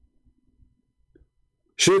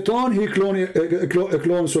 Shaitan, he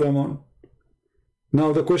cloned Sulaiman.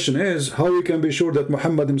 Now the question is, how we can be sure that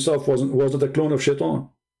Muhammad himself was not a clone of Shaitan?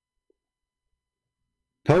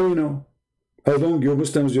 How do we know? As long as you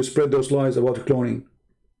Muslims, you spread those lies about cloning.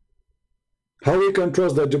 How we can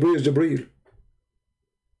trust that Jibreel is Jibreel?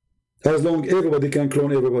 As long as everybody can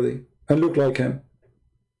clone everybody and look like him.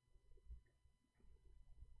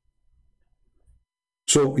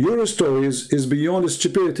 So your story is beyond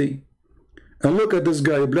stupidity. And look at this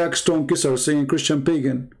guy, black stone kisser, saying Christian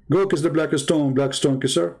pagan. Go kiss the black stone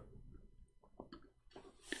kisser.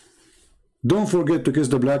 Don't forget to kiss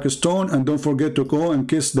the black stone, and don't forget to go and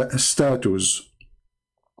kiss the statues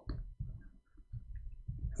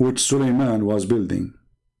which Sulaiman was building.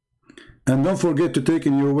 And don't forget to take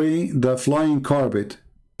in your way the flying carpet,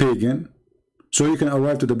 pagan, so you can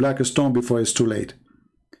arrive to the black stone before it's too late.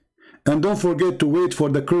 And don't forget to wait for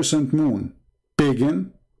the crescent moon,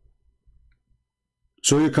 pagan,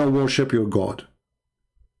 so you can worship your God.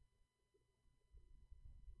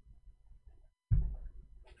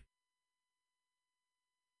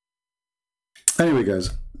 Anyway, guys,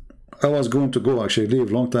 I was going to go, actually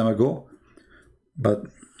leave long time ago, but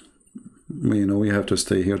you know, we have to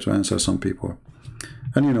stay here to answer some people.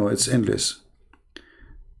 And you know, it's endless.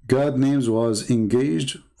 God names was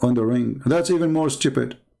engaged on the ring. That's even more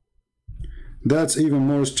stupid. That's even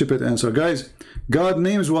more stupid answer, guys. God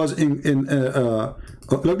names was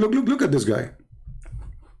look at this guy.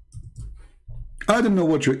 I don't know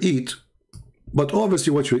what you eat, but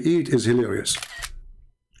obviously what you eat is hilarious.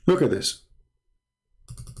 Look at this.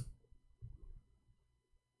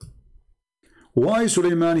 Why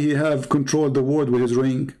Suleiman he have controlled the world with his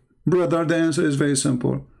ring? Brother, the answer is very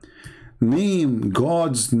simple.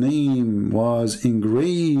 God's name was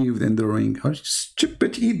engraved in the ring. How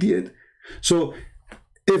stupid idiot. So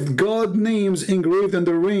if God's name's engraved in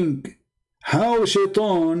the ring, how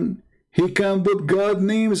Shaitan he can put God's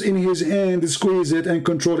names in his hand, squeeze it and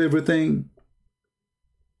control everything?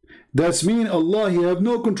 That's mean Allah he have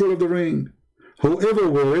no control of the ring. Whoever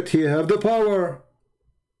wear it, he have the power.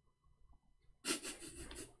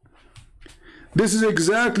 This is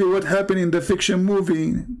exactly what happened in the fiction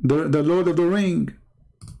movie, the Lord of the Ring.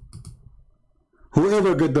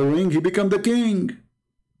 Whoever get the ring, he become the king.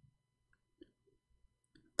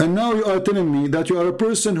 And now you are telling me that you are a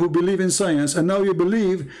person who believe in science, and now you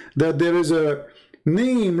believe that there is a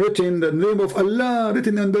name written, the name of Allah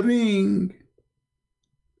written on the ring.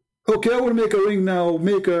 Okay, I will make a ring now,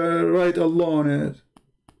 write Allah on it.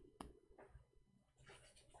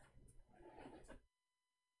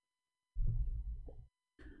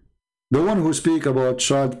 The one who speak about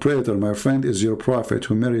child predator, my friend, is your prophet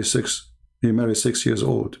who married 6 years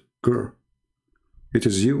old girl. It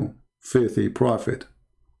is you, filthy prophet.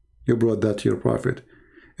 You brought that to your prophet.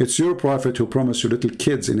 It's your prophet who promised you little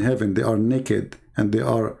kids in heaven. They are naked and they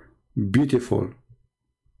are beautiful.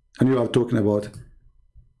 And you are talking about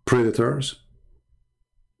predators.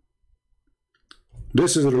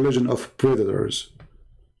 This is a religion of predators.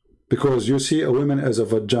 Because you see a woman as a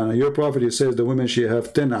vagina. Your prophet, he says the woman, she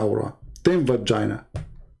have 10 aura, 10 vagina.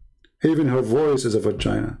 Even her voice is a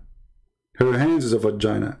vagina. Her hands is a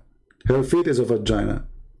vagina. Her feet is a vagina.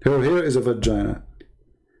 Her hair is a vagina.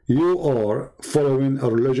 You are following a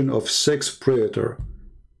religion of sex predator.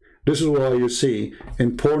 This is why you see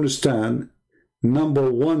in Pornistan,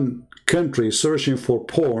 #1 country searching for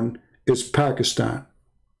porn is Pakistan.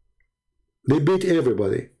 They beat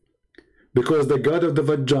everybody. Because the God of the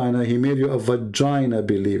vagina, he made you a vagina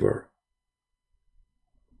believer.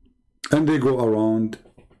 And they go around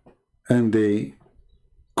and they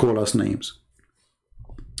call us names.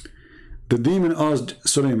 The demon asked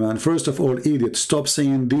Suleiman, first of all, idiot, stop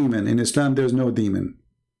saying demon. In Islam, there's no demon.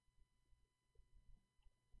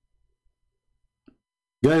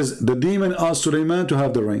 Guys, the demon asked Suleiman to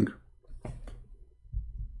have the ring.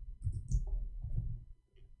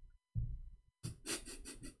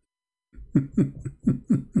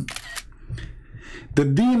 The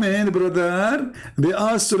demon, brother, they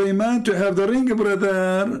asked Suleiman to have the ring,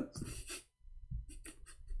 brother.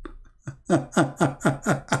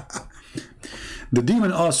 The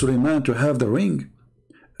demon asked Suleiman to have the ring,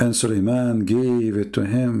 and Suleiman gave it to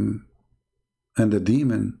him, and the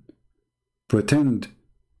demon pretend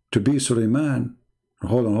to be Suleiman.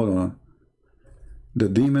 Hold on. The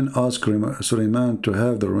demon asked Suleiman to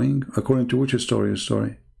have the ring, according to which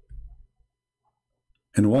story?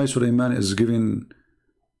 And why Suleiman is giving...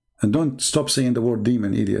 And don't stop saying the word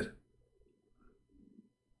demon, idiot.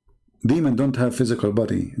 Demon don't have physical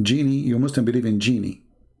body. Genie, you Muslim believe in genie.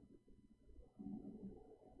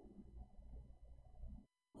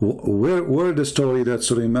 Where the story that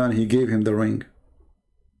Suleiman, he gave him the ring?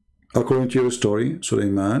 According to your story,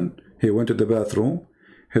 Suleiman, he went to the bathroom.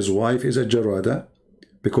 His wife is a jarada.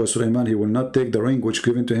 Because Suleiman, he will not take the ring which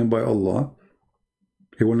given to him by Allah.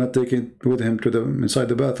 He will not take it with him to inside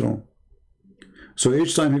the bathroom. So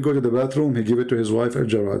each time he go to the bathroom, he give it to his wife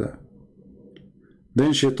Al-Jarada.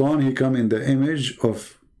 Then Shaitan, he come in the image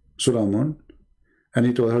of Suleiman, and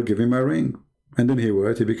he told her, give him my ring. And then he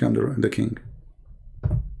wore it, he became the king.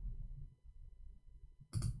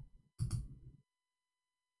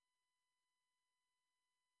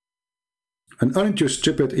 And aren't you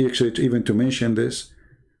stupid actually even to mention this?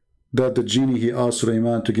 That the genie, he asked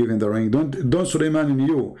Suleiman to give him the ring. Don't Suleiman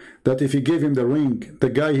knew that if he gave him the ring, the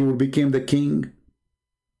guy, he will become the king?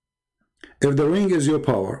 If the ring is your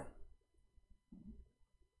power,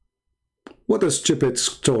 what a stupid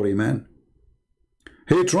story, man.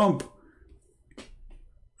 Hey, Trump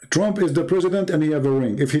is the president and he have a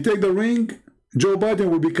ring. If he take the ring, Joe Biden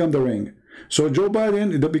will become the ring. So Joe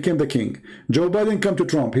Biden became the king. Joe Biden come to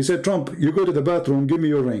Trump. He said, Trump, you go to the bathroom, give me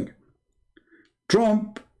your ring.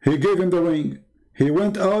 Trump, he gave him the ring. He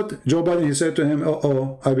went out. Joe Biden, he said to him,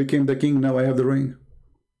 uh-oh, I became the king. Now I have the ring.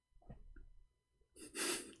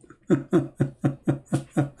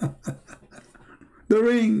 The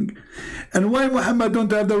ring. And why Muhammad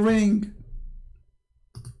don't have the ring?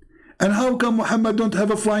 And how come Muhammad don't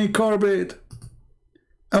have a flying carpet?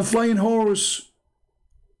 A flying horse.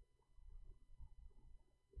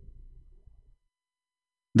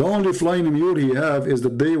 The only flying mule he have is the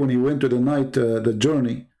day when he went to the night, the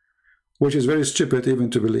journey, which is very stupid even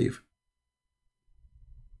to believe.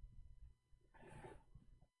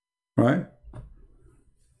 Right?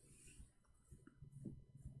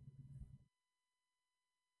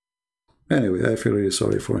 Anyway, I feel really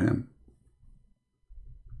sorry for him.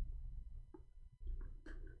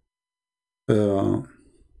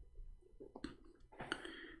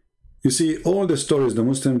 You see, all the stories the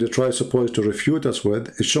Muslims they try supposed to refute us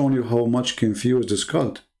with is showing you how much confused this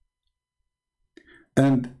cult.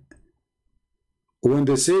 And when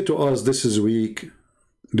they say to us, this is weak,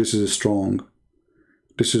 this is strong,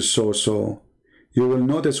 this is so-so, you will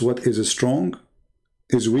notice what is strong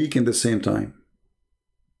is weak in the same time.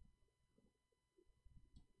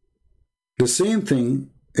 The same thing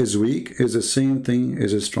is weak is the same thing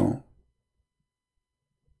is strong.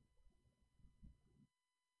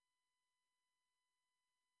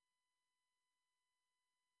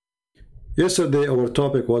 Yesterday our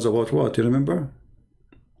topic was about what? You remember?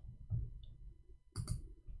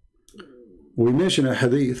 We mentioned a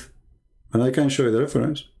hadith, and I can show you the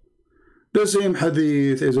reference. The same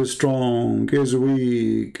hadith is strong, is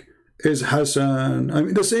weak, is Hasan. I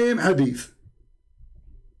mean, the same hadith.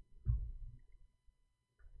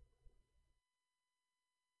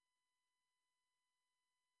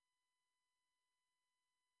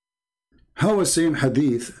 How a same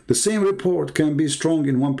hadith, the same report can be strong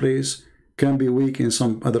in one place, can be weak in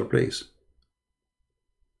some other place.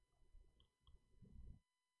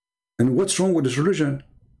 And what's wrong with this religion?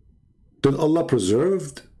 Did Allah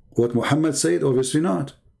preserve what Muhammad said? Obviously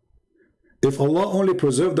not. If Allah only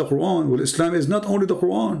preserved the Quran, well, Islam is not only the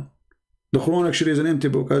Quran. The Quran actually is an empty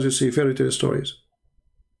book, as you see, fairy tale stories.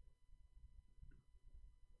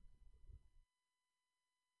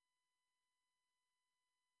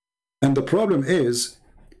 And the problem is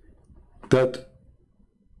that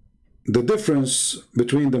the difference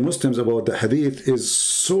between the Muslims about the hadith is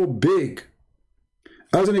so big.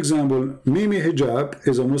 As an example, Mimi Hijab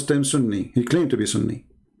is a Muslim Sunni. He claimed to be Sunni.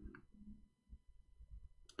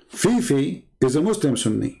 Fifi is a Muslim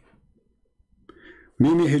Sunni.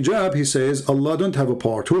 Mimi Hijab, he says, Allah don't have a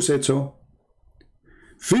part. Who said so?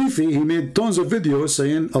 Fifi, he made tons of videos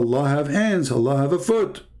saying Allah have hands, Allah have a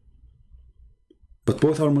foot. But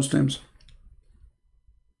both are Muslims.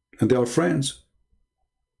 And they are friends.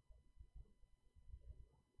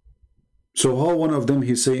 So how one of them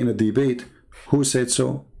he say in a debate, who said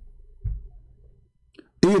so?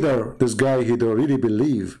 Either this guy he don't really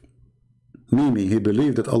believe, Mimi, he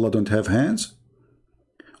believed that Allah don't have hands,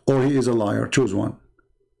 or he is a liar. Choose one.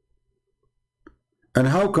 And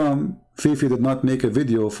how come Fifi did not make a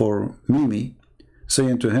video for Mimi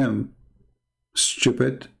saying to him,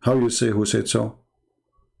 stupid, how you say who said so?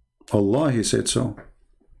 Allah, he said so.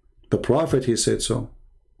 The Prophet, he said so.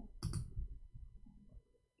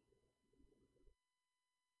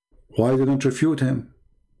 Why they don't refute him?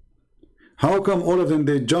 How come all of them,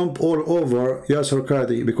 they jump all over Yasser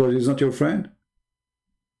Qadi because he's not your friend?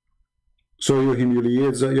 So you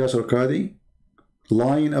humiliate Yasser Qadi,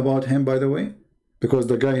 lying about him, by the way, because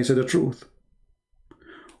the guy, he said the truth.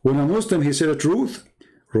 When a Muslim, he said the truth,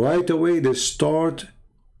 right away they start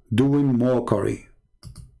doing mockery.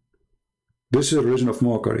 This is a religion of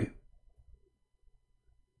mockery.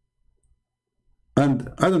 And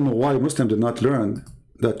I don't know why Muslims did not learn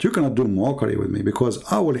that you cannot do mockery with me, because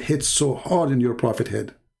I will hit so hard in your prophet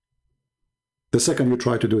head the second you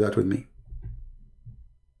try to do that with me.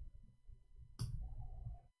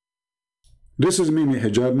 This is Mimi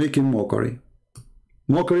Hijab making mockery.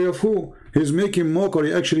 Mockery of who? He's making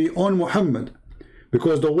mockery actually on Muhammad,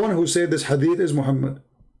 because the one who said this hadith is Muhammad.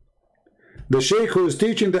 The Shaykh who is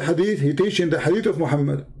teaching the hadith, he teaching the hadith of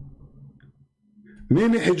Muhammad.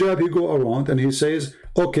 Mimi Hijab, he go around and he says,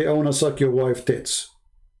 okay, I want to suck your wife tits.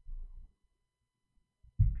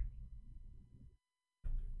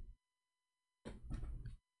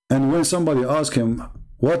 And when somebody asks him,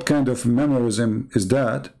 what kind of memorism is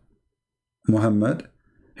that, Muhammad,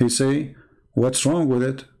 he say, what's wrong with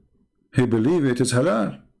it? He believe it is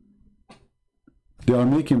halal. They are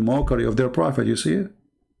making mockery of their prophet, you see it?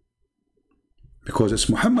 Because it's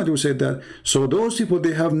Muhammad who said that. So those people,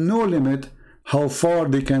 they have no limit how far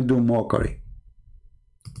they can do mockery.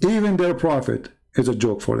 Even their prophet is a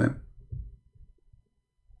joke for them.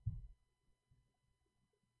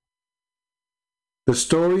 The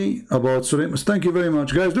story about Sulaiman. Thank you very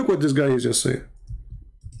much. Guys, look what this guy is just saying.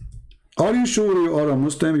 Are you sure you are a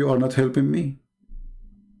Muslim? You are not helping me?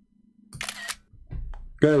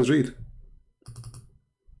 Guys, read.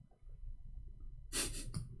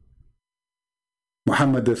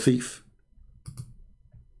 Muhammad the thief.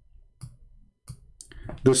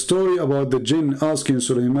 The story about the jinn asking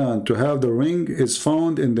Suleiman to have the ring is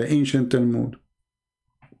found in the ancient Talmud.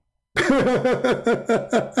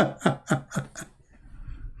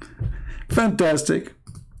 Fantastic.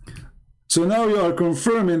 So now you are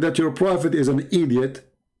confirming that your prophet is an idiot.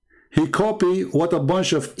 He copied what a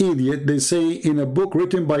bunch of idiots they say in a book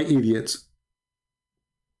written by idiots.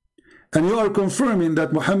 And you are confirming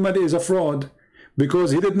that Muhammad is a fraud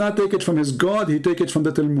because he did not take it from his God, he took it from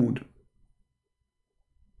the Talmud.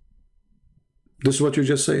 This is what you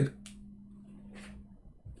just said.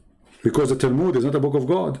 Because the Talmud is not a book of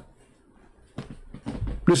God.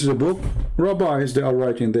 This is a book, rabbis, they are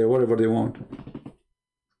writing there whatever they want.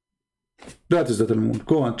 That is the Talmud.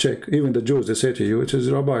 Go and check. Even the Jews, they say to you, it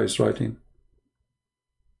is rabbis writing.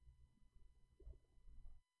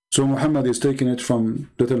 So Muhammad is taking it from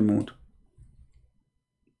the Talmud.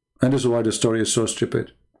 And this is why the story is so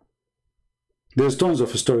stupid. There's tons of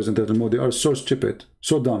stories in the Talmud. They are so stupid,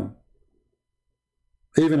 so dumb.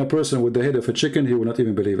 Even a person with the head of a chicken, he will not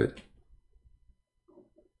even believe it.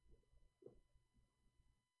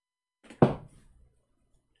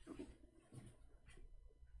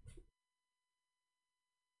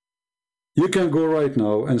 You can go right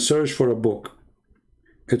now and search for a book.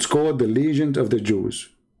 It's called The Legend of the Jews.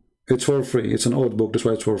 It's for free. It's an old book, that's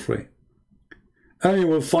why it's for free. And you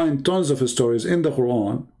will find tons of stories in the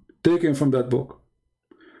Quran taken from that book.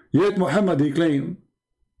 Yet Muhammad, he claimed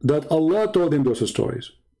that Allah told him those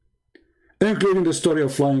stories, including the story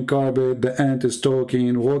of flying carpet, the ant is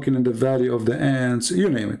talking, walking in the valley of the ants, you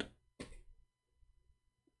name it.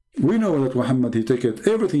 We know that Muhammad, he take it,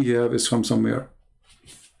 everything he have is from somewhere.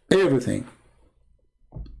 Everything.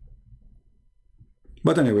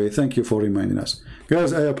 But anyway, thank you for reminding us.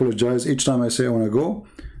 Guys, I apologize. Each time I say I want to go,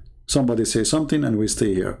 somebody say something and we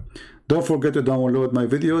stay here. Don't forget to download my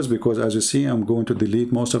videos because as you see, I'm going to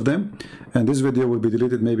delete most of them. And this video will be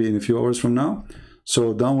deleted maybe in a few hours from now.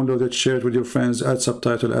 So download it, share it with your friends, add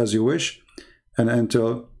subtitle as you wish. And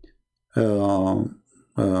until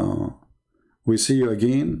we see you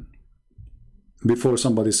again, before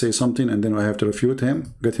somebody says something and then I have to refute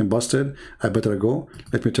him, get him busted, I better go.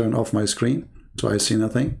 Let me turn off my screen so I see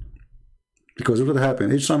nothing. Because what will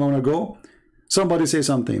happen? Each time I want to go, somebody say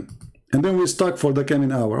something. And then we're stuck for the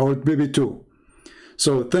coming hour or maybe two.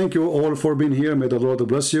 So thank you all for being here. May the Lord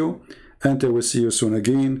bless you. Until we see you soon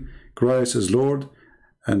again. Christ is Lord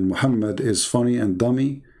and Muhammad is funny and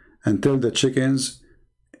dummy. And tell the chickens,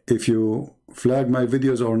 if you flag my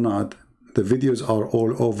videos or not, the videos are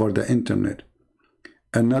all over the internet.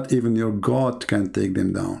 And not even your God can take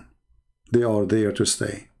them down. They are there to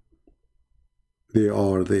stay. They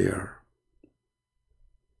are there.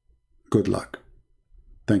 Good luck.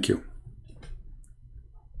 Thank you.